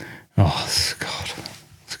crowd. Oh, Scott.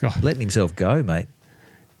 Letting himself go, mate.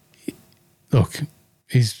 Look,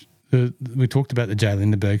 we talked about the Jay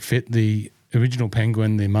Lindeberg fit. The original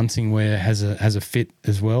Penguin, the Munsing wear, has a fit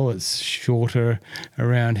as well. It's shorter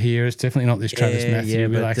around here. It's definitely not this Travis Matthew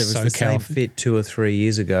relaxed SoCal. The same fit 2 or 3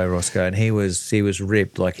 years ago, Roscoe, and he was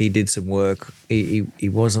ripped. Like, he did some work. He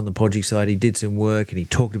was on the podgy side. He did some work, and he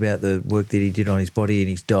talked about the work that he did on his body and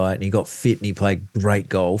his diet, and he got fit and he played great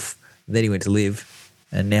golf. And then he went to Live,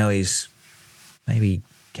 and now he's maybe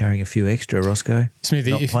carrying a few extra, Roscoe.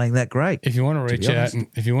 Smithy, not playing that great. If you want to reach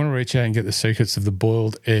out and get the secrets of the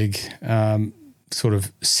boiled egg, sort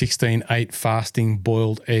of 16/8 fasting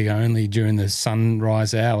boiled egg only during the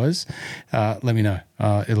sunrise hours, let me know.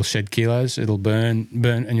 It'll shed kilos, it'll burn,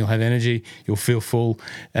 and you'll have energy. You'll feel full,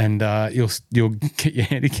 and you'll get your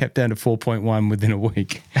handicap down to 4.1 within a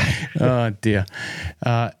week. Oh dear.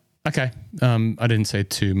 Okay. I didn't say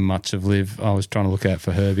too much of Liv. I was trying to look out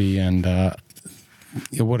for Herbie and.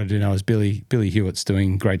 What I do know is Billy Hewitt's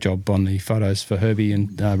doing a great job on the photos for Herbie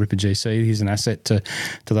and Ripper GC. He's an asset to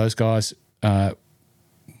those guys.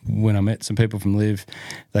 When I met some people from Liv,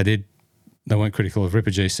 they weren't critical of Ripper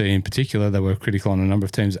GC in particular. They were critical on a number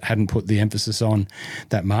of teams that hadn't put the emphasis on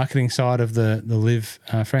that marketing side of the Liv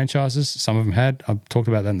franchises. Some of them had. I've talked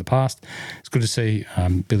about that in the past. It's good to see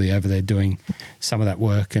Billy over there doing some of that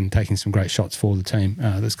work and taking some great shots for the team.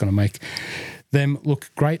 That's going to make them look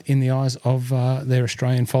great in the eyes of their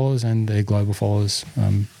Australian followers and their global followers.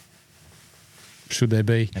 Should there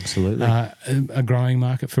be absolutely a growing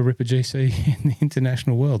market for Ripper GC in the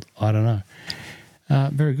international world? I don't know.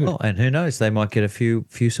 Very good. Oh, and who knows? They might get a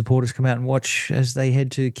few supporters come out and watch as they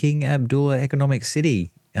head to King Abdullah Economic City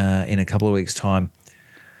in a couple of weeks' time.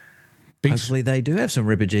 Hopefully they do have some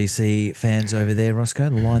Ripper GC fans over there, Roscoe,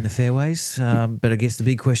 to line the fairways. But I guess the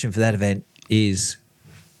big question for that event is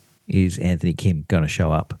Anthony Kim going to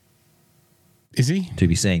show up? Is he? To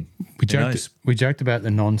be seen. We joked about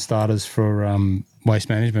the non-starters for waste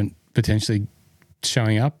management potentially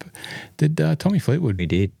showing up. Did Tommy Fleetwood? He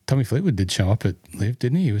did. Tommy Fleetwood did show up at Live,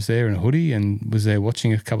 didn't he? He was there in a hoodie and was there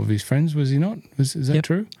watching a couple of his friends. Was he not? Is that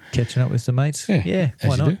true? Catching up with the mates. Yeah.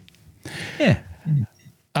 Why not? Yeah.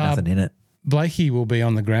 Nothing in it. Blakey will be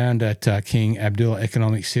on the ground at King Abdullah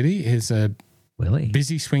Economic City. Here's a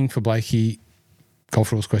busy swing for Blakey.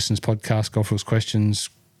 Golf Rules Questions podcast, Golf Rules Questions,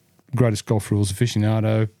 greatest golf rules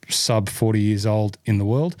aficionado, sub 40 years old in the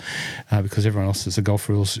world, because everyone else is a golf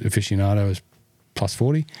rules aficionado is plus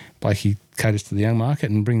 40. Blakey caters to the young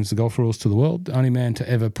market and brings the golf rules to the world. The only man to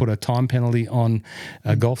ever put a time penalty on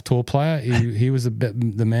a golf tour player. He was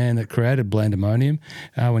the man that created blandemonium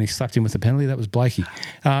when he slapped him with the penalty. That was Blakey.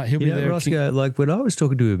 He'll be there. Roscoe, like when I was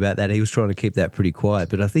talking to him about that, he was trying to keep that pretty quiet,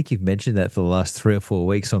 but I think you've mentioned that for the last 3 or 4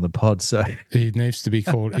 weeks on the pod. So he needs to be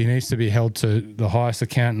called. He needs to be held to the highest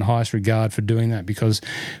account and highest regard for doing that, because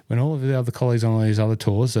when all of the other colleagues on all these other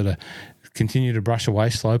tours that continue to brush away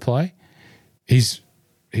slow play, He's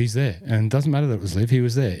there, and it doesn't matter that it was Liv. He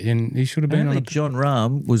was there, and he should have been on. John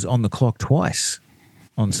Rahm was on the clock twice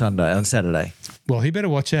on Saturday. Well, he better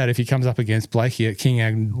watch out if he comes up against Blakey at King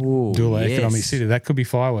Abdullah Economic City. That could be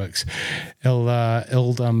fireworks. El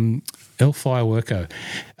Fireworko.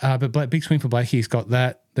 But big swing for Blakey. He's got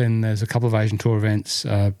that. Then there's a couple of Asian Tour events,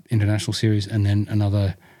 International Series, and then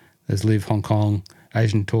another. There's Liv Hong Kong,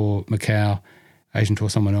 Asian Tour Macau, Asian Tour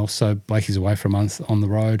someone else. So Blakey's away for a month on the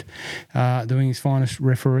road doing his finest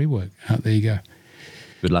referee work. There you go.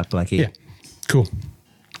 Good luck, Blakey. Yeah, cool.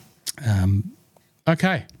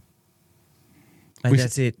 Okay.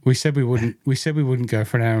 That's it. We said we wouldn't. We said we wouldn't go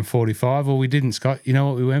for an hour and 45. Well, we didn't, Scott. You know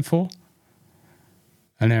what we went for?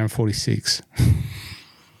 An hour and 46.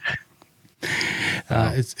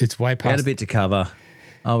 It's way past. We had a bit to cover.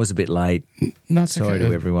 I was a bit late. No, sorry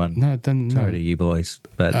to everyone. Sorry to you boys.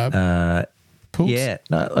 But Poults? Yeah,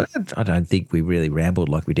 no, I don't think we really rambled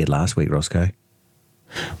like we did last week, Roscoe.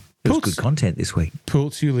 It was good content this week.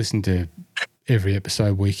 Poults, you listen to every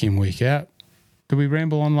episode week in, week out. Did we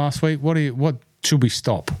ramble on last week? What should we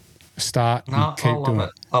stop? Start and keep doing?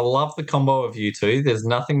 It. I love the combo of you two. There's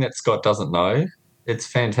nothing that Scott doesn't know. It's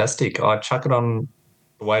fantastic. I chuck it on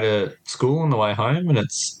the way to school and the way home, and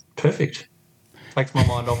it's perfect. Takes my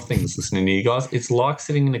mind off things listening to you guys. It's like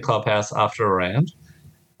sitting in the clubhouse after a round.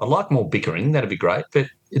 I'd like more bickering. That'd be great. But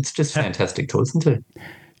it's just fantastic to listen to.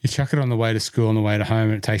 You chuck it on the way to school and the way to home,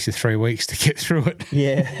 and it takes you 3 weeks to get through it.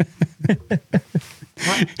 Yeah.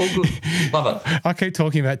 Right, all good. Love it. I keep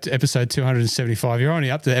talking about episode 275. You're only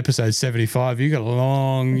up to episode 75. You've got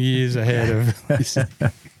long years ahead of this.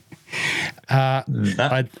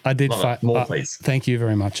 I did. More, please. Thank you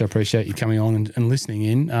very much. I appreciate you coming on and listening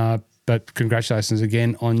in. But congratulations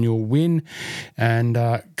again on your win, and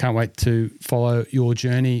can't wait to follow your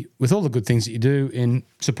journey with all the good things that you do in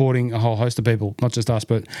supporting a whole host of people, not just us,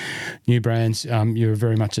 but new brands. You're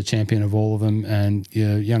very much a champion of all of them, and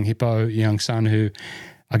your young Hippo, young son, who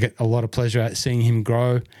I get a lot of pleasure at seeing him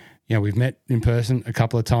grow. You know, we've met in person a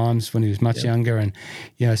couple of times when he was much younger, and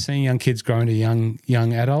seeing young kids grow into young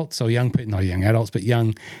adults, or not young adults, but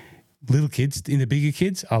young little kids in the bigger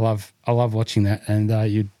kids. I love watching that, and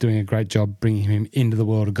you're doing a great job bringing him into the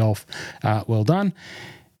world of golf. Well done.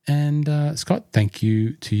 And Scott, thank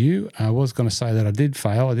you to you. I was going to say that I did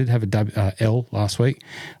fail. I did have a L last week.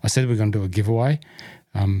 I said we were going to do a giveaway.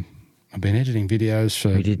 I've been editing videos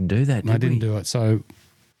for. We didn't do that. I didn't do it, so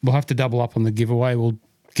we'll have to double up on the giveaway. We'll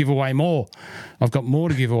give away more. I've got more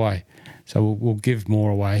to give away, so we'll give more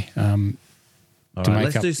away. All right,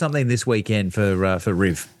 let's do something this weekend for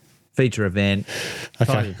Riv. Feature event.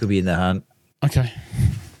 Okay. It could be in the hunt. Okay.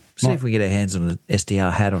 See if we get our hands on an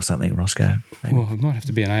SDR hat or something, Roscoe. Maybe. Well, it might have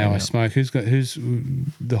to be an AI Smoke. Who's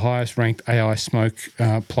the highest ranked AI Smoke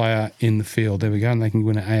player in the field? There we go. And they can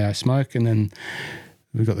win an AI Smoke. And then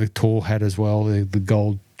we've got the Tour hat as well. The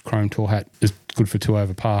gold Chrome Tour hat is good for 2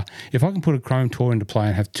 over par. If I can put a Chrome Tour into play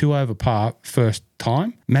and have 2 over par first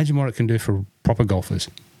time, imagine what it can do for proper golfers.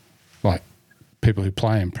 Like people who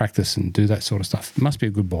play and practice and do that sort of stuff. It must be a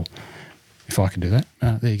good ball if I can do that.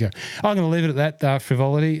 There you go. I'm going to leave it at that,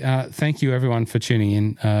 frivolity. Thank you, everyone, for tuning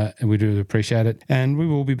in. And we do appreciate it. And we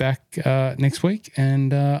will be back next week.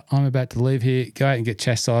 And I'm about to leave here, go out and get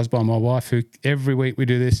chastised by my wife, who every week we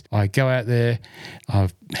do this. I go out there,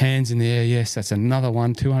 hands in the air. Yes, that's another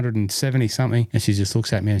one, 270-something. And she just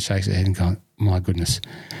looks at me and shakes her head and goes, my goodness,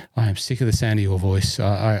 I am sick of the sound of your voice.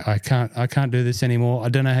 I can't do this anymore. I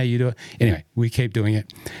don't know how you do it. Anyway, we keep doing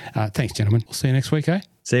it. Thanks, gentlemen. We'll see you next week, eh?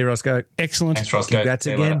 See you, Roscoe. Excellent. Thanks, Roscoe. Congrats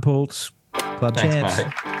again, Poults. Club champs.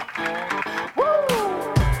 Mate.